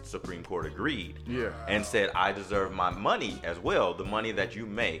 And the Supreme Court agreed and said, I deserve my money as well. The money that you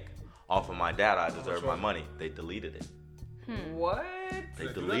make off of my data, I deserve my money. They deleted it. What?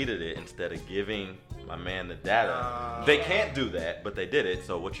 They deleted it instead of giving my man the data. They can't do that, but they did it.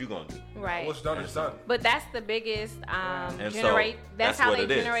 So what you gonna do? Right. What's done is done. But that's the biggest And generate. so that's how what they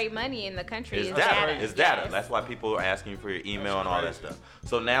it is. generate money in the country. It's is data. It's data. Yes. That's why people are asking for your email and all that stuff.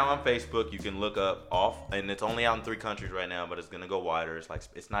 So now on Facebook, you can look up off, and it's only out in 3 countries right now, but it's gonna go wider.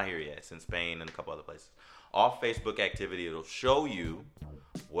 It's not here yet. It's in Spain and a couple other places. Off Facebook activity, it'll show you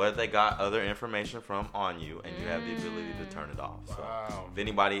where they got other information from on you, and you have the ability to turn it off. So if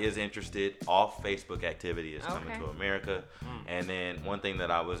anybody is interested, Off Facebook activity is coming to America. And then one thing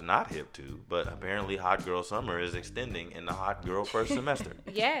that I was not hip to, but apparently Hot Girl Summer is extending in the Hot Girl first semester.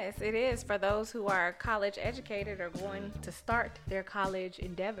 Yes, it is for those who are college educated or going to start their college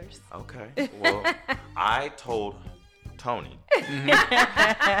endeavors. Okay. Well, I told Tony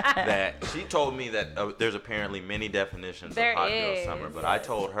that she told me that there's apparently many definitions of Hot Girl Summer, but I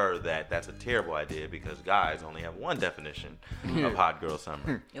told her that that's a terrible idea because guys only have one definition of Hot Girl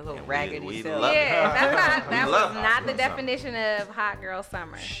Summer. Your little raggedy self. Love it. That was love not the definition of Hot Girl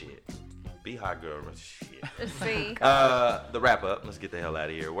Summer. Shit. Be hot girl. Shit. Let's see. The wrap up. Let's get the hell out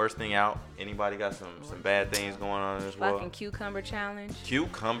of here. Worst thing out. Anybody got some bad things going on in this world? Fucking cucumber challenge.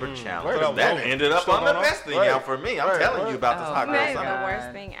 Cucumber challenge. That ended up on the best thing out for me. I'm telling you about this hot girl That's summer. the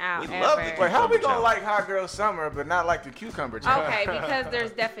worst thing out. We ever. love the Wait, how we gonna challenge. like hot girl summer but not like the cucumber challenge? Okay, because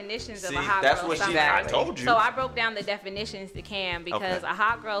there's definitions of See, a hot that's girl what summer. I told you. So I broke down the definitions to Cam because Okay. a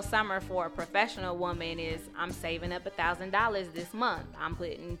hot girl summer for a professional woman is I'm saving up $1,000 this month. I'm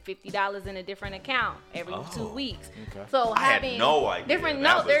putting $50 in a different account every 2 weeks. Okay. So I had having no idea different. that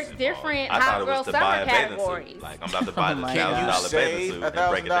No, was there's involved. different I thought hot it girl was to buy summer a bathing suit. categories. Like I'm about to buy this Can you $1,000 bathing save suit and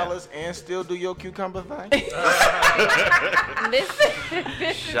break it down. $1,000 and still do your cucumber thing? this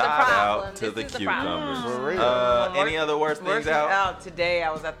is Shout the problem. out to This the is the problem. cucumbers. For real. Any other worst things Working out? out today,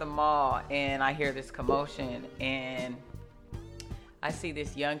 I was at the mall and I hear this commotion and I see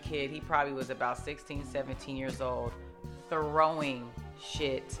this young kid. He probably was about 16, 17 years old, throwing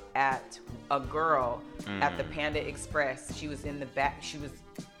shit at a girl at the Panda Express. She was in the back. She was,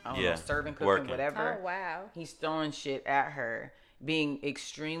 I don't know, serving, cooking, working. whatever. Oh wow. He's throwing shit at her, being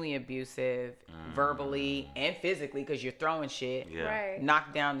extremely abusive, verbally and physically, because you're throwing shit. Yeah. Right.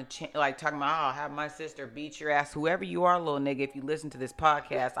 Knock down the like talking about, oh, I'll have my sister beat your ass. Whoever you are, little nigga, if you listen to this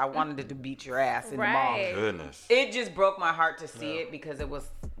podcast, I wanted to beat your ass in the mall. Right. Goodness. It just broke my heart to see it because it was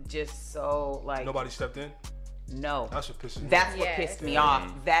just so like Nobody stepped in. no. That's what pisses me. That's what Yes. pissed me off.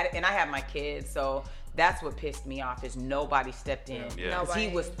 That and I have my kids, so that's what pissed me off is nobody stepped in. Yeah. 'Cause he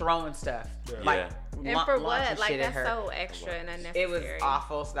Nobody. was throwing stuff. Yeah. Like And for launching what? Like shit at that's her. so extra and unnecessary. It was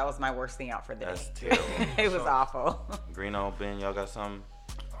awful, so that was my worst thing out for the That's day. terrible. It was awful. Greeno, Ben, y'all got something?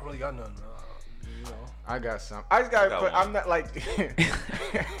 I don't really got nothing. You know. I got some. I just gotta got put. one. I'm not like.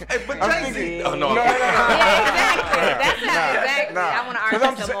 But I'm Jay-Z. thinking- Oh, no. No. Yeah, exactly. That's not exactly. Nah. I want to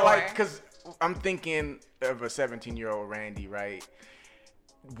argue some more. Because I'm thinking of a 17-year-old Randy, right?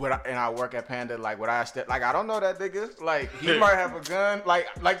 And I work at Panda, like, would I step? Like, I don't know that nigga. Like, he might have a gun. Like,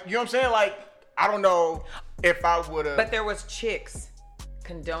 you know what I'm saying? Like, I don't know if I would have. But there was chicks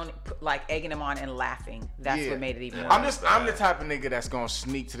condoning, like egging him on and laughing. That's what made it even worse. I'm the type of nigga that's gonna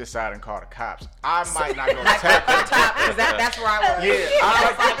sneak to the side and call the cops. I might not go tackle him. Because that's where I was. Yeah,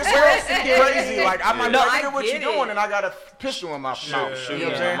 I like this girl's crazy. Like I might No, not I get what get you it. doing, and I got a pistol in my mouth. You know what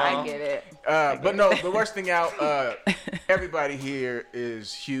I'm saying? I get it. But no, the worst thing out. Everybody here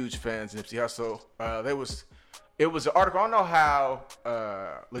is huge fans of Nipsey Hussle. It was an article. I don't know how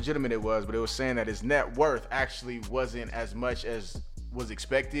legitimate it was, but it was saying that his net worth actually wasn't as much as was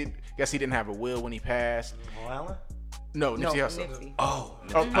expected. Guess he didn't have a will when he passed. Allen? No, Nipsey Hussle. Nipsey. Oh,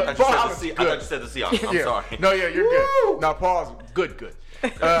 Oh, I thought you said the Seahawks. I'm Yeah. sorry. No, yeah, you're good. No, pause. Good.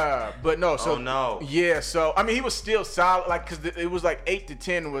 But no, so Oh, no. Yeah, so I mean, he was still solid, like, cause it was like 8 to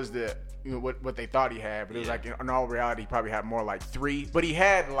 10 was the what they thought he had, but it was like in all reality he probably had more like 3. But he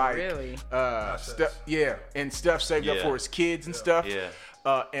had like Really? stuff, and stuff saved up Yeah. for his kids and stuff. Yeah.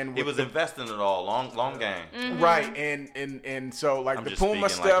 And He with was investing it all, long game. right, and so like I'm the just Puma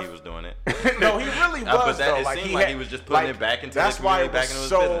speaking stuff. like he was doing it. No, he really But was that- though. it Like seemed like he was just putting it back into the that's why community, it back was into his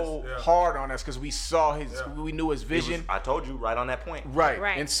so business. hard on us because we saw we knew his He was- vision. I told you right on that point. Right.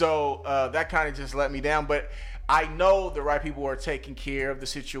 Right. And so that kind of just let me down. But I know the right people are taking care of the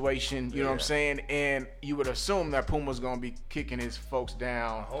situation. You know what I'm saying? And you would assume that Puma's going to be kicking his folks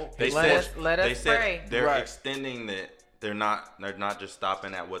down. They Let said us pray. they're Right. extending that. They're not just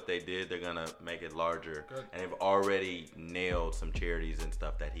stopping at what they did. They're gonna make it larger, and they've already nailed some charities and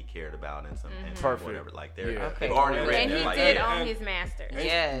stuff that he cared about and some and Perfect. whatever. Like they're Yeah. they've Okay. already And written And it. he Like, did yeah. own his masters.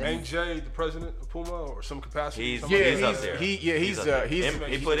 Yes. Ain't Jay the president of Puma or some capacity? He's Somebody- Yeah, he's up he's there. he's up there. he's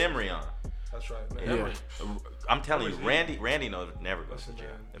He put Emery on. That's right, man. Yeah. Emery. I'm telling you, Randy knows never goes to jail.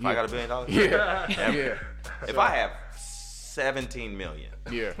 If I got $1 billion, Yeah. never. Yeah. If I have 17 million,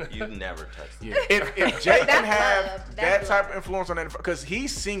 Yeah. you never touch it. Yeah. If Jay can have love. that That's type of influence on that, because he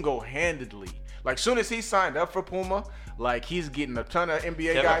single-handedly, like, soon as he signed up for Puma, like, he's getting a ton of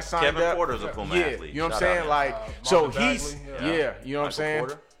NBA guys signed Kevin up. Porter's a Puma yeah, athlete. you know what I'm Shout out saying? him. Like, so Marvin he's Bagley, yeah, yeah. you know what I'm Michael saying?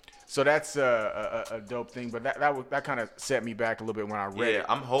 Porter. So that's a dope thing, but that kind of set me back a little bit when I read Yeah, it.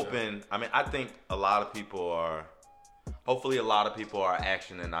 I'm hoping. I mean, I think a lot of people are. Hopefully, a lot of people are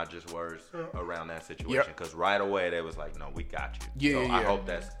action and not just words around that situation. Yep. Because right away they was like, "No, we got you." Yeah, so yeah, I yeah. hope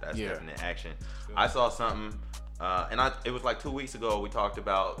that's Yeah. definite action. I saw something, and it was like 2 weeks ago. We talked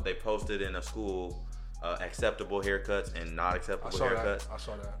about they posted in a school acceptable haircuts and not I acceptable saw haircuts. that. I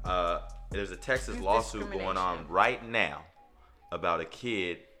saw that. There's a Texas It's lawsuit going on discrimination. right now about a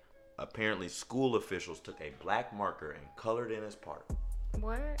kid. Apparently, school officials took a black marker and colored in his part.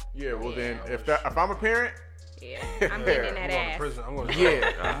 What? Yeah, well then, if I'm a parent Yeah, I'm getting in that I'm going to ass. prison. I'm going to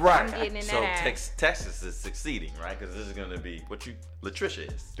Yeah, right. I'm getting in So that ass. Texas is succeeding, right? Because this is going to be what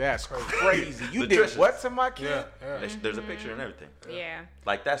Latricia is. That's crazy. You Latricia. did what to my kid? Yeah. There's a picture and everything. Yeah.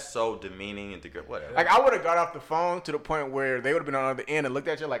 Like, that's so demeaning and whatever. Like, I would have got off the phone to the point where they would have been on the other end and looked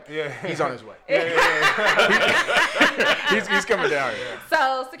at you like, he's on his way. He's coming down here.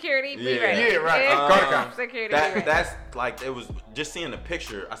 So security, be ready. Yeah, right. Security, be ready. That's like, it was just seeing the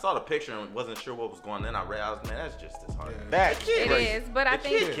picture. I saw the picture and wasn't sure what was going on. Then I realized, man, that's just as hard. It is, but I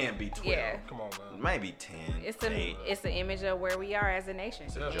think kid can't be 12. Yeah. Come on, man. Maybe 10. It's an image of where we are as a nation.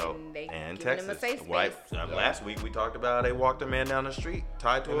 It's a joke. And they And giving them a Texas. safe Right. space. Last week we talked about how they walked a man down the street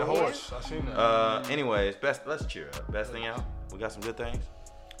tied to And a the horse. horse. I seen that. Anyways, let's cheer up. Best thing out. We got some good things.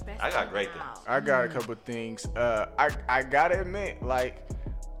 I got great things. I got a couple of things. I gotta admit, like,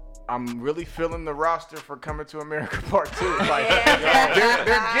 I'm really feeling the roster for Coming to America Part 2. Like, they're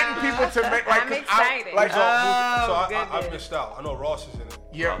getting people to make. Like, I'm excited. I missed out. I know Ross is in it.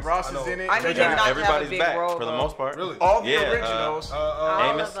 Yeah, Ross is in it. I need him not to have a Everybody's big back role, for the though. most part. Really? All the originals.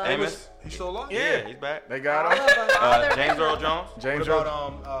 Amos. He's still alive? Yeah, he's back. They got him. James Earl Jones. James What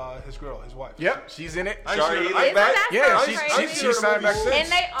Earl. about his girl, his wife? Yep, she's in it. Shari Isn't Healy's back. that Yeah, so she's crazy? she signed back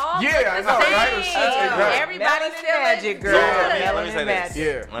And they all Yeah, look I the know, same. right? Exactly. Everybody Melanin still magic, is girl. good. Let me say this.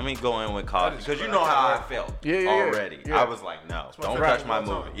 Yeah. Let me go in with caution because you know how I felt already. Yeah. I was like, no, don't favorite touch my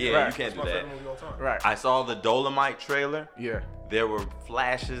movie all movie. time. Yeah, Right. you can't do that. Right. I saw the Dolomite trailer. Yeah. There were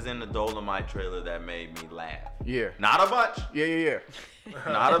flashes in the Dolomite trailer that made me laugh. Yeah. Not a bunch. Yeah.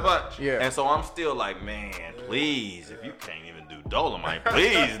 Not a bunch. Yeah. And so I'm still like, man, please, if you can't even do Dolomite,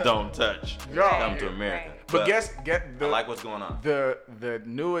 please don't touch Come to America. But I like what's going on. The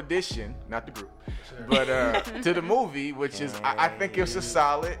new addition, not the group, but to the movie, which is I think it's a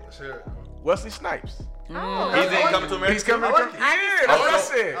solid. Wesley Snipes. Oh, He's in Coming to America. He's coming. too? Yeah, that's what I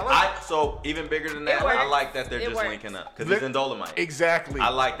said. So even bigger than that, I like that they're just linking up because he's in Dolomite. Exactly. I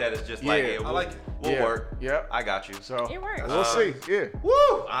like that it's just like, hey, we'll work. Yep. I got you. So It works. we'll see. Yeah. Woo!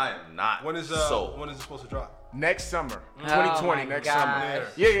 I am not When is sold. it supposed to drop? Next summer, Oh 2020. my Next gosh. summer.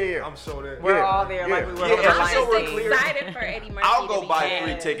 Yeah. I'm so there. We're Yeah. all there like we were Yeah. on the Yeah, Lion so we're King. clear. Excited for Eddie Murphy. I'll to go be buy back.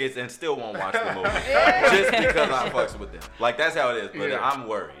 3 tickets and still won't watch the movie just because I fucks with them. Like that's how it is. But Yeah. I'm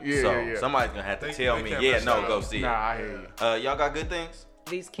worried. Yeah, so yeah. somebody's gonna have to They tell me, can't yeah, mess no, that go up. see it. Nah, I hear you. Y'all got good things?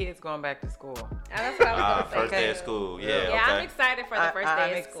 These kids going back to school. That's what I was gonna say. First day of school. Yeah. Yeah, I'm Okay. excited for the first day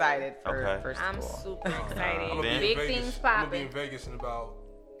I'm of school. excited for Okay. first I'm school. super excited. I'm gonna be in Big Vegas. things I'm gonna be popping. in Vegas in about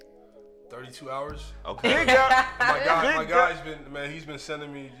 32 hours. Okay. My guy's been, he's been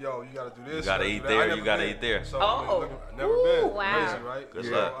sending me, yo, you gotta do this. You gotta do eat that. there, I never you gotta been. eat there. So, Oh. I've never been. Wow. Crazy, right? Good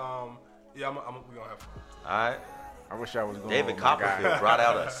so, luck. yeah, we gonna have fun. All right. I wish I was going. David with my guy. Copperfield brought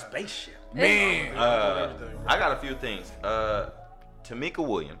out a spaceship. Man. I got a few things. Tamika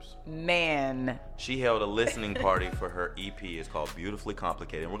Williams. Man. She held a listening party for her EP. It's called Beautifully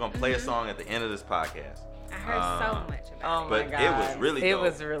Complicated. And we're going to play a song at the end of this podcast. I heard so much about Oh But my God. it was really dope. It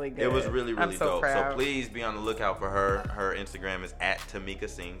was really good. It was really, really I'm so dope. proud. So please be on the lookout for her. Her Instagram is @Tamika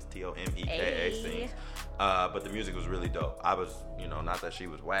Sings, Tomeka Ayy. Sings. But the music was really dope. I was, not that she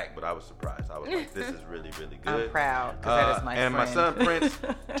was whack, but I was surprised. I was like, this is really, really good. I'm proud because that is my and friend. my son Prince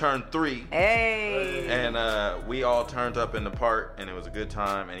turned 3. Hey. And we all turned up in the park, and it was a good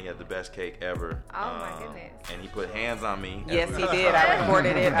time, and he had the best cake ever. Oh, my goodness. And he put hands on me. Yes, he did. I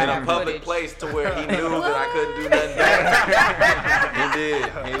recorded it. In I a have public footage. place to where he knew that I couldn't do nothing back. He did.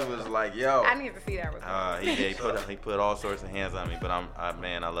 He was like, yo. I need to see that recording. He put all sorts of hands on me, but I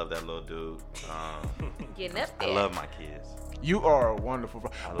love that little dude. Getting up I there. love my kids. You are a wonderful.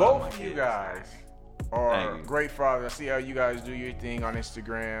 love Both my of you kids. guys are Thank you. great fathers. I see how you guys do your thing on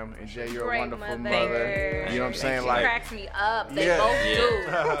Instagram. And Jay, you're Great a wonderful mother. mother. You know what I'm saying? She Like, cracks me up. They Yeah.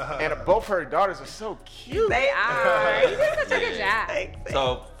 both do. and both her daughters are so cute. They are. You did such a good job.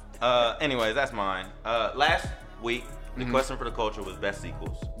 So, anyways, that's mine. Last week, the question for the culture was best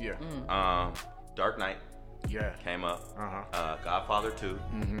sequels. Yeah. Dark Knight. Yeah. Came up. Uh-huh. Godfather 2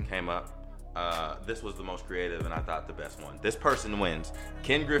 came up. This was the most creative and I thought the best one. This person wins.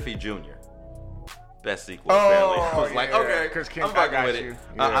 Ken Griffey Jr. Best sequel, apparently. I was like, yeah, okay, 'cause Ken, I'm I fucking got with you. it.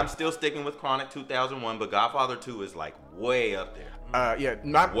 Yeah. I'm still sticking with Chronic 2001, but Godfather 2 is like way up there. Yeah,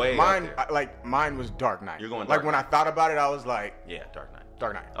 Way up mine. there. Mine was Dark Knight. You're going like Dark when Knight. I thought about it, I was like, Yeah, Dark Knight.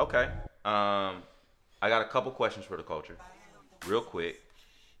 Dark Knight. Okay. I got a couple questions for the culture. Real quick.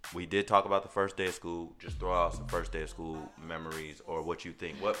 We did talk about the first day of school. Just throw out some first day of school memories or what you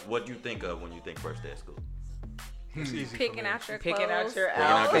think. What do you think of when you think first day of school? It's easy Picking for me. out your clothes. Picking out your Picking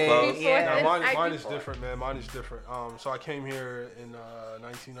out your clothes. outfit. Yeah. No, mine is before. different, man. Mine is different. So I came here in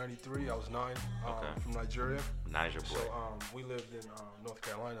 1993. I was 9. From Nigeria. Niger boy. So we lived in North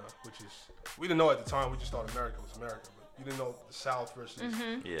Carolina, which is, we didn't know at the time. We just thought America was America, but you didn't know the South versus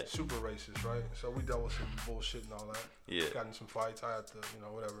super racist, right? So we dealt with some bullshit and all that. Yeah. Got in some fights. I had to,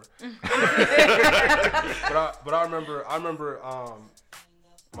 whatever. but I remember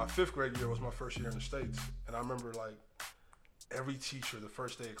my 5th grade year was my first year in the States, and I remember like every teacher the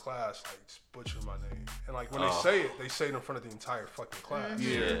first day of class like butcher my name, and like when they say it in front of the entire fucking class.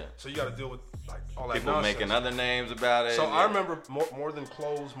 Yeah. So you got to deal with like all that people nonsense. making other names about it. So I remember more than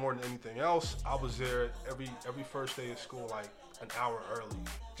clothes, more than anything else, I was there every first day of school like an hour early,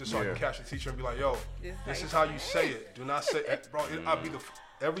 just so I could catch the teacher and be like, "Yo, this is how you say it. Do not say it, bro." I'd be the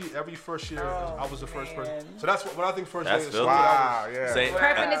every first year I was the first person. So that's when I think first day of school. Wow, yeah.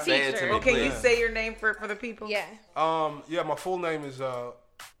 Prepping the teacher. Well, can you say your name for the people? Yeah. Yeah, my full name is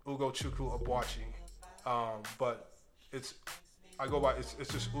Ugo Chukwu Abuachi, but I go by it's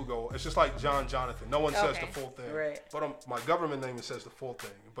just Ugo. It's just like John Jonathan. No one says the full thing. Right. But my government name says the full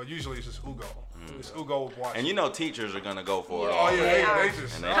thing. But usually it's just Ugo. It's Ugo Abuachi. And teachers are gonna go for it. Oh all yeah, they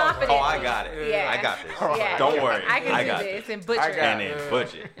just. Confidently. I got it. Yeah. I got this. Yeah. Don't worry. I can do got this and butcher it. And then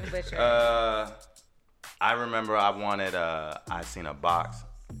butcher. I remember I seen a box.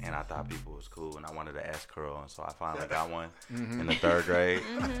 And I thought people was cool, and I wanted to S curl, and so I finally got one in the 3rd grade,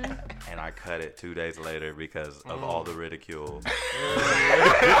 and I cut it 2 days later because of all the ridicule.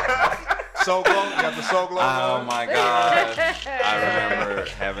 So glow, you got the so glow. Oh my god! I remember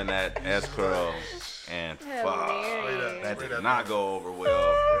having that S curl, and fuck, that did not go over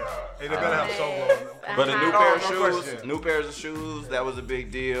well. Hey, they better have so glow. But a new pair of shoes, new pairs of shoes, that was a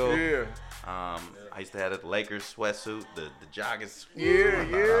big deal. Yeah. I used to have the Lakers sweatsuit, the joggers.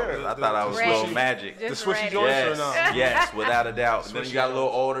 Yeah. I thought I was a little magic. The swishy joints or not? Yes, without a doubt. Then you got a little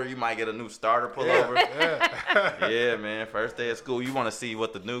older, you might get a new starter pullover. Yeah, man. First day of school, you want to see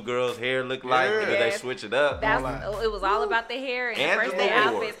what the new girl's hair look like. Did they switch it up? It was all about the hair and the first day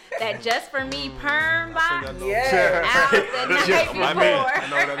Angela Ward. outfits. That just for me perm box. Out the night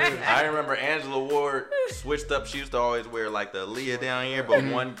before. I remember Angela Ward switched up. She used to always wear like the Aaliyah down here, but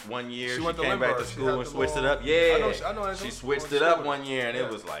one year she came back to school and switched it up. Yeah, I know she switched it up one year, and it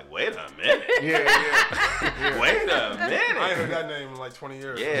was like, wait a minute. Yeah. Wait a minute. I ain't heard that name in like 20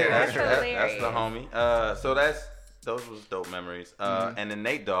 years. Yeah, that's the homie. So those was dope memories. And then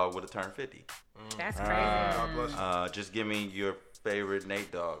Nate Dogg would have turned 50. That's crazy. Just give me your favorite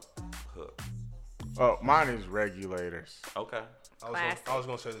Nate Dogg hook. Oh, mine is Regulators. Okay. I was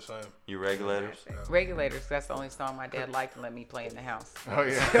gonna say the same. You Regulators? Yeah. Regulators. That's the only song my dad liked and let me play in the house. Oh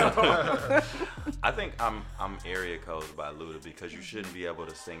yeah. I think I'm Area Codes by Luda because you shouldn't be able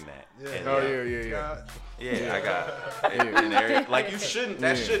to sing that. Yeah. Yeah, I got it. Like you shouldn't.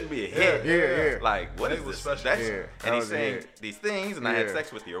 That shouldn't be a hit. Yeah. Like what is this? And he's saying these things, and I had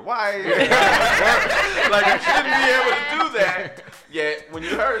sex with your wife. Like you shouldn't be able to do that. Yeah, when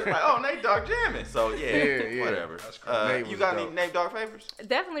you heard it, it's like, oh, Nate Dogg jamming. So yeah. Whatever. You got any Nate Dogg favorites?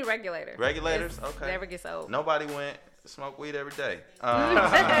 Definitely Regulators. Regulators? Okay. Never gets old. Nobody went smoke weed every day.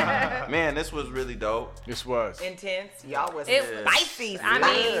 Man, this was really dope. This was intense. Y'all was spicy. I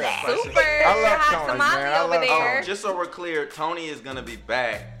mean, super. I love hot Tony, tamale man. over there. Just so we're clear, Tony is going to be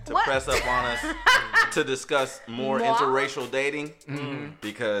back to press up on us to discuss more interracial dating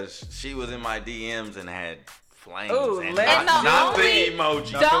because she was in my DMs and had flames and not the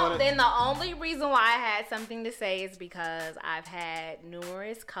emoji. Then the only reason why I had something to say is because I've had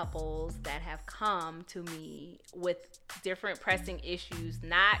numerous couples that have come to me with different pressing issues,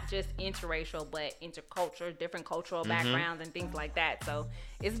 not just interracial, but intercultural, different cultural backgrounds and things like that. So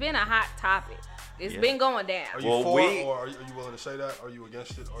it's been a hot topic. It's been going down. Are you for it, or are you willing to say that? Are you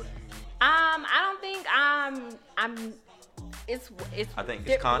against it? Or are you? I don't think I'm. It's I think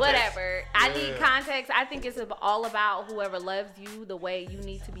it's context. Whatever. I need context. I think it's all about whoever loves you the way you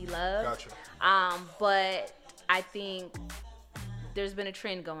need to be loved. Gotcha. But I think there's been a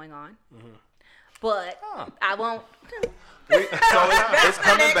trend going on. But I won't. So it's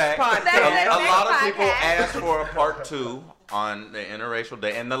coming back. A lot of people asked for a part 2 on the interracial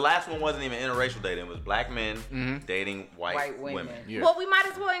date, and the last one wasn't even interracial dating. It was black men dating white women. Yeah. Well, we might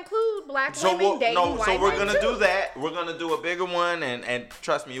as well include black women dating white women. So we're gonna do that. We're gonna do a bigger one, and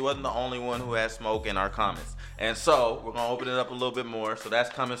trust me, you wasn't the only one who had smoke in our comments. And so we're gonna open it up a little bit more. So that's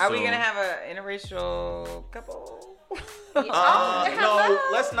coming soon. Are we gonna have an interracial couple? No,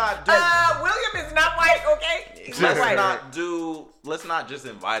 let's not do. William is not white, okay? Let's not just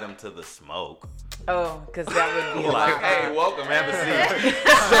invite him to the smoke. Oh, because that would be a like, lot. hey, welcome, have a seat.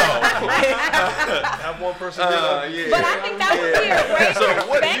 Have one person. Yeah. But I think that would be a great So perspective.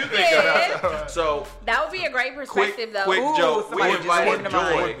 what do you think about that? So That would be a great perspective, though. quick joke. We somebody just invited came to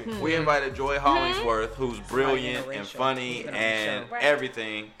Joy. mind. We invited Joy Hollingsworth, who's brilliant and funny She's been on the and show. Right.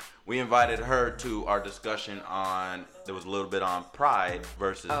 everything. We invited her to our discussion on. There was a little bit on pride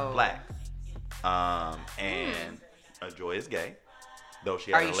versus black. And Joy is gay. Though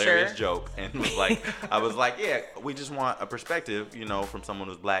she had Are a you hilarious sure? joke and was like, I was like, yeah, we just want a perspective, from someone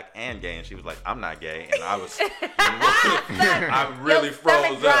who's black and gay. And she was like, I'm not gay. And I was, I really Your froze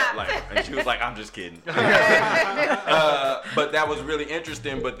stomach up. dropped. And she was like, I'm just kidding. But that was really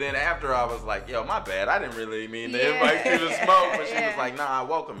interesting. But then after I was like, yo, my bad. I didn't really mean to invite you to smoke. But she was like, nah, I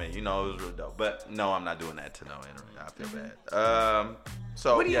welcome it. It was really dope. But no, I'm not doing that to no interview. I feel bad.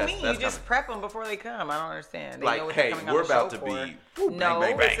 So What do you yes, mean? You that's just prep them before they come. I don't understand. They Like, know what hey, they're coming on we're the about show to for. be No,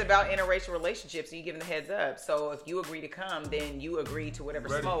 bang, bang, it's bang. about interracial relationships. So you give them the heads up. So if you agree to come, then you agree to whatever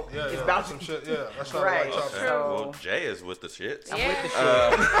Ready. smoke Yeah, is yeah, about some to shit. Yeah, that's not Right. the right topic. Okay. Well, Jay is with the shit. I'm with the shit.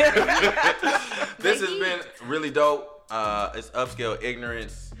 This has been really dope. It's Upscale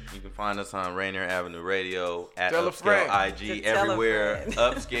Ignorance. You can find us on Rainier Avenue Radio at Tell a Upscale friend. IG Tell a everywhere.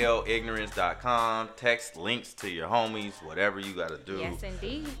 friend. Upscaleignorance.com. Text links to your homies, whatever you got to do. Yes,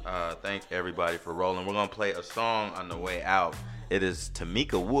 indeed. Thank everybody for rolling. We're going to play a song on the way out. It is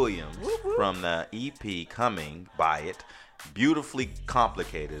Tamika Williams from the EP Coming by It. Beautifully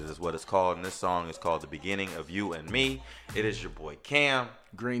Complicated is what it's called. And this song is called The Beginning of You and Me. It is your boy Cam.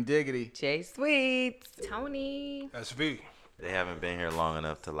 Green Diggity. Jay Sweets. Tony. SV. They haven't been here long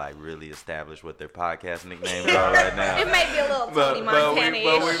enough to really establish what their podcast nicknames are right now. It may be a little Tony Montana-ish.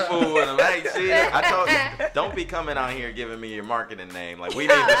 But we fooling them. Hey, see, I told you, don't be coming out here giving me your marketing name. We need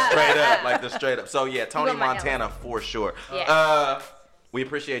the straight up. So yeah, Tony You want my Montana for sure. Yeah. We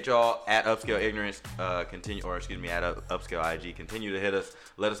appreciate y'all at Upscale Ignorance. At Upscale IG. Continue to hit us.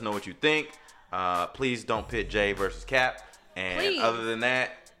 Let us know what you think. Please don't pit Jay versus Cap. And Please. other than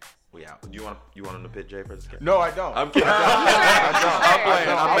that, we out. You want him to pit Jay versus Cap? No, I don't. I'm kidding. I I'm playing.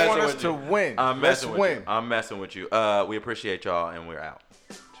 I'm want messing us with to you. win. I'm Let's messing with win. you. I'm messing with you. We appreciate y'all, and we're out.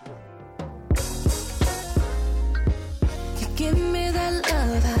 You give me that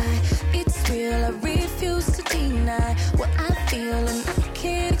love high, it's real. I refuse to deny what I feel, and I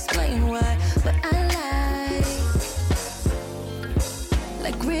can't explain why, but I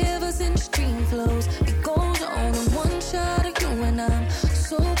like rivers and stream flows. It goes on in one shot of you, and I'm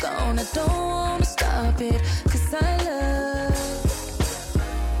so gone. I don't wanna stop it, 'cause I love.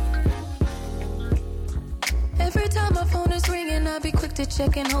 Every time my phone is ringing, I'll be quick to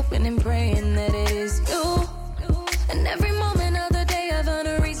check and hoping and praying that it is you. And every moment of the day, I find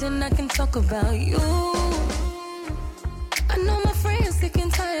a reason I can talk about you. I know my friends sick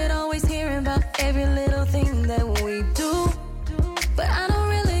and tired, always hearing about every little thing that we do. But I don't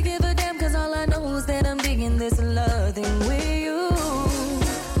really give a damn, 'cause all I know is that I'm digging this love thing with you.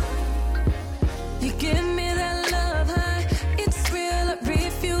 You give me that love high, it's real, I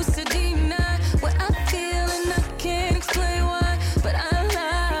refuse to deny what I feel, and I can't explain why, but I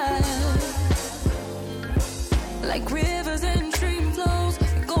like rivers and stream flows.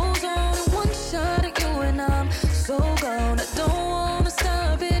 It goes on in one shot at you, and I'm so gone. I don't wanna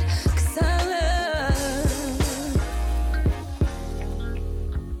stop it, 'cause I love.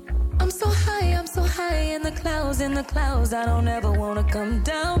 I'm so high in the clouds, I don't ever wanna come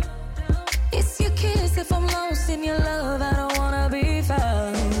down. It's your kiss if I'm lost in your love, I don't wanna be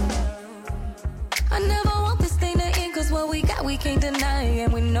found. I never want this thing to end, 'cause what we got we can't deny,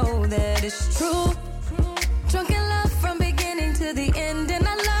 and we know that it's true. Drunk in love from beginning to the end, and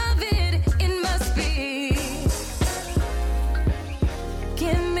I love it, it must be.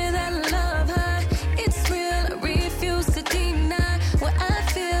 Give me that love high, it's real, I refuse to deny what I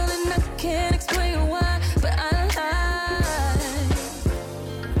feel, and I can't explain why, but I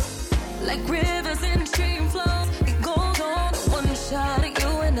like rivers and stream flows. It goes on in one shot at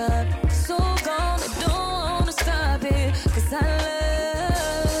you,